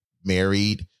 like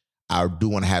married, I do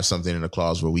want to have something in the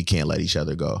clause where we can't let each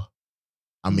other go.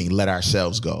 I mean, let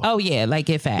ourselves go. Oh yeah, like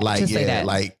get fat. Like just say that.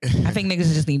 Like I think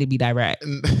niggas just need to be direct.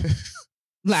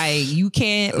 Like you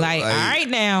can't all right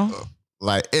now.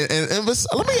 Like and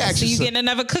let me ask you. So you getting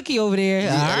another cookie over there?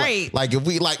 Yeah, all right. Like if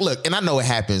we look, and I know it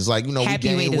happens. Like we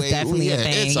gain weight. Definitely a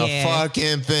thing. It's a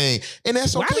fucking thing, and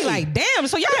that's okay. I be like, damn.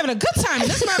 So y'all having a good time in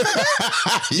this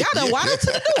motherfucker? Y'all done waddled to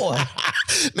the door.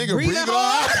 Nigga, breathe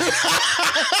hard.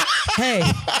 Hey,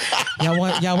 y'all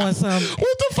want some?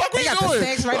 What the fuck we doing? The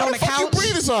snacks right on the couch. You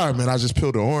breathing hard, man. I just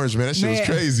peeled an orange, man. That shit was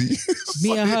crazy.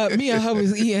 Me and her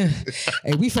was eating,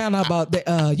 and we found out about the.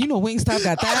 Wingstop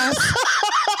got thighs.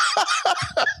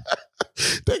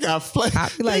 They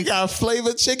got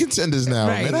flavored chicken tenders now,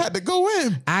 right. Man. I had to go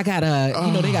in. I got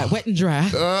they got wet and dry.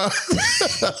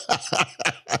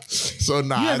 So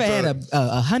nah. You ever had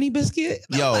a honey biscuit?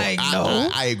 Yo, no.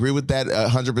 I agree with that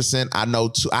 100%. I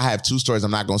know. I have two stories.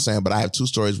 I'm not gonna say them, but I have two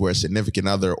stories where a significant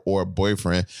other or a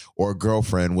boyfriend or a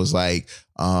girlfriend was like,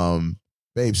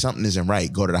 babe, something isn't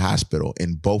right. Go to the hospital,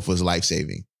 and both was life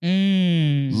saving.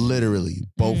 Literally,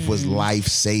 both was life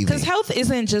saving. Because health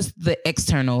isn't just the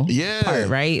external part,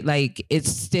 right? Like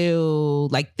it's still,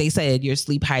 like they said, your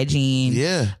sleep hygiene.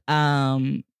 Yeah.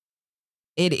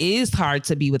 It is hard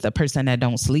to be with a person that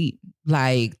don't sleep.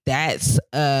 Like that's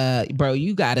bro,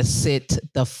 you gotta sit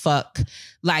the fuck.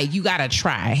 Like you gotta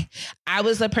try. I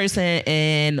was a person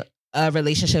in a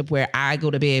relationship where I go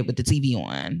to bed with the TV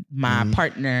on. My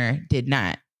partner did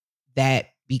not. That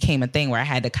became a thing where I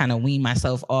had to kind of wean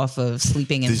myself off of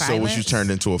sleeping in silence. So what, you turned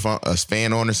into a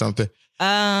fan on or something?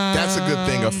 That's a good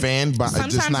thing. A fan, but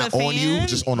just not on you,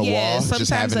 just on the wall, just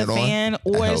having it on. Fan,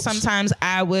 or sometimes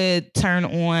I would turn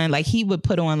on, like he would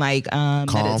put on like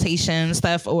meditation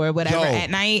stuff or whatever at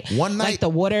night. One night, like the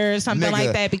water or something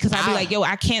like that, because I'd be like, yo,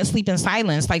 I can't sleep in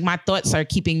silence. Like my thoughts are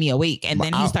keeping me awake. And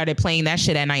then he started playing that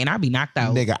shit at night and I'd be knocked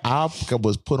out. Nigga, I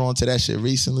was put on to that shit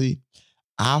recently.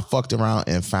 I fucked around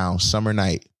and found Summer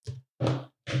Night.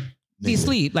 Be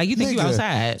asleep. Like you think you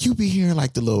outside. You be hearing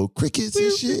like the little crickets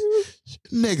and shit.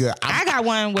 Nigga. I got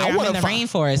one where I'm in the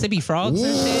rainforest. It be frogs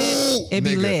and shit. It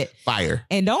be lit. Fire.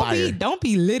 And don't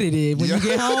be lit at it when you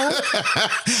get home.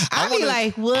 I be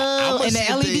like, whoa. And the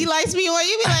LED lights be on.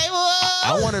 You be like,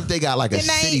 whoa. I wonder if they got like a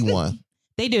city one.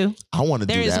 They do. I want to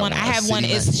do that. There is one. I have one.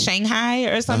 It's Shanghai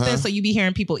or something. So you be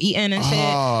hearing people eating and shit.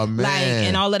 Oh, man. Like,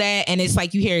 and all of that. And it's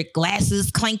like you hear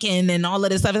glasses clinking and all of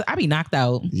this stuff. I be knocked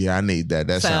out. Yeah, I need that.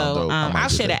 That sounds dope. I'll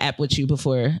share the app with you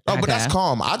before. Oh, but that's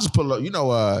calm. I just pull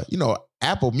up,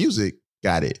 Apple Music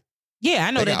got it. Yeah,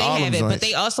 I know that they have it, but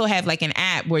they also have like an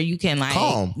app where you can like.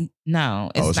 Calm.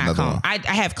 No, it's not Calm. I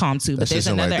have Calm too, but there's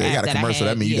another app that I have. They got a commercial.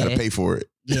 That means you got to pay for it.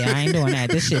 Yeah, I ain't doing that.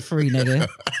 This shit free, nigga.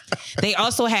 They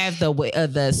also have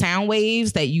the sound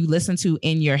waves that you listen to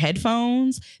in your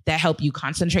headphones that help you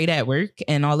concentrate at work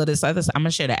and all of this other stuff. I'm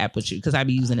gonna share the app with you because I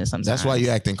be using it sometimes. That's why you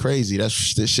acting crazy. This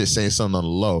shit saying something on the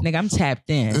low. Nigga, I'm tapped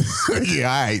in.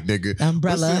 Yeah, all right, nigga.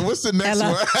 Umbrella. What's the next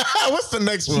one? What's the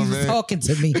next one, man? She's talking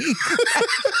to me.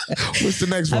 What's the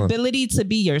next one? Ability to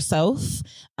be yourself,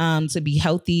 to be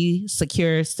healthy,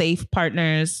 secure, safe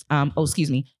partners.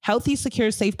 Healthy,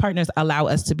 secure, safe partners allow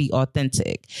us to be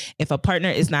authentic. If a partner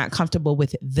is not comfortable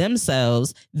with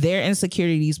themselves, their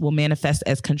insecurities will manifest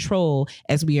as control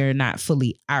as we are not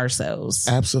fully ourselves.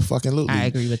 Absolutely. I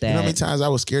agree with that. You know how many times I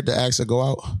was scared to ask to go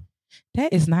out?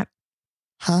 That is not.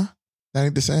 Huh? That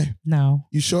ain't the same? No.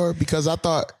 You sure? Because I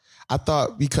thought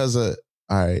because of,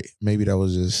 all right, maybe that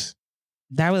was just.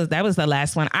 That was the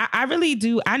last one. I really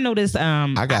do. I noticed.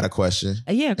 I got a question.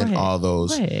 Yeah, go ahead. All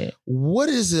those. Go ahead. What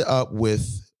is it up with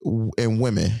in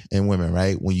women,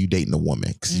 right? When you dating a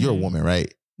woman, because you're a woman,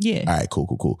 right? Yeah. All right.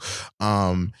 Cool.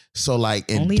 So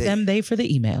like only them they for the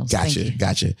emails.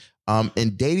 Gotcha.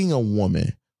 In dating a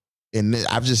woman, and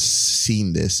I've just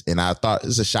seen this, and I thought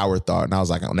it's a shower thought, and I was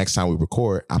like, oh, next time we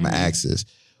record, I'm gonna ask this.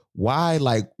 Why,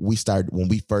 like, when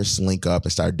we first link up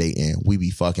and start dating, we be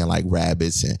fucking like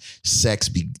rabbits and sex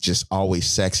be just always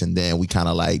sex, and then we kind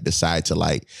of like decide to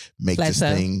like make this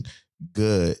thing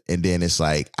good, and then it's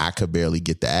like I could barely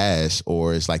get the ass,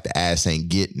 or it's like the ass you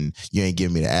ain't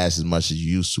giving me the ass as much as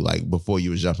you used to, like before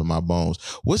you was jumping my bones.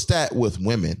 What's that with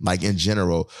women, like in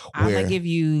general? I'm gonna give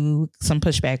you some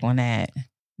pushback on that.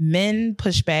 Men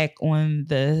push back on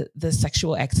the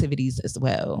sexual activities as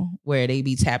well, where they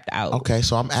be tapped out. Okay,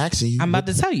 so I'm asking you. I'm about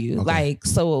to tell you. Okay.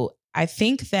 So I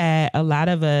think that a lot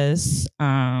of us,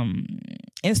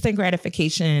 instant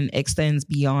gratification extends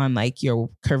beyond like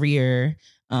your career,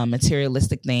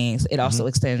 materialistic things. It also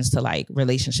extends to like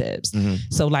relationships.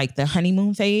 So like the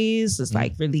honeymoon phase is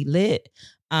like really lit.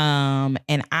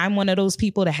 And I'm one of those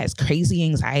people that has crazy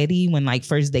anxiety when like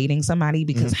first dating somebody,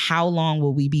 because how long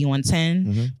will we be on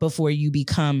 10 before you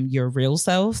become your real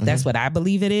self? That's what I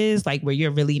believe it is. Like where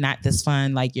you're really not this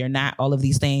fun, like you're not all of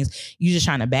these things. You just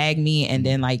trying to bag me, and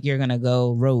then like you're gonna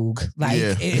go rogue. Like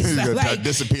it's like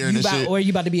disappearing and shit. Or you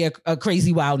about to be a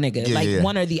crazy wild nigga.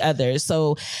 One or the other.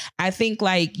 So I think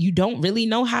like you don't really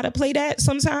know how to play that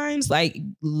sometimes. Like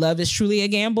love is truly a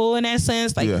gamble in that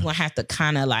sense. Like you're gonna have to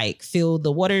kind of like feel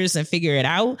the waters and figure it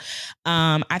out.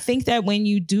 I think that when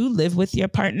you do live with your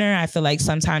partner, I feel like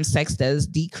sometimes sex does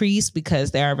decrease because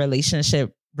there are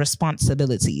relationship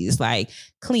responsibilities like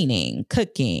cleaning,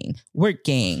 cooking,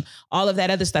 working, all of that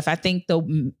other stuff. I think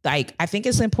I think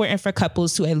it's important for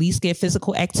couples to at least get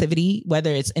physical activity, whether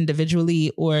it's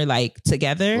individually or like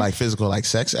together. Like physical, like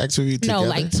sex activity together? No,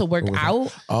 like to work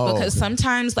out. Because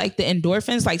sometimes like the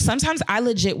endorphins, like sometimes I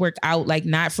legit work out, like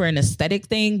not for an aesthetic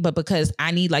thing, but because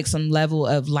I need like some level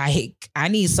of like, I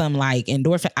need some like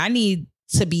endorphin. I need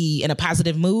to be in a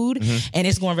positive mood, and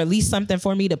it's going to release something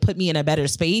for me to put me in a better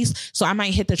space. So I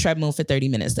might hit the treadmill for 30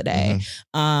 minutes a day.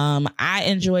 I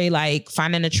enjoy like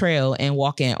finding a trail and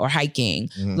walking or hiking,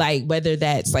 like whether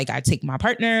that's like I take my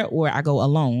partner or I go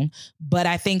alone. But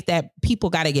I think that people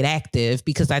got to get active,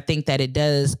 because I think that it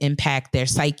does impact their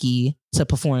psyche to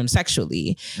perform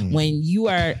sexually. When you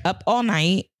are up all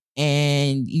night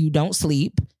and you don't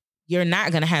sleep, you're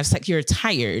not going to have sex. You're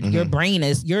tired. Your brain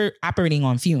you're operating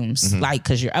on fumes, like,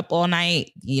 cause you're up all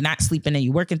night, you're not sleeping, and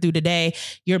you're working through the day.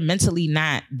 You're mentally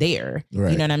not there.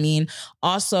 Right. You know what I mean?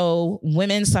 Also,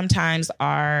 women sometimes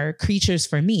are creatures,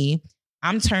 for me,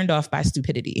 I'm turned off by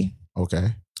stupidity.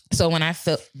 Okay. So when I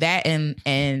feel that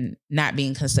and not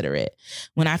being considerate,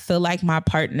 when I feel like my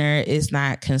partner is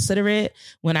not considerate,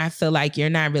 when I feel like you're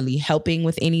not really helping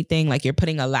with anything, like you're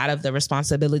putting a lot of the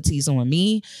responsibilities on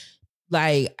me,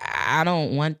 like, I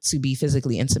don't want to be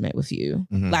physically intimate with you.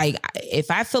 Like, if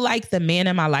I feel like the man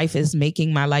in my life is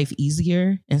making my life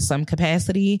easier in some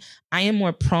capacity, I am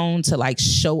more prone to like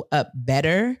show up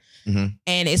better. And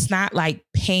it's not like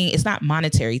paying, it's not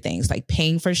monetary things like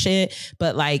paying for shit.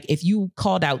 But like, if you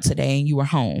called out today and you were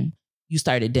home, you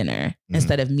started dinner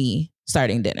instead of me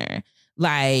starting dinner.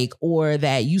 Like, or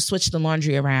that you switch the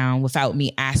laundry around without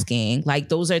me asking. Like,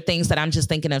 those are things that I'm just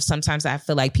thinking of. Sometimes I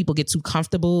feel like people get too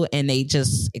comfortable and they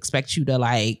just expect you to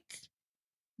like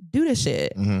do the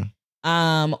shit.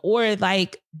 Or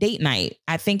like date night.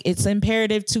 I think it's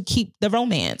imperative to keep the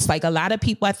romance. Like, a lot of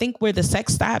people, I think where the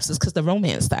sex stops is because the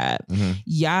romance stopped.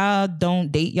 Y'all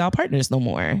don't date y'all partners no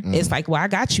more. It's like, well, I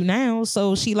got you now,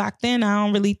 so she locked in. I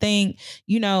don't really think,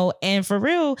 and for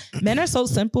real, men are so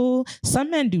simple. Some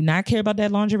men do not care about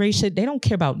that lingerie shit. They don't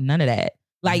care about none of that.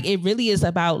 Like, it really is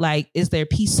about like, is there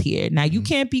peace here? Now, you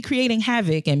can't be creating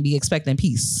havoc and be expecting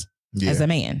peace. as a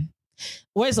man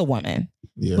or as a woman.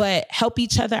 Yeah. But help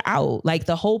each other out. Like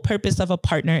the whole purpose of a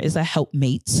partner is a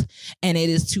helpmate, and it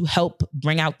is to help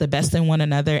bring out the best in one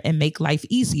another and make life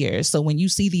easier. So when you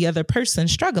see the other person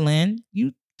struggling,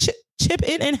 you chip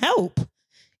in and help.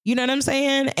 You know what I'm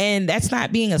saying? And that's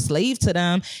not being a slave to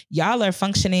them. Y'all are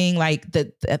functioning like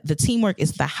the teamwork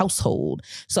is the household.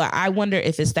 So I wonder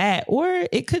if it's that, or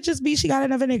it could just be she got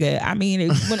another nigga. I mean,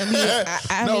 it wouldn't be.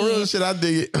 I no, mean, real shit. I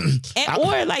dig it.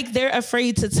 or like they're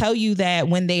afraid to tell you that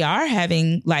when they are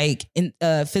having like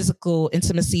physical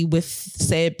intimacy with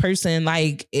said person,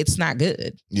 like it's not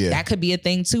good. Yeah, that could be a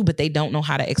thing too. But they don't know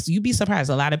how to. You'd be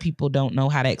surprised. A lot of people don't know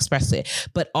how to express it.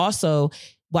 But also,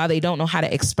 while they don't know how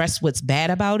to express what's bad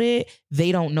about it,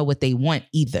 they don't know what they want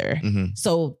either. Mm-hmm.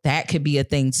 So that could be a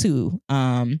thing too.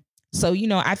 So, you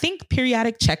know, I think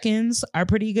periodic check-ins are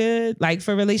pretty good. Like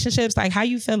for relationships, like how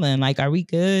you feeling? Like, are we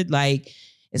good? Like,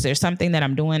 is there something that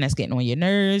I'm doing that's getting on your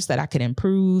nerves that I could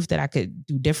improve, that I could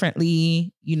do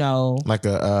differently? You know, like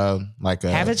a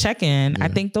have a check-in. Yeah. I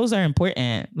think those are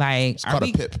important. Like, it's called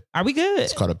a PIP. Are we good?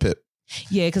 It's called a PIP.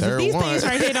 Yeah, because if these things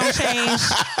right here don't change,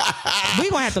 we're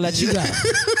going to have to let you go.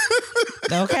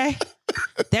 Okay?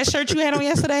 That shirt you had on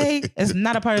yesterday is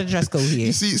not a part of the dress code here.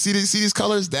 You see these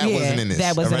colors? That wasn't in this.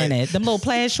 That wasn't in it. Them little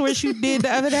plaid shorts you did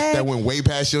the other day. That went way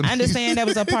past your knees. I understand that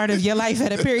was a part of your life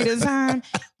at a period of time.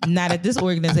 Not at this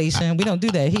organization. We don't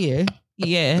do that here.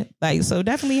 Yeah, like so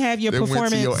definitely have your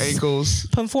performance, went to your ankles.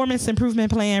 Performance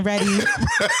improvement plan ready.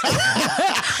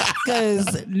 Because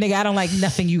nigga, I don't like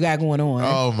nothing you got going on.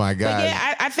 Oh my God. But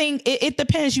yeah, I think it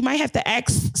depends. You might have to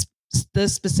ask the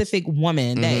specific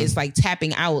woman that is like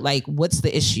tapping out, like what's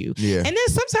the issue? Yeah. And then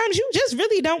sometimes you just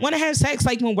really don't want to have sex.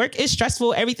 Like when work is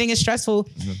stressful, everything is stressful.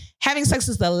 Having sex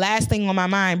is the last thing on my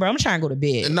mind, bro. I'm trying to go to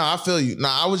bed. No, I feel you. No,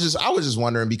 I was just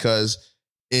wondering because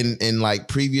in like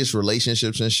previous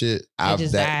relationships and shit,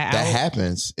 that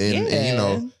happens. And you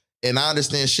know, and I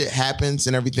understand shit happens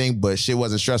and everything, but shit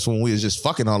wasn't stressful when we was just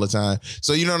fucking all the time.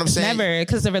 So you know what I'm saying? Never,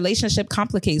 because the relationship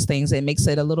complicates things. It makes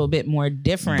it a little bit more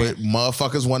different. But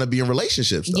motherfuckers want to be in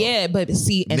relationships, though. Yeah, but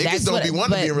see, and niggas don't be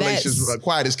wanting to be in relationships.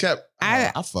 Quiet as kept.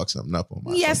 I fuck something up on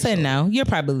my. Yes and no. You're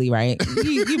probably right.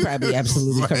 You're probably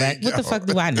absolutely correct. What the fuck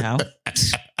do I know?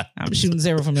 I'm shooting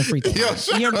zero from the free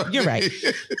throw. You're right.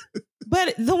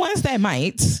 But the ones that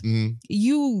might,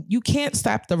 you can't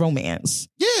stop the romance.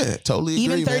 Yeah, totally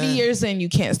agree, even 30 years in, you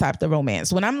can't stop the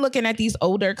romance. When I'm looking at these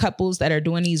older couples that are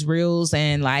doing these reels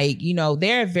and like, you know,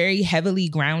 they're very heavily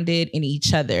grounded in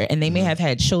each other and they may have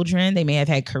had children, they may have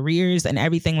had careers and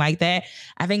everything like that.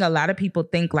 I think a lot of people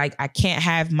think like, I can't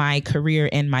have my career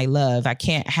and my love. I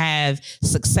can't have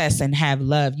success and have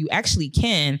love. You actually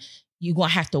can. You're going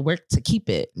to have to work to keep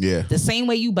it. Yeah. The same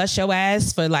way you bust your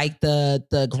ass for like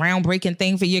the groundbreaking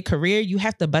thing for your career, you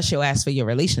have to bust your ass for your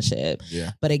relationship.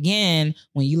 Yeah. But again,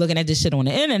 when you're looking at this shit on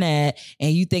the internet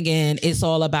and you thinking it's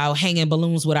all about hanging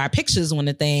balloons with our pictures on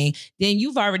the thing, then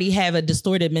you've already have a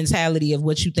distorted mentality of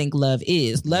what you think love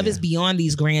is. Love is beyond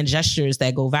these grand gestures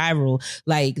that go viral.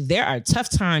 Like there are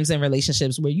tough times in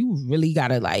relationships where you really got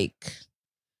to like,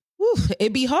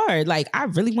 it'd be hard. Like I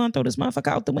really want to throw this motherfucker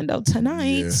out the window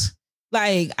tonight. Yeah.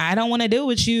 Like, I don't want to deal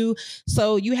with you.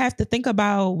 So you have to think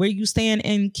about where you stand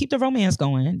and keep the romance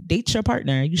going. Date your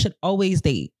partner. You should always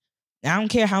date. I don't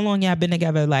care how long y'all been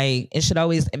together. Like, it should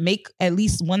always make at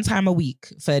least one time a week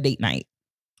for a date night.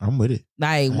 I'm with it.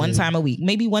 Like one time a week,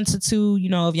 maybe 1 to 2, you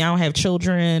know, if y'all don't have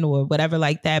children or whatever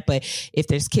like that. But if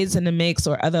there's kids in the mix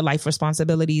or other life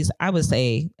responsibilities, I would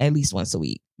say at least once a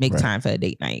week, make time for a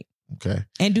date night. Okay.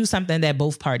 And do something that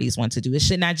both parties want to do. It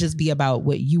should not just be about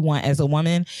what you want as a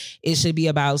woman. It should be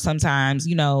about sometimes,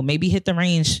 you know, maybe hit the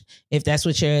range if that's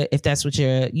what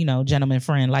your, you know, gentleman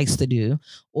friend likes to do,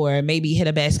 or maybe hit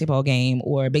a basketball game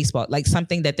or baseball, like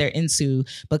something that they're into.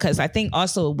 Because I think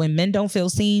also when men don't feel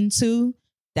seen too,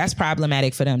 that's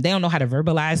problematic for them. They don't know how to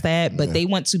verbalize that, but they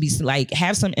want to be like,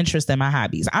 have some interest in my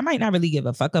hobbies. I might not really give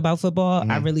a fuck about football.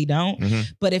 I really don't.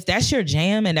 But if that's your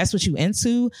jam and that's what you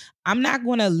into, I'm not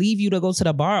going to leave you to go to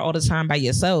the bar all the time by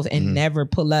yourself and never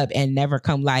pull up and never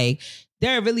come. Like,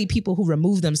 there are really people who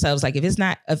remove themselves. Like, if it's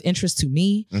not of interest to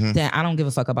me, then I don't give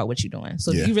a fuck about what you're doing.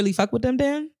 So do you really fuck with them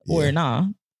then? Or nah?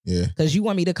 Yeah. Because you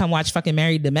want me to come watch fucking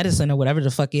Married to Medicine or whatever the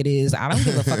fuck it is. I don't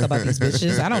give a fuck about these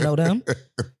bitches. I don't know them.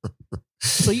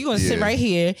 So you're going to sit right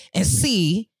here and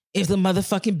see if the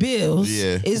motherfucking Bills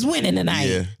is winning tonight.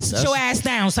 Yeah. Sit your ass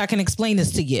down so I can explain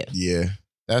this to you. Yeah.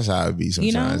 That's how it be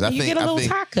sometimes. You know, you get a little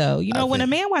taco. You know, when a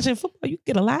man watching football, you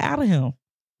get a lot out of him.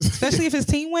 Especially if his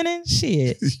team winning.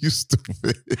 Shit. You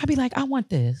stupid. I'd be like, I want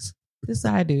this. This is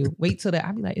what I do. Wait till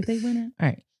I'd be like, if they winning, all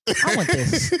right. I want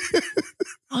this.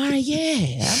 All right,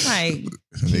 yeah. I'm like,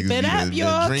 keep it up,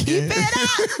 y'all. Keep it up.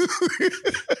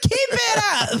 Keep it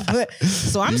up.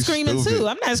 So I'm screaming too.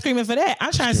 I'm not screaming for that.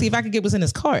 I'm trying to see if I can get what's in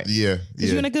his cart. Yeah.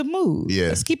 Because you're in a good mood. Yeah.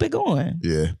 Let's keep it going.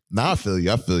 Yeah. Nah, I feel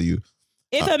you.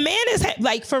 If a man is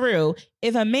like, for real,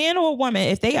 if a man or a woman,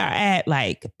 if they are at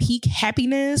like peak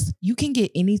happiness, you can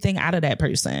get anything out of that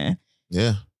person.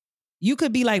 Yeah. You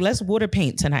could be like, let's water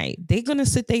paint tonight. They're going to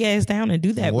sit their ass down and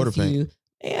do that with you.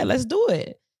 Yeah, let's do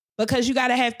it. Because you got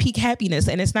to have peak happiness.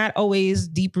 And it's not always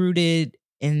deep rooted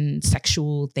in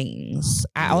sexual things.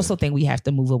 I also think we have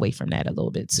to move away from that a little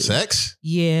bit too. Sex?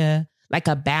 Yeah. Like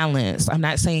a balance. I'm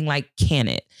not saying like, can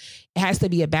it? It has to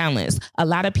be a balance. A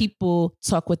lot of people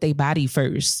talk with their body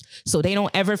first. So they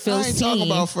don't ever feel seen. talking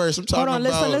about first. I'm talking about,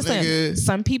 listen. nigga.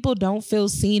 Some people don't feel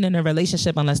seen in a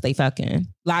relationship unless they fucking.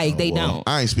 Like, they don't.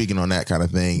 I ain't speaking on that kind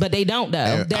of thing. But they don't,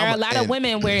 though. There are a lot of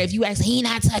women where if you ask, he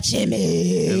not touching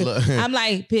me. I'm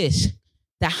like, bitch,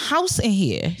 the house in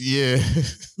here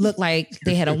looked like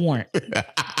they had a warrant.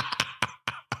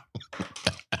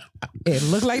 It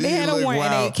looked like they had a warrant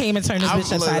and they came and turned this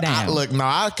bitch upside down.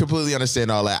 I completely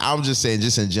understand all that. I'm just saying,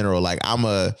 just in general, like I'm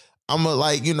a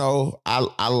like, you know,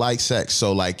 I like sex.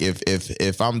 So like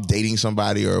if I'm dating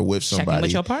somebody or with somebody, checking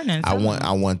with your partner, I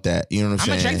want that. You know what I'm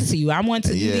saying? I'm attracted to you. I want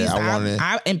to do these.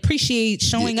 I appreciate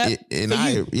showing up. And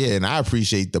I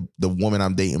appreciate the woman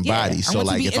I'm dating body. So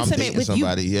like if I'm dating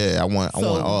somebody, I want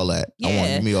all that. I want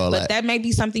give me all that. But that may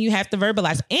be something you have to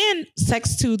verbalize. And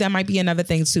sex too, that might be another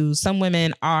thing too. Some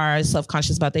women are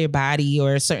self-conscious about their body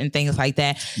or certain things like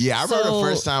that. Yeah, I remember the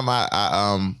first time I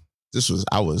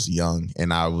was young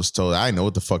and I was told I didn't know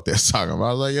what the fuck they're talking about.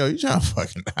 I was like, yo, you trying to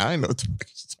fucking, I didn't know what the fuck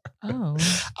you're talking about.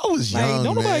 I was young.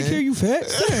 Don't nobody care you fat.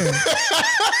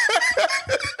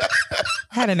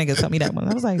 I had a nigga tell me that one.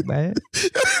 I was like, what?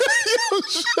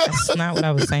 That's not what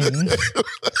I was saying.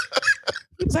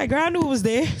 He was like, girl, I knew it was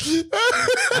there.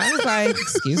 I was like,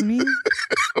 excuse me?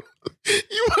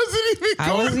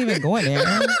 I wasn't even going there.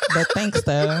 But thanks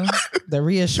though. The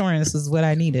reassurance is what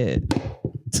I needed.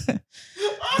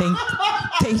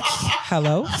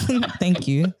 Hello. Thank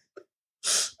you.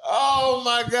 Oh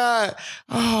my God.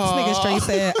 This nigga straight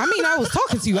said, I was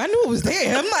talking to you. I knew it was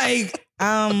there. I'm like,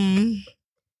 I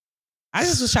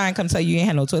just was trying to come tell you ain't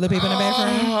had no toilet paper in the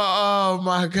bathroom. Oh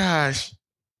my gosh.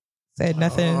 Said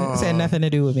nothing to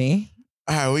do with me.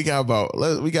 All right, we got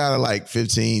like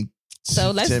 15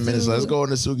 10 minutes. Let's go on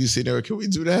the Suki scenario. Can we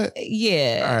do that?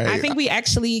 Yeah. All right. I think we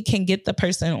actually can get the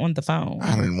person on the phone.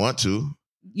 I didn't want to.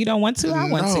 You don't want to? I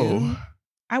want to.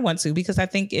 I want to because I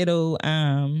think it'll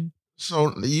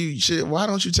So you should. Why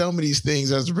don't you tell me these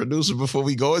things as a producer before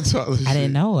we go into all this? I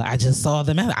didn't know. I just saw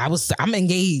them. I'm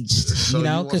engaged. So you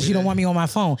know, because you don't want me on my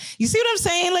phone. You see what I'm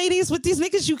saying, ladies? With these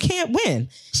niggas, you can't win.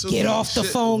 So get off the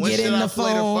phone. Get in the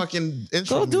phone.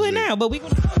 Go do it now. But we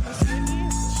gonna.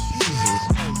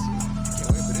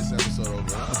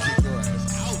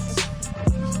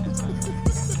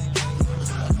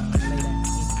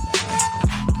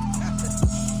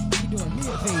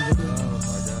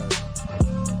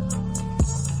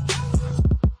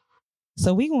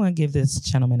 So we're going to give this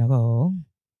gentleman a call.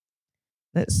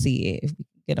 Let's see if we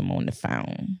can get him on the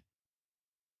phone.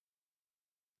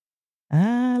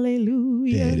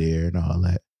 Hallelujah. Dead air and all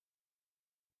that.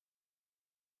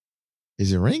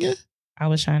 Is it ringing? I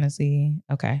was trying to see.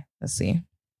 Okay, let's see.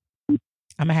 I'm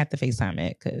going to have to FaceTime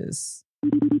it because...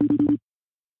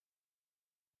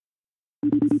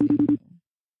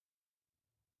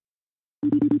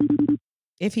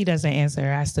 If he doesn't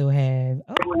answer, I still have...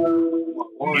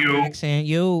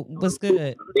 Yo, what's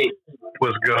good?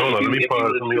 What's good? Hold on, let me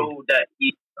pause.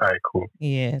 All right, cool.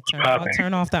 Yeah,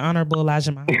 turn off the Honorable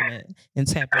Elijah Muhammad and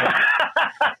tap it.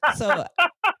 So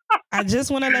I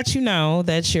just want to let you know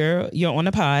that you're on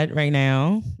the pod right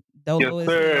now. Dolo yes,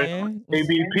 sir.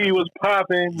 ABP was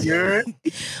popping.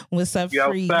 What's up,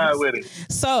 Freeze? Outside with it.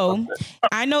 So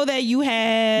I know that you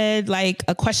had like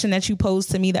a question that you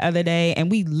posed to me the other day, and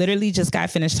we literally just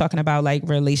got finished talking about like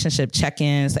relationship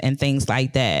check-ins and things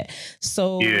like that.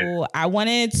 So I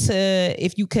wanted to,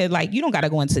 if you could, like, you don't got to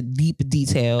go into deep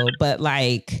detail, but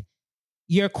like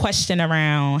your question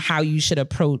around how you should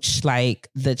approach like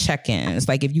the check-ins,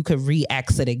 like if you could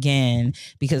re-ask it again,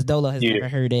 because Dolo has never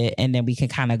heard it, and then we can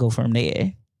kind of go from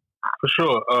there. For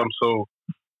sure. So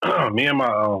me and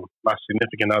my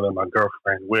significant other, my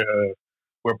girlfriend, we're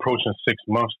approaching 6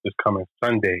 months this coming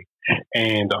Sunday,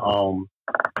 and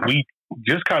we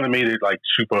just kind of made it like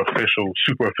super official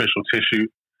tissue.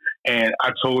 And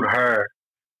I told her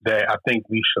that I think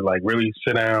we should like really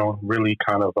sit down, really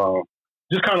kind of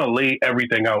just kind of lay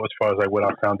everything out as far as like what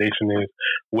our foundation is,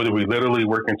 what are we literally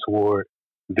working toward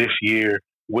this year,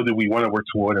 what do we want to work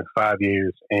toward in 5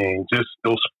 years, and just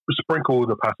those sprinkle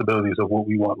the possibilities of what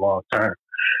we want long term.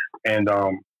 And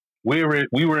we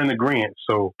were in agreement.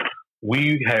 So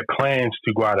we had plans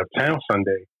to go out of town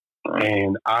Sunday,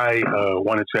 and I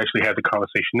wanted to actually have the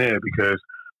conversation there because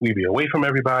we'd be away from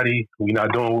everybody. We're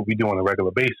not doing what we do on a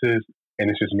regular basis, and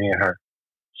it's just me and her.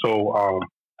 So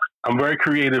I'm very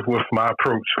creative with my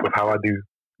approach with how I do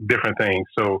different things.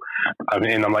 So,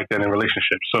 and I'm like that in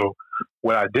relationships. So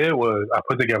what I did was I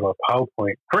put together a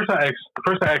PowerPoint. First I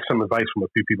asked some advice from a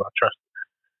few people I trusted.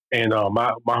 And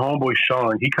my homeboy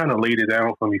Sean, he kind of laid it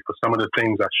down for me for some of the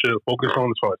things I should focus on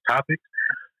as far as topics.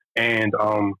 And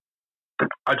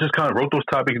I just kind of wrote those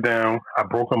topics down. I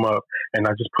broke them up, and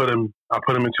I put them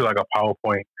into like a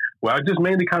PowerPoint where I just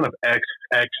mainly kind of ask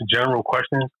general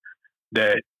questions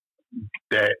that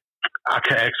I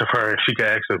can ask of her and she can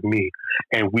ask of me,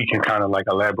 and we can kind of like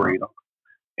elaborate on.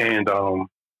 And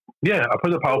I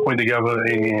put the PowerPoint together,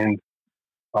 and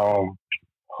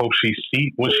hope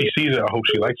when she sees it, I hope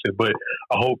she likes it. But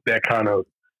I hope that kind of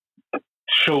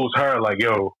shows her like,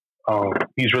 yo,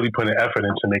 he's really putting effort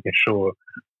into making sure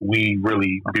we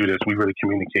really do this, we really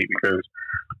communicate, because,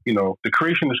 you know, the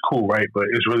creation is cool, right? But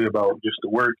it's really about just the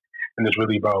work, and it's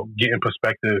really about getting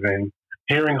perspective and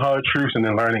hearing hard truths and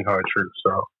then learning hard truths.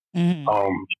 So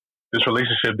this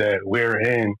relationship that we're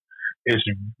in it's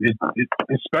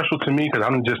special to me because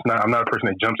I'm not a person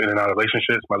that jumps in and out of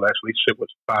relationships. My last relationship was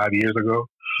 5 years ago.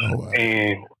 Oh, wow.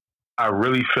 And I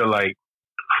really feel like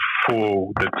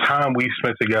for the time we've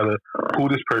spent together, who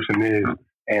this person is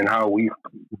and how we've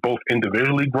both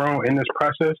individually grown in this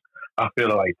process, I feel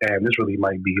like, damn, this really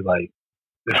might be wifey.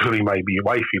 This really might be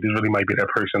that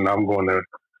person I'm going to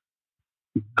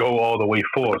go all the way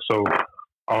for. So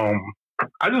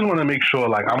I just want to make sure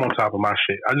like I'm on top of my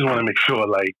shit. I just want to make sure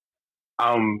like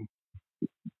I'm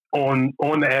on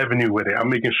the avenue with it. I'm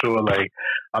making sure like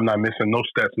I'm not missing no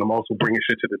steps, and I'm also bringing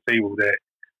shit to the table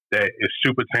that is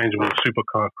super tangible, super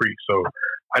concrete. So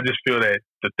I just feel that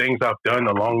the things I've done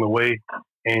along the way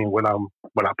and what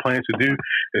I plan to do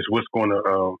is what's going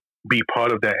to be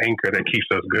part of that anchor that keeps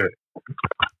us good.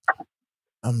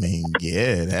 I mean,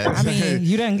 yeah.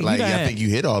 You done. I think you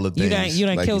hit all the things. You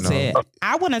done like, killed it.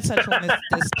 I want to touch on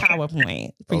this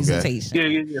PowerPoint presentation.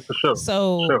 Okay. Yeah, for sure.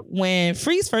 So when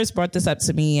Freeze first brought this up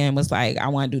to me and was like, I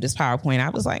want to do this PowerPoint, I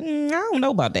was like, I don't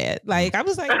know about that. Like, I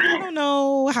was like, I don't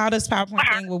know how this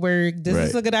PowerPoint thing will work. Does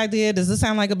this a good idea? Does this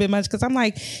sound like a bit much? Because I'm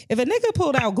like, if a nigga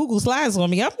pulled out Google Slides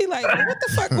on me, I'd be like, what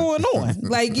the fuck going on?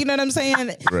 Like, you know what I'm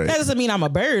saying? Right. That doesn't mean I'm a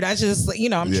bird. I just,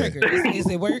 I'm triggered. Is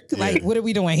it work? Like, what are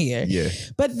we doing here? Yeah.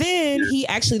 But then he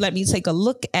actually let me take a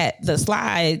look at the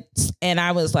slides, and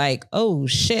I was like, oh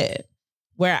shit.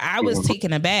 Where I was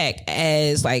taken aback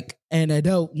as like an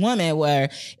adult woman, where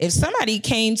if somebody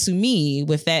came to me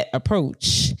with that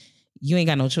approach, you ain't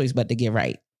got no choice but to get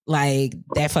right. Like,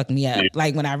 that fucked me up.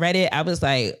 Like, when I read it, I was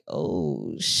like,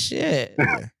 oh shit.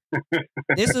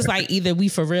 This is like either we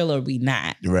for real or we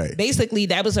not. Right. Basically,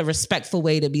 that was a respectful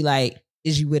way to be like,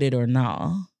 is you with it or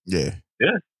no? Yeah.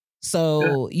 Yeah.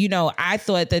 So, I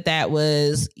thought that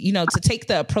was, to take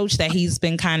the approach that he's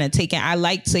been kind of taking. I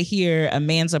like to hear a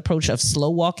man's approach of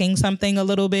slow walking something a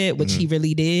little bit, which he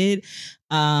really did.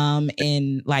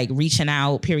 And like reaching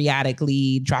out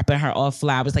periodically, dropping her off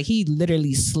flowers. Like, he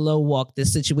literally slow walked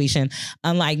this situation.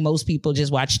 Unlike most people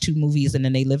just watch 2 movies and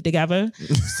then they live together.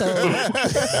 So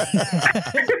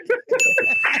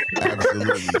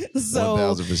absolutely.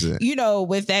 So, 1000%.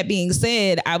 With that being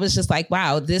said, I was just like,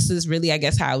 wow, this is really, I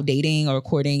guess, how dating or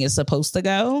courting is supposed to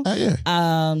go.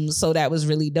 So that was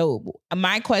really dope.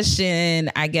 My question,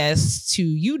 I guess, to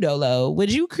you, Dolo,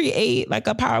 would you create like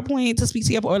a PowerPoint to speak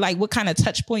to you, or like what kind of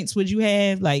touch points would you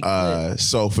have? Like,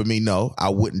 so for me, no, I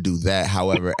wouldn't do that.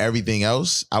 However, everything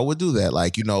else, I would do that.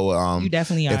 Like, you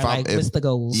definitely are. What's the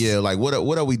goals? Yeah, like what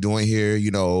are we doing here?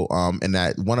 And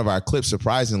that one of our clips,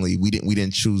 surprisingly, we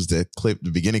didn't choose the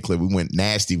beginning clip. We went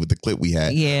nasty with the clip we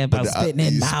had. Yeah, about spitting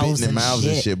in mouths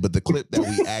and shit. But the clip that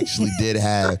we actually did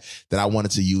have that I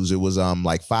wanted to use, it was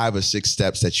like 5 or 6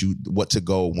 steps what to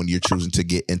go when you're choosing to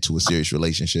get into a serious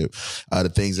relationship. The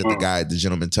things that the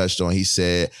gentleman touched on. He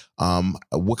said,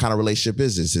 what kind of relationship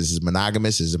is this? Is it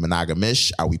monogamous? Is it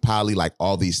monogamish? Are we poly? Like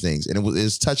all these things. And it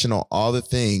was touching on all the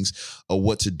things of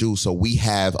what to do. So we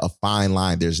have a fine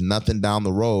line. There's nothing down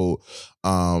the road.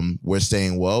 We're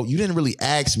saying, well, you didn't really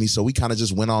ask me. So we kind of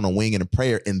just went on a wing and a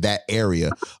prayer in that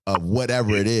area of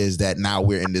whatever it is that now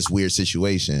we're in this weird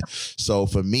situation. So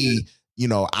for me, you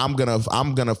know, I'm gonna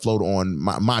float on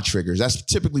my triggers. That's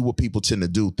typically what people tend to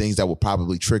do. Things that will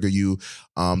probably trigger you,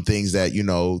 things that, you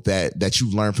know, that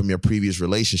you learned from your previous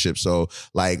relationship. So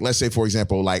like, let's say for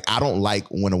example, like I don't like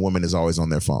when a woman is always on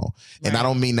their phone. Right. And I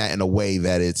don't mean that in a way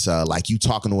that it's like you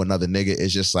talking to another nigga.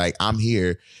 It's just like, I'm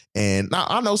here. And now,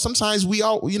 I know sometimes sometimes we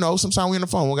on the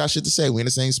phone. We got shit to say. We in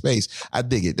the same space. I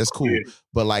dig it. That's cool. Yeah.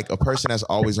 But like a person that's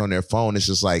always on their phone, it's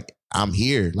just like, I'm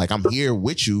here. Like I'm here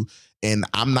with you. And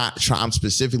I'm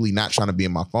specifically not trying to be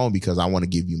in my phone because I want to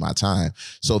give you my time.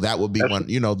 So that would be one,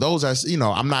 you know, those are, you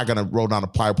know, I'm not going to roll down a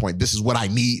PowerPoint. This is what I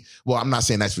need. Well, I'm not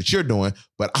saying that's what you're doing,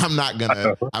 but I'm not going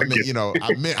to,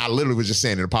 I literally was just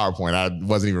saying in a PowerPoint. I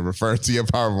wasn't even referring to your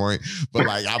PowerPoint, but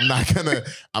like, I'm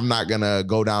not going to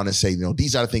go down and say, you know,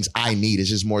 these are the things I need. It's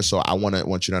just more so I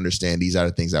want you to understand these are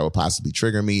the things that will possibly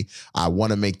trigger me. I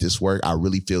want to make this work. I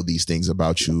really feel these things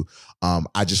about you.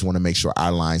 I just want to make sure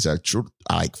our lines are true,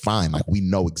 like fine. Like we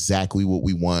know exactly what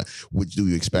we want. What do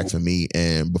you expect from me?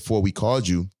 And before we called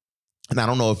you, and I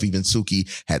don't know if even Suki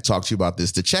had talked to you about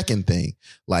this, the check-in thing,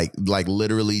 like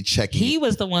literally checking. He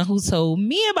was the one who told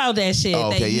me about that shit. Oh,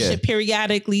 okay, that you should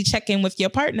periodically check in with your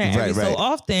partner every so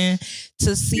often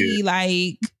to see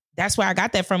like. That's where I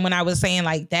got that from when I was saying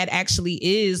like that actually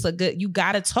is a good. You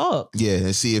gotta talk,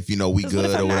 and see if you know we good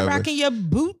or whatever. Rocking your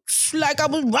boots like I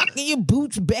was rocking your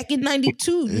boots back in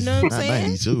 '92. You know what I'm saying?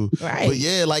 '92, right? But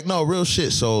yeah, like no real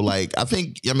shit. So like I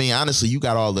mean honestly, you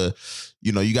got all the,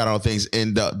 you know, you got all things,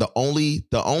 and the only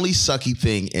sucky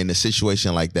thing in a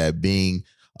situation like that being,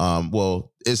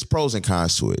 well, it's pros and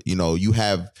cons to it. You know, you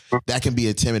have that can be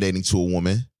intimidating to a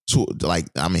woman. To like,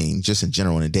 I mean, just in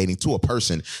general, in dating to a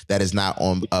person that is not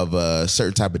of a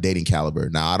certain type of dating caliber.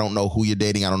 Now, I don't know who you're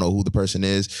dating. I don't know who the person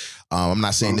is. I'm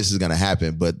not saying this is going to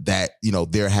happen, but that, you know,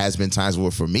 there has been times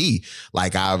where for me,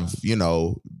 like I've, you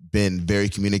know, been very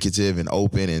communicative and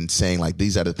open and saying like,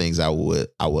 these are the things I would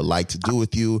like to do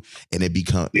with you. And it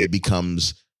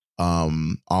becomes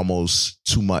almost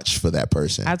too much for that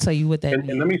person. I'll tell you what that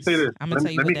means. And let me say this. I'm going to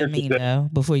tell you what that means though,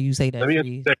 before you say that.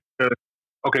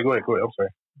 Okay, go ahead. I'm sorry.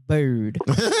 Bird.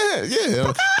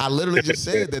 Yeah, I literally just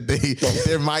said that they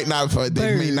may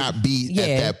not be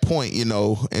at that point, you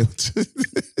know.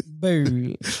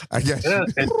 Bird. I guess. Yeah,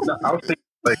 and I was thinking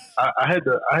like I had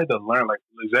to learn like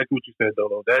exactly what you said,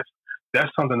 Dolo. That's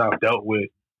something I've dealt with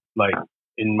like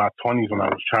in my 20s when I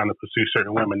was trying to pursue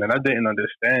certain women, and I didn't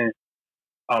understand.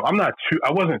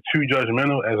 I wasn't too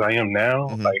judgmental as I am now,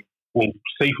 like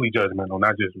safely judgmental,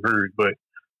 not just rude, but.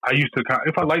 I used to,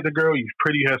 if I liked a girl, you're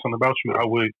pretty, had something about you, I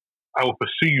would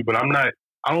pursue you, but I don't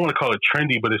want to call it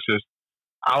trendy, but it's just,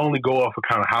 I only go off of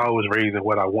kind of how I was raised and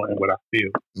what I want and what I feel.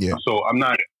 Yeah. So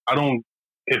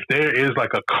if there is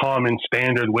like a common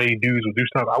standard way dudes would do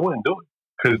stuff, I wouldn't do it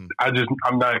because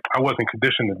I wasn't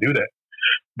conditioned to do that.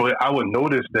 But I would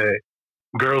notice that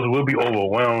girls will be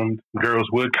overwhelmed. Girls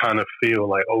would kind of feel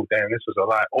like, oh, damn, this is a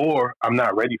lot, or I'm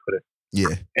not ready for this.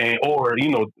 Yeah. And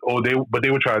they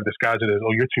would try to disguise it as,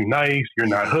 oh, you're too nice, you're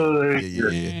not hood,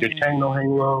 your chain don't hang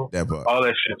low, all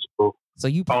that shit. So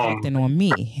you projecting on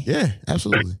me? Yeah,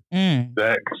 absolutely.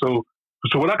 So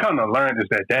what I kind of learned is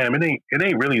that damn, it ain't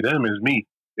really them, it's me.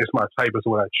 It's my type, it's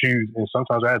what I choose. And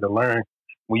sometimes I had to learn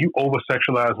when you over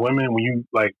sexualize women, when you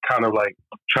like kind of like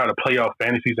try to play out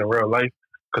fantasies in real life.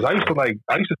 Because I used to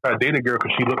try to date a girl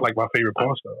because she looked like my favorite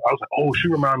porn star. I was like, oh, she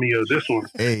remind me of this one,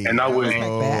 and I would.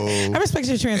 I respect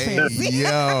your transparency.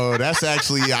 Yo, that's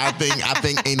actually I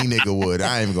think any nigga would.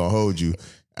 I ain't even gonna hold you.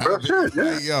 Absolutely.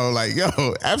 I got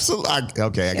on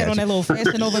that little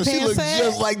Fashion Over she pants looked set.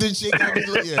 just like the chick.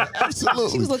 Yeah,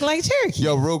 absolutely. She was looking like Cherokee.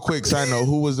 Yo, real quick side note,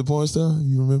 who was the porn star?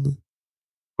 You remember?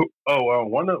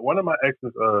 One of my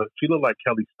exes. She looked like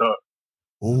Kelly Starr.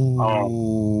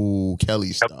 Ooh,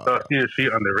 Kelly Starr. She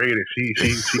underrated. She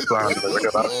flying to the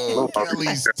regular.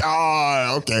 Kelly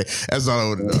Starr. Okay, that's all I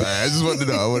wanted to know. I just wanted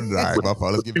to know. All right, my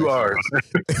fault. Let's get 2 hours.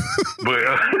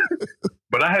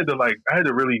 But I had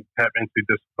to really tap into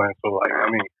discipline. So like,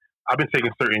 I mean, I've been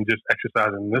taking certain just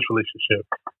exercises in this relationship,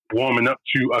 warming up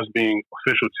to us being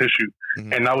official tissue.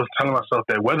 Mm-hmm. And I was telling myself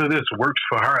that whether this works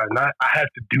for her or not, I have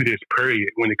to do this, period,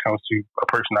 when it comes to a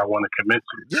person I want to commit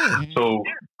to. Yeah. So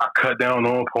I cut down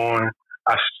on porn.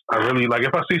 I really, like,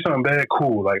 if I see something bad,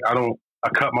 cool. Like, I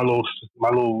cut my little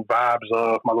vibes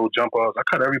off, my little jump offs. I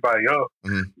cut everybody off.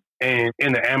 Mm-hmm. And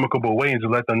in an amicable way, and to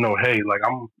let them know, hey, like,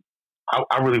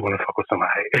 I really want to fuck with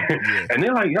somebody. Yeah. And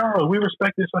they're like, yo, we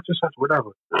respect this, such and such,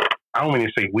 whatever. I don't mean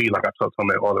to say we, like I talked to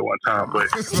them all at one time,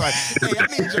 but like,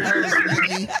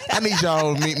 hey, I need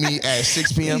y'all to meet me at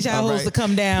 6 p.m. I need y'all hoes to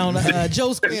come down.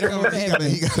 Joe Square. He got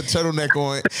a turtleneck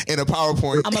on and a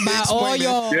PowerPoint. I'm about all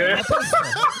y'all. Yeah.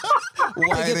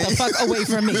 Why Get the fuck away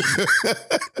from me.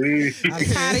 I'm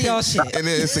tired of y'all shit. And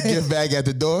then it's a gift bag at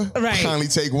the door. Right. Kindly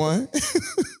take one.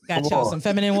 Got y'all some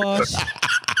feminine wash.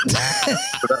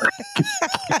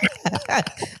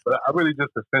 But I really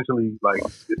just essentially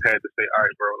just had to say, all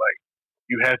right, bro,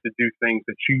 you have to do things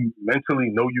that you mentally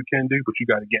know you can do, but you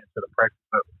got to get into the practice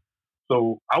of it.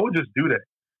 So I would just do that,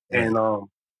 and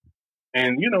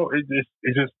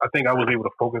it just I think I was able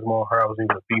to focus more on her. I was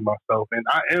able to be myself, and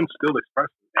I am still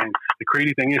expressive. And the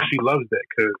crazy thing is, she loves that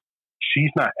because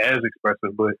she's not as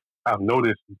expressive, but I've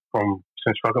noticed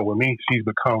since fucking with me, she's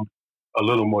become a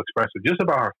little more expressive just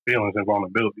about her feelings and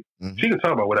vulnerability. Mm-hmm. She can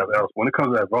talk about whatever else. When it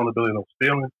comes to that vulnerability and those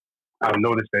feelings, I've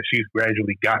noticed that she's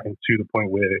gradually gotten to the point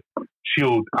where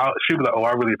she'll be like, "Oh,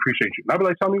 I really appreciate you." And I'll be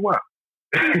like, "Tell me why."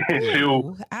 And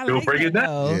she'll break it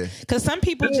down. Because some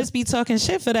people just be talking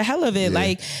shit for the hell of it. Yeah.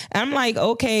 Like, I'm like,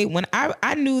 okay, when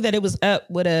I knew that it was up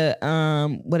with a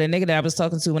nigga that I was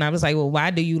talking to, when I was like, well,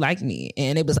 why do you like me?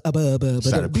 And it was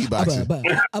beatboxing.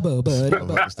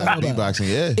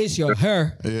 Yeah. It's your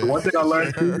her. Yeah. One thing I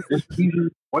learned too is it's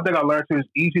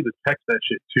easy to text that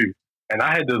shit too. And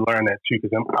I had to learn that too,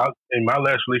 because in my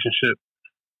last relationship,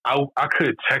 I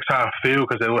could text how I feel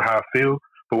because it was how I feel.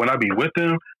 But when I be with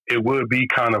them, it would be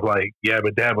kind of like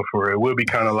yabba dabba for it. It would be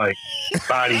kind of like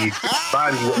spotty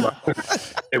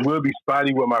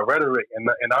with my rhetoric. And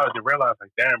I had to realize,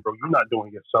 like, damn, bro, you're not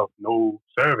doing yourself no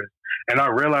service. And I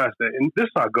realized that, and this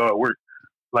is how God works.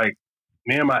 Like,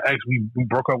 me and my ex, we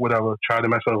broke up, whatever, tried to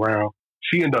mess her around.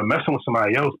 She ended up messing with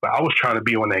somebody else, but I was trying to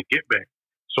be on that get back.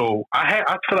 So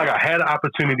I feel like I had an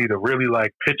opportunity to really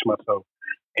like pitch myself.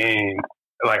 And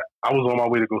like, I was on my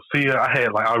way to go see her. I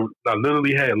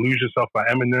literally had Lose Yourself by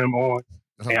Eminem on.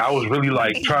 And I was really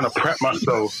like trying to prep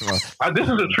myself. This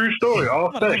is a true story.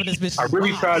 All facts. I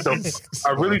really tried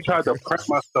to prep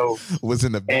myself. Was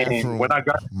in the bathroom. And when I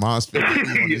got Mom's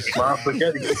spaghetti. This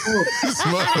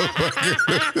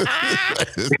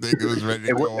nigga was ready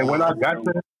to go. And when I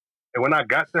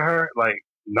got to her, like,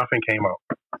 nothing came out.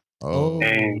 Oh.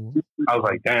 And I was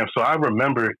like, damn. So I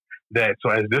remembered that.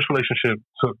 So as this relationship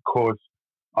took course,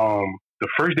 the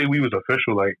first day we was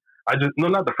official, like,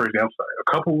 not the first day, I'm sorry.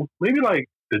 A couple, maybe like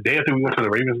the day after we went to the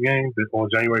Ravens game on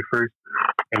January 1st,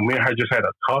 and me and her just had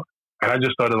a talk, and I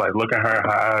just started like looking her in her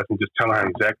eyes and just telling her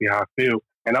exactly how I feel.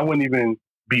 And I wouldn't even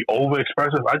be over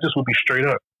expressive. I just would be straight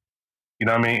up. You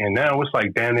know what I mean? And now it's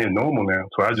like damn near normal now.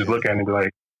 So I just look at it and be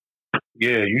like,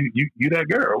 yeah, you that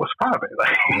girl. What's poppin'?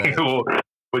 Like,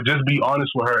 but just be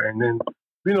honest with her, and then,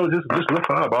 just lift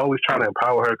her up. I always try to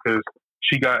empower her because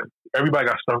everybody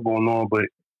got stuff going on, but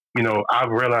I've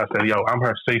realized that, I'm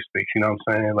her safe space. You know what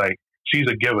I'm saying? Like, she's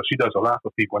a giver. She does a lot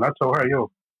for people. And I told her,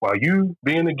 while you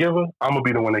being a giver, I'm gonna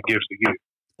be the one that gives to you.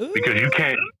 Ooh. Because you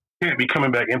can't be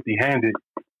coming back empty-handed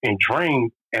and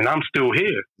drained, and I'm still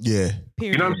here. Yeah.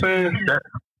 Period. You know what I'm saying?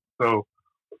 So,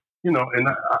 and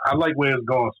I like where it's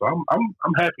going. So I'm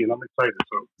happy and I'm excited.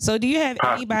 So do you have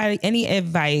any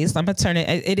advice? I'm gonna turn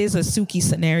it. It is a Suki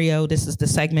scenario. This is the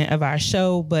segment of our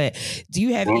show. But do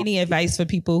you have any advice for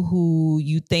people who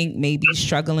you think may be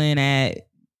struggling at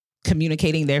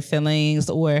communicating their feelings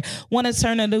or want to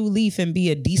turn a new leaf and be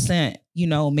a decent,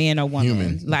 man or woman?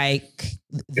 Human. Like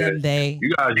them, they. You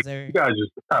gotta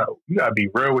be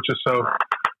real with yourself.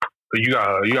 You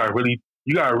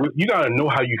gotta know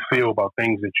how you feel about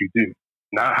things that you do,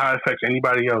 not how it affects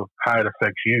anybody else, how it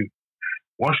affects you.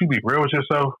 Once you be real with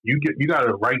yourself, you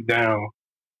gotta write down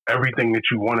everything that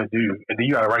you want to do, and then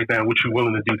you gotta write down what you're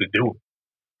willing to do to do it.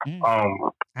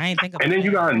 I ain't think about and then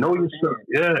you gotta know yourself.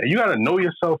 Yeah, you gotta know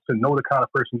yourself to know the kind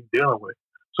of person you're dealing with.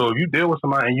 So if you deal with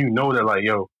somebody and you know that, like,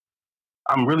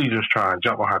 I'm really just trying to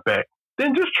jump on her back,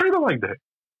 then just treat her like that.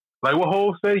 Like what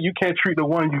Hov said, you can't treat the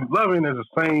one you loving as the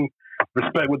same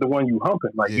respect with the one you humping.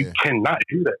 Like, you cannot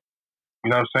do that. You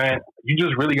know what I'm saying? You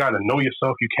just really got to know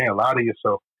yourself. You can't lie to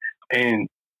yourself. And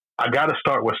I got to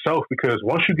start with self, because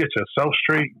once you get yourself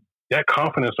straight, that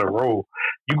confidence will roll.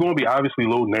 You're going to be obviously a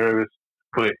little nervous,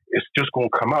 but it's just going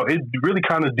to come out. It really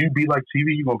kind of do be like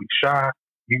TV. You're going to be shy.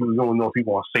 You don't know if you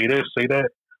want to say this, say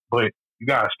that, but you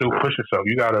got to still push yourself.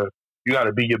 You got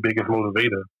to be your biggest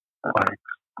motivator. Like,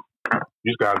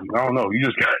 you just got to, I don't know. You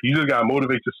just got to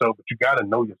motivate yourself, but you got to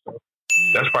know yourself.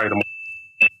 That's probably the most.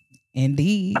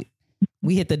 Indeed.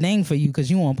 We hit the ding for you because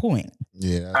you on point.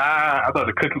 Yeah. I thought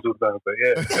the cookies was done, but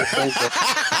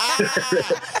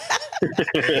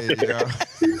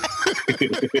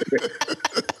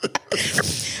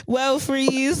Well,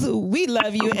 Freeze, we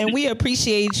love you and we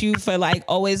appreciate you for like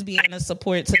always being a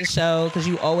support to the show because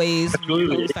you always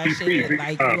post our shit.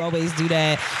 Like you always do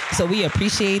that. So we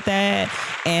appreciate that.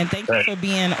 And thank you for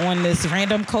being on this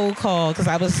random cold call because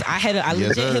I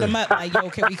legit hit him up like, yo,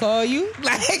 can we call you?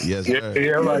 Like, yes,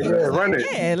 run it.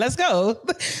 Yeah, let's go.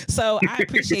 So I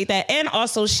appreciate that. And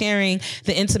also sharing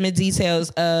the intimate details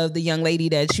of the young lady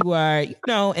that you are,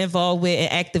 involved with and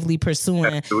actively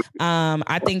pursuing.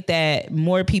 I think that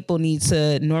more people need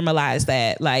to normalize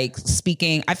that. Like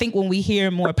speaking, I think when we hear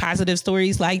more positive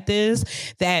stories like this,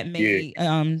 that may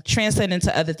transcend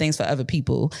into other things for other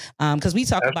people. Because we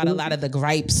talk about a lot of the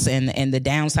gripes and the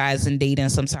downsides in dating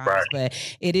sometimes, but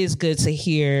it is good to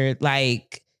hear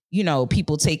like,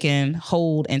 people taking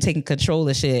hold and taking control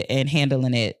of shit and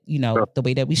handling it, the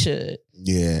way that we should.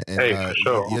 Yeah. And, for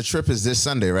sure. Your trip is this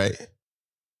Sunday, right?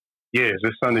 Yeah,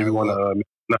 this Sunday we want to.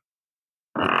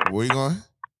 Where you going?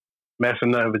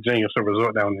 Massanutten, Virginia. It's a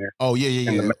resort down there. Oh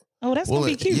yeah. Oh, that's gonna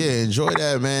be cute. Yeah, enjoy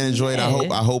that, man. Enjoy it. I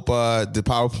hope the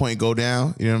PowerPoint go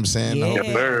down. You know what I'm saying? Yeah. I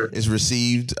hope it's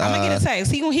received. I'm gonna get a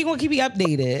text. He gonna keep you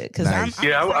updated because nice.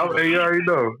 you already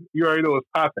know. You already know what's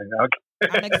popping.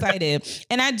 I'm excited.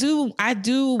 And I do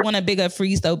want to big up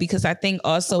Freeze though, because I think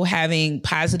also having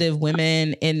positive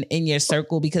women in your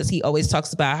circle, because he always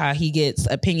talks about how he gets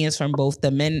opinions from both the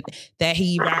men that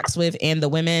he rocks with and the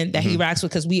women that he rocks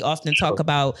with. Cause we often talk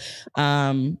about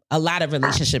a lot of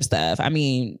relationship stuff. I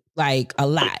mean, like a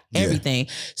lot, everything.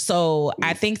 So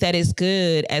I think that it's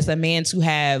good as a man to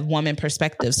have woman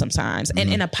perspective sometimes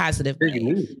and in a positive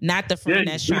way, not the friend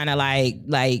that's trying to like,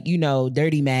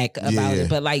 dirty Mac about it,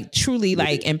 but like truly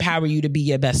like empower you to be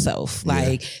your best self.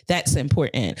 Like that's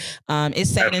important. It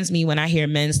saddens me when I hear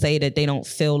men say that they don't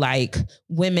feel like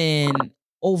women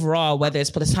overall, whether it's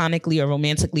platonically or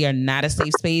romantically, are not a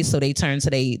safe space, so they turn to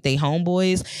they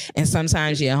homeboys, and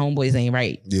sometimes your homeboys ain't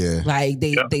right. Yeah, like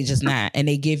they just not, and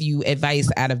they give you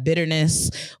advice out of bitterness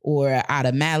or out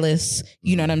of malice.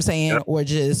 You know what I'm saying? Or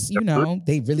just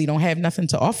they really don't have nothing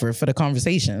to offer for the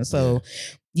conversation. So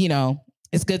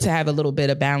it's good to have a little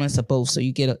bit of balance of both, so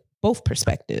you get both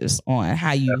perspectives on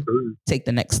how you take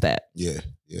the next step. Yeah,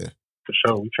 for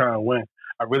sure. We try and win.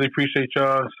 I really appreciate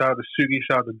y'all. Shout out to Suki,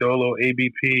 shout out to Dolo,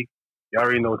 ABP. Y'all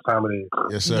already know what time it is.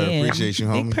 Yes, sir. Yeah. Appreciate you,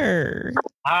 homie. Big purr.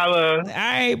 Holla. All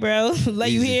right, bro. Love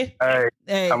you here. All right.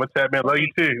 Hey. I'm going to tap in. Love you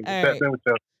too. Tap in with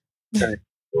y'all. Okay.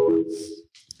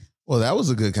 Well, that was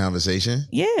a good conversation.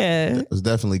 Yeah. It was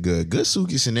definitely good. Good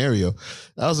Suki scenario.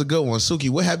 That was a good one.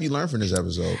 Suki, what have you learned from this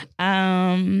episode?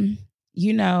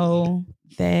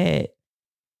 That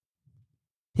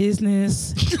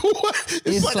business.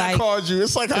 It's like I called you.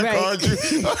 It's like I called you.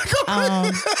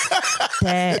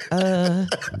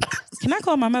 Can I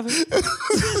call my mother?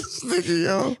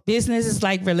 Business is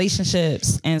like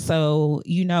relationships. And so,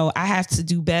 I have to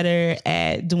do better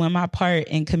at doing my part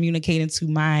in communicating to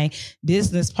my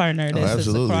business partner that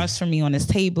sits across from me on this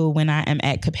table when I am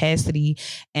at capacity.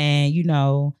 And,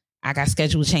 I got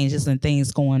schedule changes and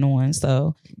things going on.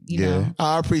 So, you know.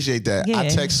 I appreciate that. I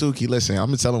text Suki. Listen, I'm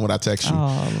going to tell him what I text you.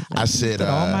 I said,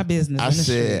 all my business. I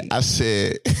said,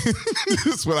 this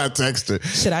is what I text her.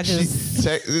 Should I just?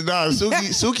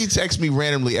 Suki texts me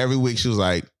randomly every week. She was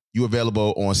like, you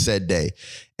available on said day?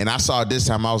 And I saw it this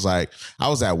time. I was like, I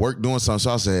was at work doing something. So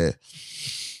I said,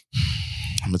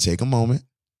 I'm going to take a moment.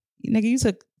 Nigga, you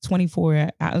took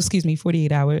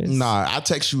 48 hours. Nah, I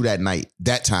text you that night,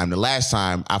 that time. The last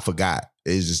time I forgot.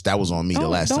 It's just, that was on me the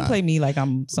last time. Don't play me like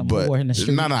I'm some whore in the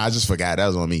street. No, I just forgot. That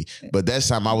was on me. But that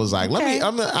time I was like, let me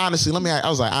ask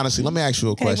you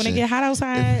a question. When it get hot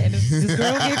outside and this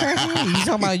girl get crazy, you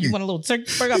talking about you want a little turkey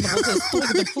burger? I'm going to go to the store,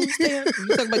 get the food stamp. You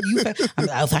talking about you? I'm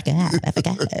like, I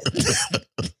forgot.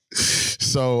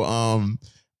 So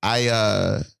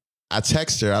I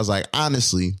text her. I was like,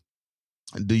 honestly,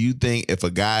 do you think if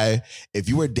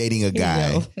you were dating a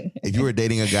guy and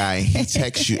he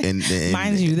texts you and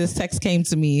mind you, this text came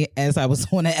to me as I was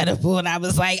on an edible and I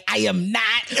was like, I am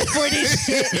not for this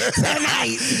shit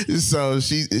tonight. So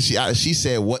she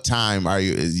said, what time are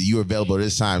you available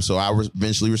this time? So I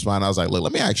eventually responded. I was like, look,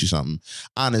 let me ask you something.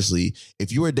 Honestly,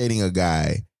 if you were dating a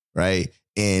guy, right,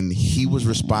 and he was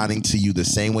responding to you the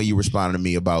same way you responded to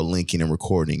me about linking and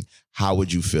recording, how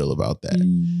would you feel about that?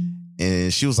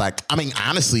 And she was like, I mean,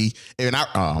 honestly, and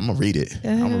I'm going to read it.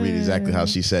 I'm going to read exactly how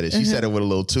she said it. She said it with a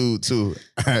little too.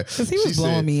 Because he was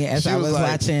blowing me as I was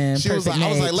watching. I was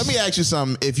like, let me ask you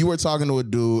something. If you were talking to a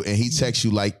dude and he texts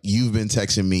you like you've been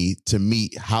texting me to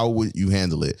meet, how would you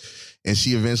handle it? And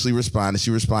she eventually responded. She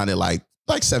responded like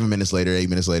 7 minutes later, 8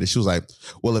 minutes later. She was like,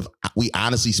 well, if we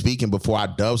honestly speaking, before I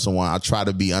dub someone, I try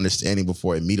to be understanding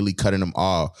before immediately cutting them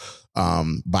off.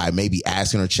 by maybe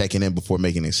asking or checking in before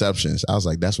making exceptions. I was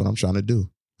like, that's what I'm trying to do.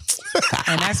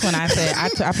 And that's when I said I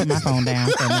put my phone down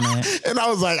for a minute. And I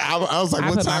was like, I what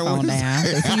put time my phone down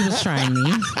because he was trying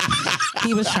me.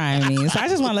 He was trying me. So I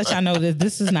just want to let y'all know that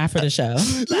this is not for the show.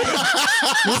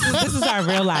 This is our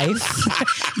real life.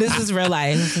 This is real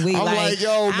life. We I'm like,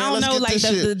 yo, man, I don't know, like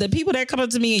the people that come up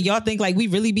to me and y'all think like we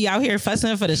really be out here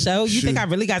fussing for the show. You think I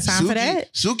really got time for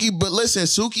that? Suki, but listen,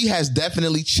 Suki has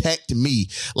definitely checked me,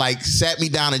 like sat me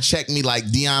down and checked me like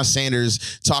Deion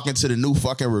Sanders talking to the new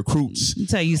fucking recruits. Let me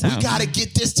tell you something. We gotta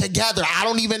get this together. I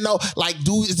don't even know. Like,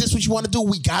 is this what you want to do?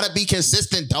 We gotta be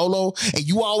consistent, Dolo. And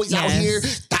you always out here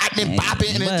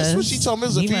bopping. And this is what she told me. It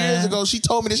was a few years ago. She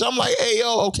told me this. I'm like, hey,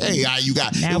 yo, okay. You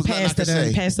got now Pastor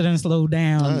done slowed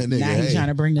down. Nigga, now he's trying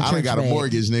to bring the church I got back. a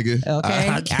mortgage, nigga.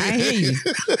 Okay. I hear you.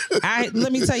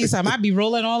 Let me tell you something. I be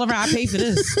rolling all around. I pay for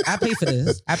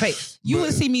this. You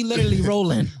would see me literally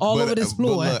rolling all over this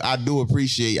floor. But look,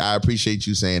 I appreciate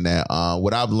you saying that.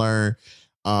 What I've learned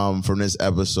from this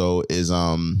episode is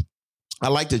I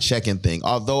like the check-in thing,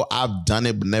 although I've done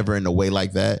it, but never in a way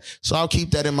like that. So I'll keep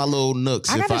that in my little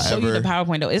nooks. I gotta show you the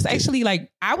PowerPoint though. It's actually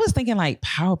like I was thinking like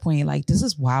PowerPoint, like this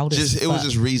is wild. It was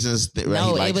just reasons.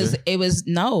 No, it was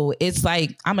no. It's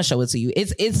like I'm gonna show it to you.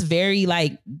 It's very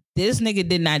like this nigga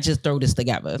did not just throw this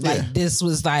together. Like this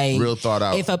was like real thought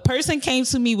out. If a person came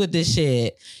to me with this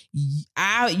shit,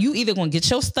 you either gonna get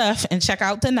your stuff and check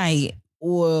out tonight,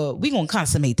 or we gonna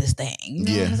consummate this thing. You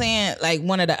know what I'm saying? Like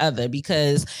one or the other,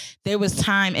 because there was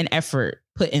time and effort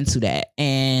put into that.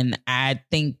 And I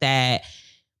think that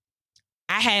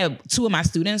I had two of my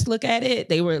students look at it.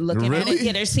 They were looking at it.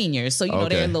 Yeah, they're seniors. So,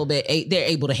 they're a little bit, they're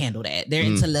able to handle that. They're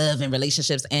into love and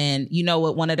relationships. And you know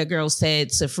what one of the girls said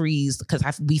to Freeze, because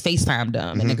we FaceTimed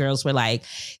them and the girls were like,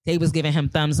 they was giving him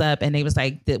thumbs up. And they was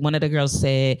like, one of the girls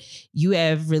said, you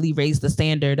have really raised the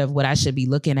standard of what I should be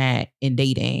looking at in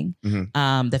dating.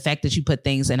 The fact that you put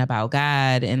things in about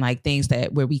God and like things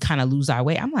that where we kind of lose our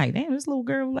way. I'm like, damn, this little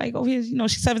girl like over here,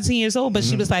 she's 17 years old, but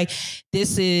she was like,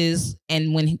 this is,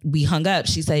 and when we hung up,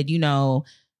 she said,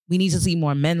 we need to see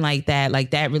more men like that.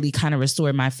 Like that really kind of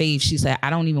restored my faith. She said,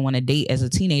 I don't even want to date as a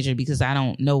teenager because I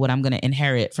don't know what I'm going to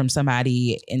inherit from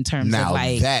somebody in terms of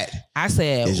like, that I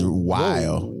said, is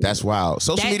wild. Whoa. That's wild.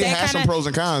 Social media has some pros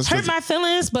and cons. Hurt my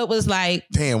feelings, but was like,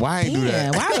 damn, why I ain't do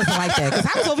that? Why was it like that?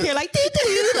 Because I was over here like, let's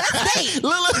date.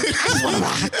 I just want to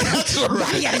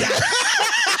rock.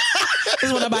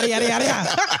 Just want to body yada yada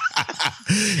yada.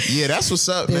 Yeah, that's what's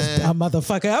up, man. A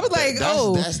motherfucker. I was like,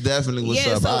 that's definitely what's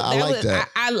up. So I like that.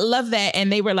 I love that.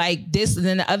 And they were like this. And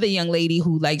then the other young lady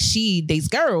who like she dates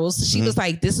girls, she was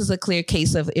like, this is a clear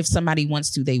case of if somebody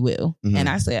wants to, they will. And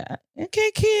I said,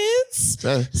 okay, kids.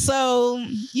 So,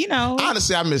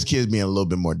 honestly, I miss kids being a little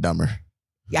bit more dumber.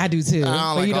 I do too.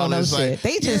 But you don't know shit. Like,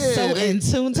 they just so in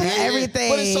tune to everything.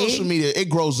 But in social media, it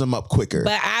grows them up quicker.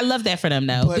 But I love that for them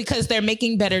though, because they're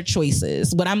making better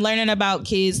choices. What I'm learning about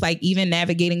kids, like even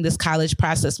navigating this college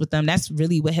process with them, that's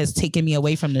really what has taken me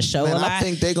away from the show a lot. I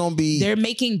think they're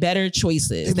making better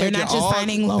choices. They're not just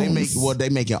signing loans.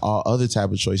 They're making all other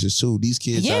type of choices too. These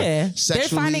kids are they're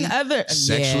finding other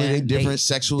sexually they're different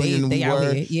sexually than we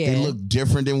were. They look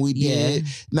different than we did.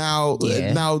 Now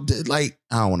like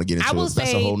I don't want to get into it.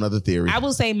 That's a whole nother theory. I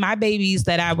will say my babies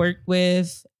that I work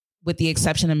with the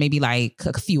exception of maybe like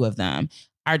a few of them,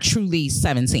 are truly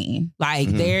 17. Like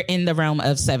they're in the realm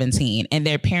of 17 and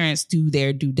their parents do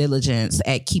their due diligence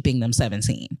at keeping them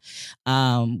 17.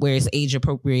 Where it's age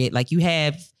appropriate. Like you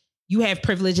have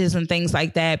privileges and things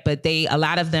like that, but a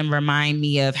lot of them remind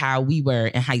me of how we were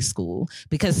in high school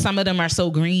because some of them are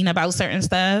so green about certain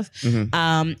stuff.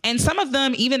 And some of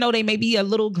them, even though they may be a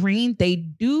little green, they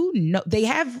do know, they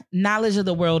have knowledge of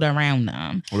the world around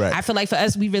them. Right. I feel like for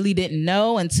us, we really didn't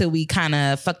know until we kind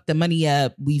of fucked the money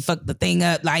up. We fucked the thing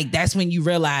up. Like that's when you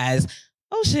realize,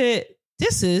 oh shit,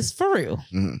 this is for real.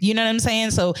 You know what I'm saying?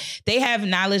 So they have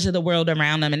knowledge of the world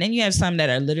around them. And then you have some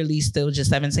that are literally still just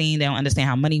 17. They don't understand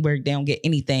how money works. They don't get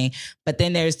anything. But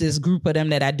then there's this group of them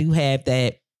that I do have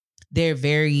that they're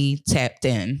very tapped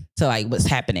in to like what's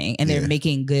happening. And they're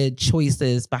making good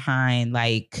choices behind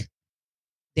like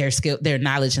their skill, their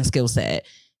knowledge and skill set.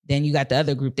 Then you got the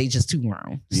other group, they just too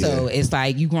grown. So it's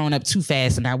like you growing up too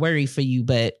fast and I worry for you.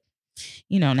 But,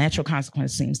 natural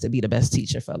consequence seems to be the best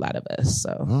teacher for a lot of us.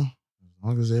 So. As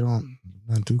long as they not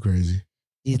too crazy.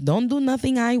 Don't do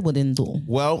nothing I wouldn't do.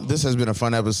 Well, this has been a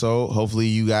fun episode. Hopefully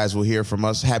you guys will hear from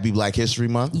us. Happy Black History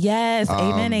Month. Yes.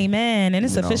 Amen. And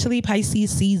it's officially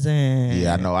Pisces season.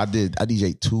 Yeah, I know. I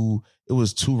DJ'd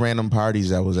two random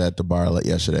parties that was at the bar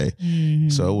yesterday.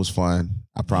 So it was fun.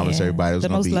 I promise everybody it was the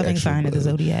gonna most be loving extra, sign of the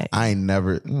zodiac. I ain't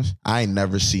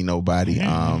never see nobody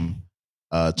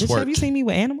Bitch, twerk. have you seen me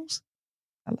with animals?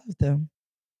 I love them.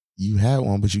 You had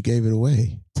one, but you gave it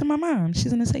away. To my mom.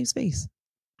 She's in a safe space.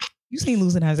 You seen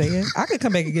losing Isaiah. I could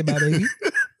come back and get my baby.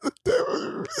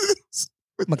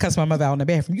 I'm gonna cuss my mother out in the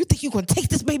bathroom. You think you gonna take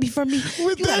this baby from me?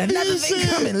 You got another thing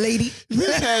coming, lady.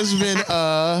 This has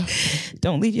been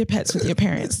Don't leave your pets with your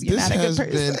parents. You're not a good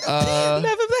person.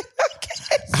 Never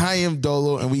been. I am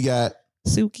Dolo, and we got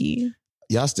Suki.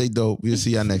 Y'all stay dope. We'll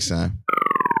see y'all next time.